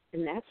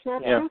 And that's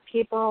not true,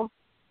 people.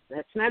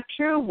 That's not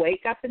true.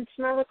 Wake up and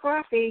smell the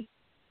coffee.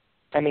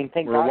 I mean,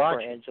 thank God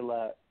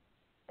for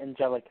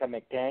Angelica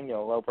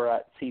McDaniel over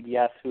at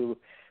CBS, who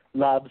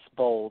loves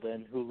Bold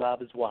and who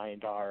loves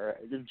Wyandotte.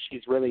 And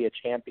she's really a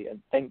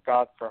champion. Thank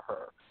God for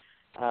her.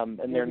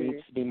 And there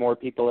needs to be more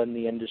people in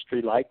the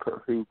industry like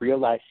her who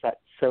realize that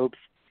soaps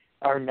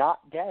are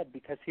not dead,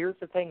 because here's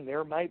the thing,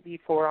 there might be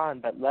 4 on,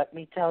 but let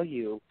me tell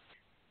you,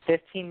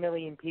 15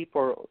 million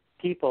people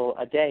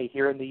a day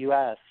here in the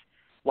U.S.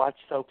 watch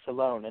soaps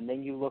alone, and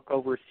then you look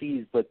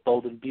overseas with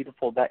Bold and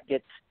Beautiful, that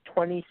gets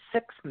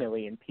 26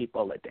 million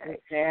people a day.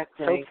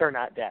 Exactly. Soaps are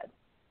not dead.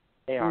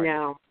 They aren't.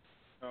 No.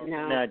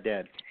 Not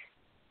dead.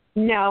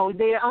 No,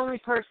 the only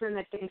person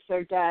that thinks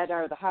they're dead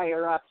are the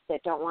higher-ups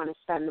that don't want to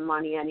spend the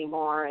money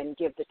anymore and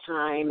give the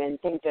time and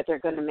think that they're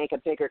going to make a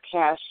bigger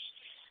cash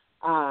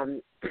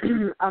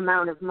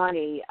amount of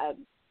money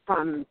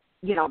from,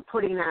 you know,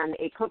 putting on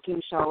a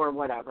cooking show or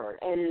whatever.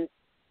 And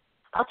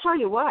I'll tell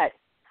you what,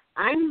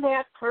 I'm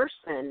that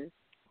person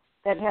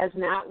that has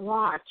not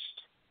watched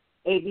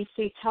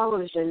ABC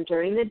television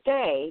during the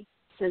day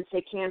since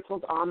they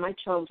canceled All My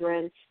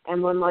Children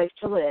and One Life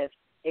to Live,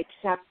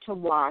 except to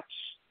watch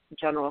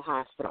General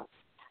Hospital.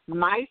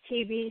 My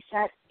TV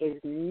set is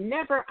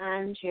never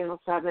on Channel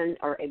 7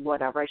 or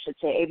whatever, I should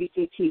say,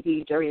 ABC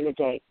TV during the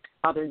day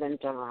other than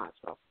General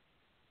Hospital.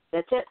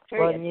 That's it,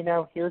 period. Well, you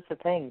know, here's the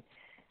thing.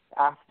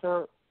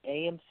 After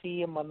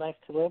AMC and One Life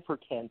to Live were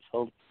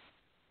canceled,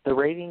 the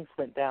ratings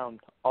went down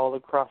all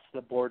across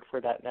the board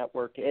for that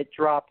network. It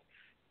dropped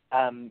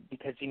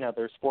because, you know,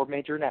 there's 4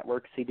 major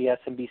networks, CBS,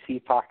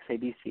 NBC, Fox,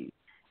 ABC.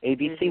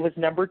 ABC was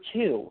number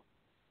 2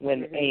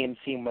 when AMC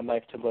and One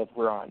Life to Live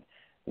were on.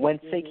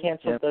 Once they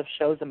canceled those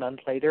shows a month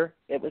later,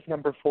 it was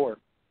number 4.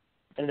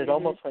 And it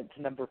almost went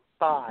to number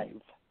 5.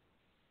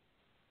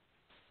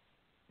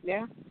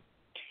 Yeah.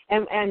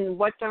 And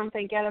what don't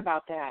they get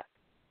about that?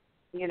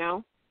 You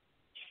know?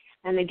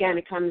 And again,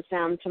 it comes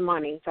down to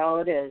money. That's all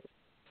it is.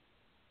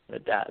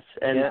 It does.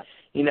 And,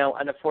 you know,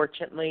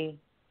 unfortunately,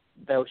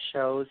 those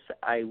shows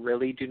I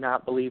really do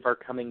not believe are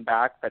coming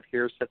back. But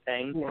here's the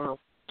thing. No.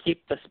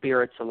 Keep the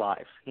spirits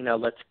alive. You know,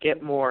 let's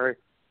get more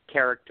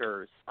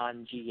characters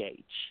on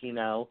GH, you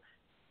know.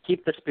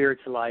 Keep the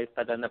spirits alive.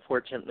 But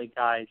unfortunately,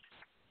 guys,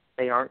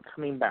 they aren't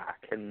coming back.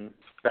 And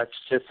that's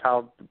just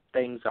how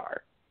things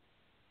are.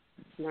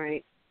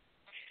 Right.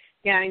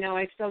 Yeah, I know.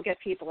 I still get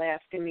people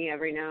asking me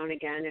every now and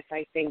again if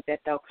I think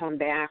that they'll come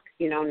back,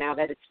 now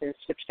that it's been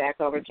switched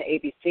back over to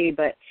ABC,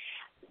 but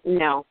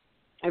no,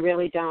 I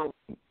really don't.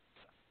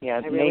 Yeah,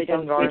 I really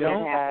Nathan don't see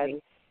that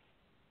happening.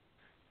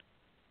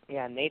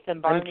 Yeah, Nathan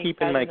Barney. I'm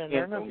keeping my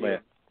candle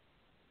lit.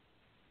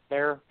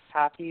 They're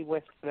happy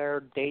with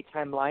their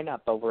daytime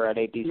lineup over at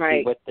ABC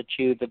right. with The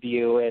Chew, The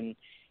View, and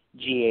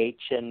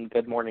GH and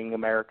Good Morning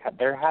America.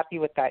 They're happy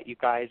with that, you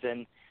guys,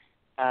 and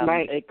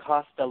right. It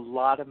costs a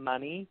lot of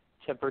money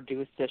to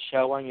produce a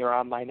show on your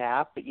online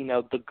app. But,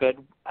 The Good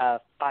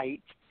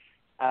Fight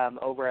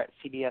over at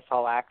CBS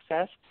All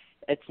Access,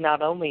 it's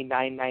not only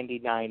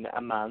 $9.99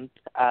 a month,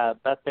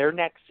 but their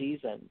next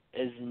season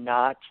is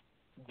not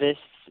this,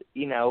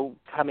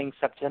 coming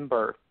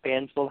September.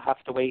 Fans will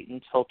have to wait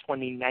until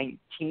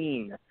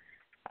 2019.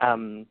 Oh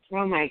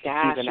my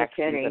gosh, you're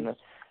kidding.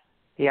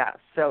 Yeah,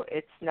 so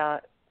it's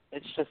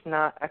just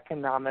not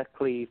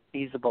economically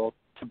feasible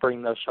to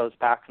bring those shows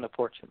back,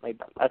 unfortunately,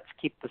 but let's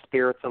keep the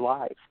spirits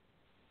alive.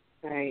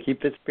 Right.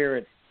 Keep the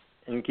spirit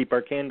and keep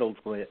our candles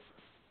lit.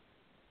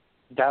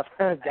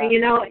 Definitely.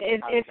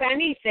 If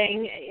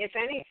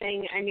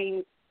anything, I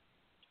mean,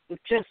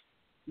 just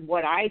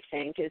what I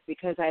think is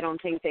because I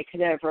don't think they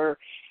could ever,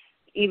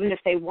 even if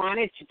they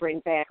wanted to bring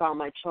back All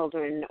My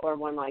Children or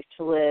One Life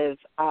to Live,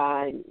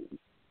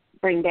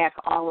 bring back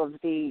all of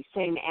the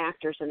same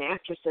actors and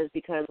actresses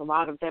because a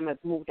lot of them have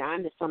moved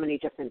on to so many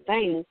different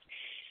things.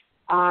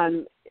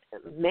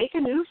 Make a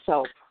new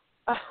soap,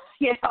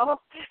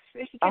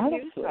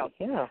 Honestly,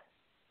 yeah.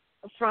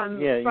 From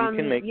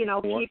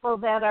people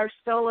that are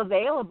still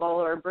available,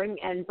 or bring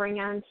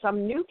on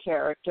some new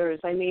characters.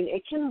 I mean,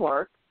 it can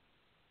work.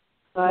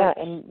 But yeah,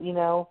 and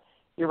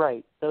you're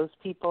right. Those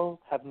people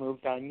have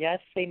moved on. Yes,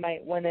 they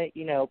might want to.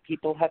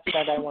 People have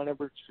said I want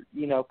to,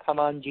 come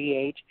on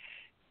GH,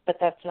 but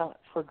that's not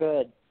for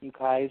good, you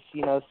guys.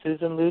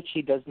 Susan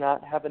Lucci does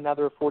not have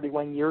another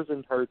 41 years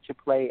in her to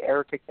play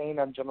Erica Kane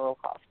on General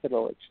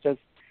Hospital. It's just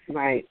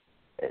right.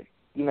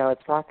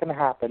 It's not going to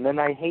happen. And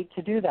I hate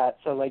to do that.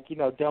 So,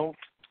 don't,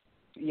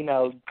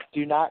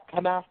 do not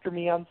come after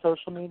me on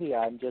social media.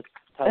 I'm just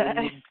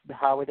telling you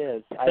how it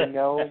is. I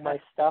know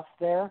my stuff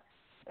there,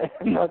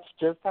 and that's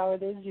just how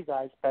it is, you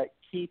guys. But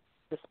keep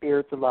the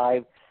spirits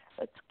alive.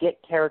 Let's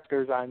get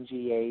characters on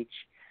GH,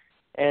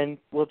 and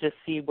we'll just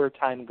see where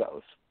time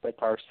goes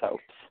with our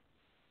soaps.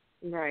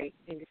 Right,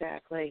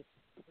 exactly.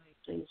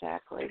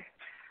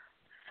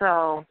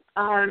 So,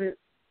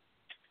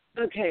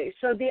 okay,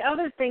 so the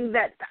other thing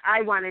that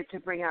I wanted to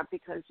bring up,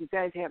 because you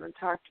guys haven't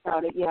talked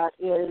about it yet,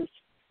 is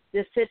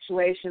the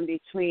situation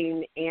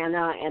between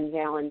Anna and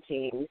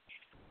Valentine.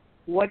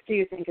 What do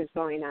you think is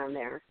going on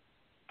there?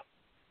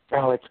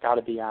 Oh, it's got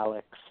to be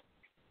Alex.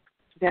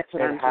 That's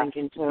what I'm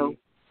thinking, too.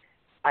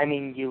 I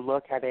mean, you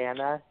look at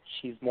Anna,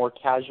 she's more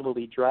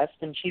casually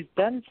dressed, and she's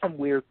done some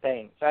weird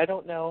things. I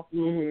don't know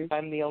if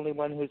I'm the only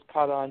one who's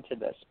caught on to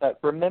this, but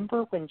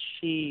remember when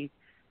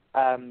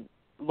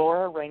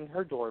Laura rang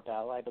her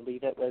doorbell, I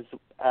believe it was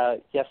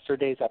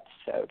yesterday's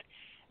episode,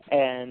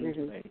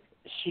 and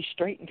she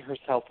straightened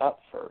herself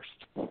up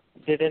first.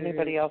 Did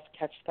anybody else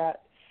catch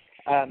that?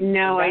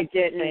 No, I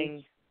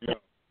didn't.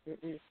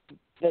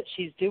 That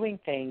she's doing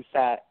things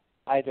that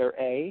either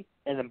A,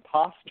 an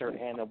imposter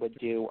Anna would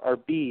do, or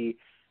B,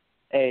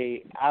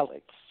 a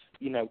Alex,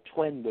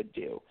 twin would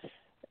do.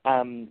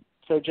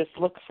 So just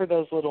look for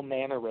those little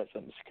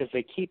mannerisms because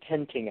they keep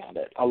hinting at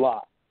it a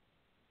lot.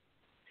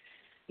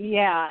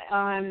 Yeah,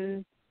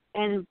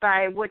 and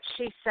by what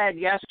she said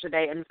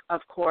yesterday, and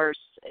of course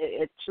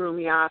it threw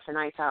me off, and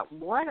I thought,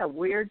 what a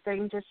weird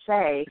thing to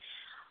say.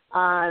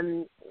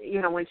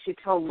 When she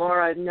told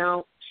Laura,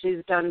 no,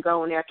 she's done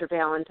going after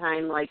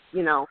Valentine,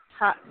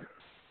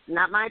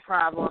 not my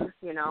problem,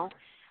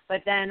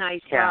 But then I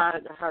saw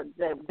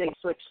they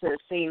switched to the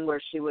scene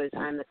where she was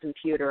on the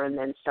computer and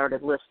then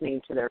started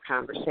listening to their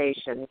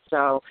conversation.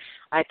 So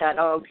I thought,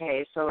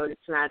 okay, so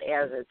it's not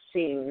as it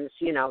seems,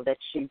 that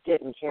she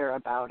didn't care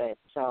about it.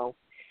 So.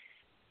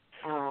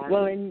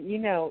 Well, and,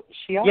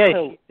 she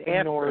also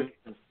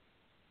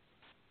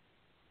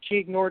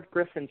ignored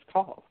Griffin's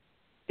call.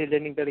 Did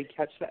anybody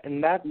catch that?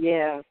 And that's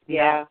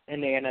not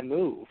an Anna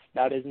move.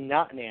 That is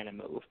not an Anna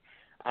move.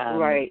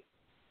 Right.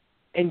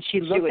 And she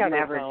looked would at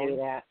never her phone. do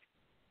that.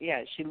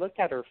 Yeah, she looked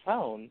at her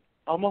phone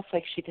almost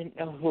like she didn't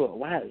know who it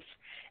was.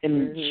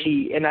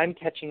 And I'm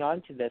catching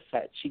on to this,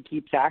 that she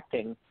keeps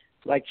acting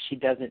like she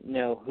doesn't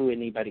know who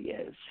anybody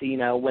is.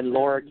 So, when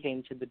Laura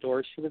came to the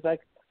door, she was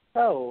like,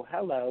 oh,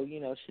 hello.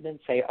 She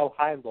didn't say, oh,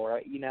 hi,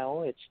 Laura.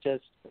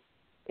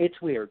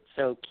 It's weird.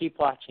 So keep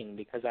watching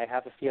because I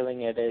have a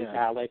feeling it is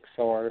Alex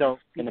or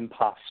an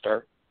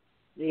imposter.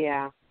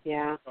 Yeah.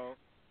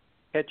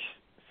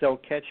 So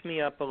catch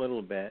me up a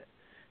little bit.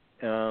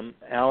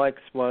 Alex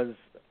was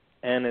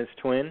Anna's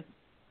twin?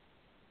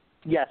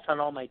 Yes, on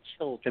All My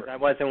Children. Because I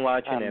wasn't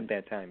watching at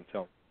that time,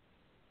 so.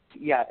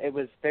 Yeah, it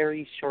was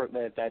very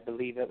short-lived. I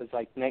believe it was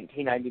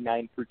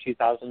 1999 through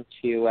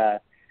 2002.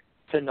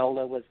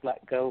 Finola was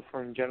let go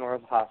from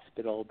General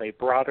Hospital. They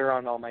brought her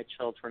on All My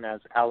Children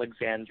as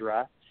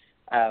Alexandra.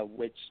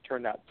 which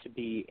turned out to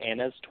be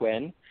Anna's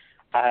twin.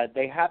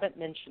 They haven't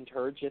mentioned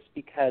her just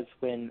because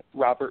when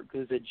Robert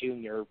Guzza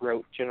Jr.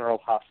 wrote General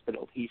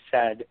Hospital, he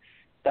said,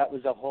 that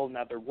was a whole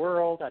nother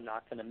world, I'm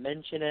not going to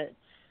mention it.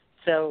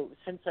 So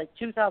since like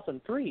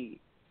 2003,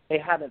 they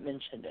haven't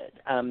mentioned it.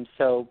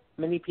 So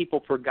many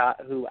people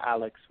forgot who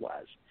Alex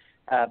was.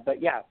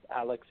 But yeah,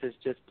 Alex is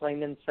just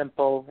plain and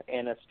simple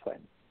Anna's twin.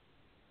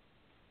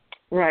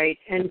 Right.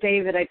 And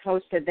David, I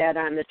posted that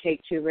on the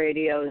Take Two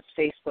Radio's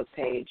Facebook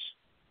page.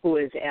 Who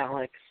is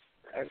Alex?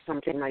 Or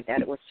something like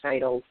that. It was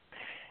titled.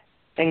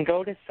 And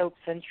go to Soap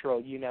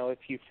Central. You know, if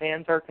you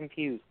fans are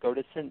confused, go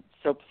to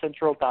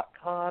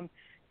soapcentral.com.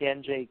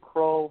 Dan J.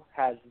 Kroll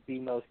has the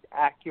most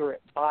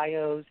accurate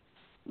bios.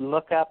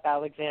 Look up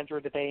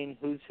Alexandra Devane,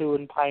 Who's Who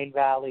in Pine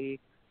Valley.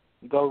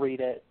 Go read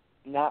it.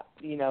 Not,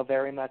 you know,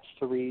 very much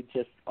to read,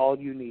 just all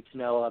you need to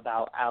know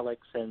about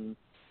Alex, and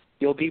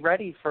you'll be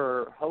ready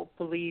for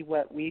hopefully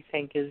what we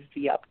think is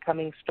the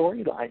upcoming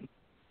storyline.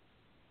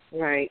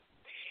 Right.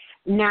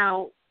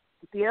 Now,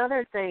 the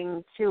other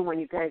thing, too, when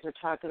you guys are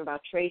talking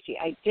about Tracy,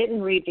 I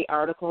didn't read the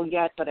article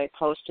yet, but I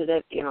posted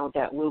it, you know,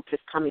 that Luke is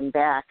coming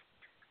back.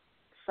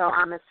 So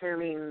I'm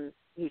assuming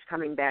he's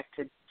coming back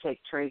to take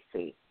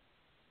Tracy.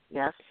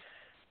 Yes?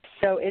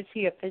 So is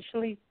he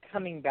officially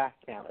coming back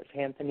now? Is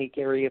Anthony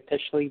Geary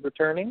officially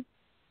returning?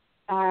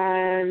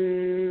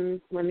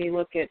 Let me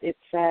look at it.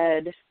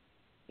 Said,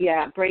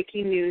 yeah,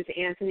 breaking news,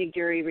 Anthony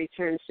Geary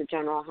returns to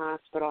General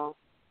Hospital.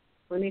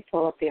 Let me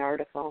pull up the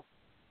article.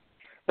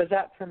 Was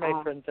that for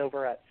my friends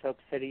over at Soap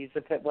Cities?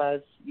 If it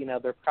was, you know,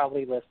 they're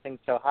probably listening.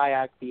 So hi,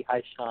 Agby.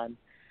 Hi, Sean.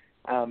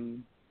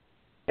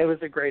 It was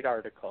a great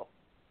article.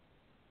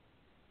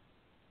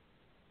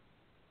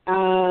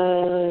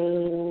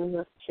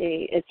 Let's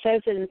see. It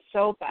says in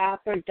Soap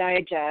Opera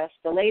Digest,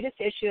 the latest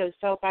issue of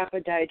Soap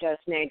Opera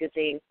Digest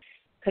magazine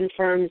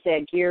confirms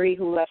that Geary,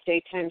 who left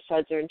Daytime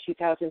Suds in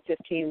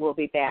 2015, will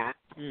be back.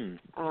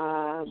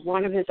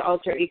 One of his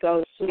alter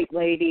egos, Sweet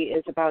Lady,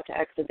 is about to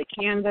exit the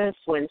canvas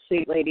when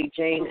Sweet Lady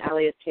Jane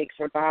Elliott takes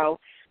her bow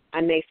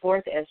on May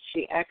 4th as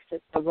she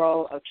exits the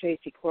role of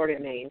Tracy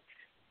Quartermaine.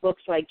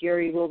 Looks like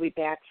Geary will be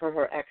back for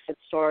her exit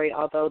story,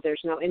 although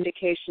there's no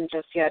indication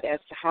just yet as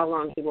to how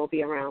long he will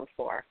be around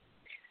for.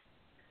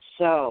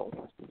 So,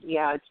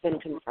 yeah, it's been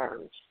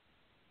confirmed.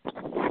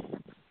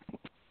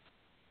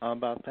 How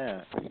about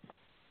that?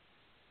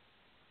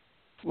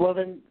 Well,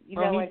 then, you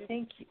know, I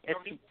think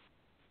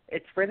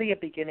it's really a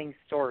beginning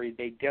story.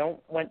 They don't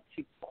want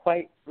to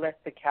quite let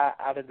the cat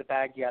out of the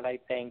bag yet, I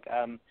think.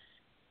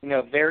 You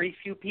know, very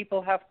few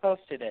people have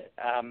posted it.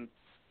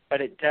 But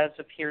it does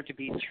appear to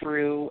be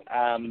true.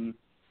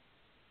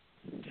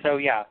 So,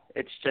 yeah,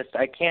 it's just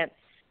I can't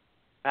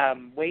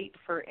wait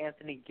for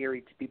Anthony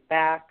Geary to be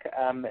back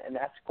and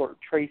escort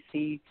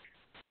Tracy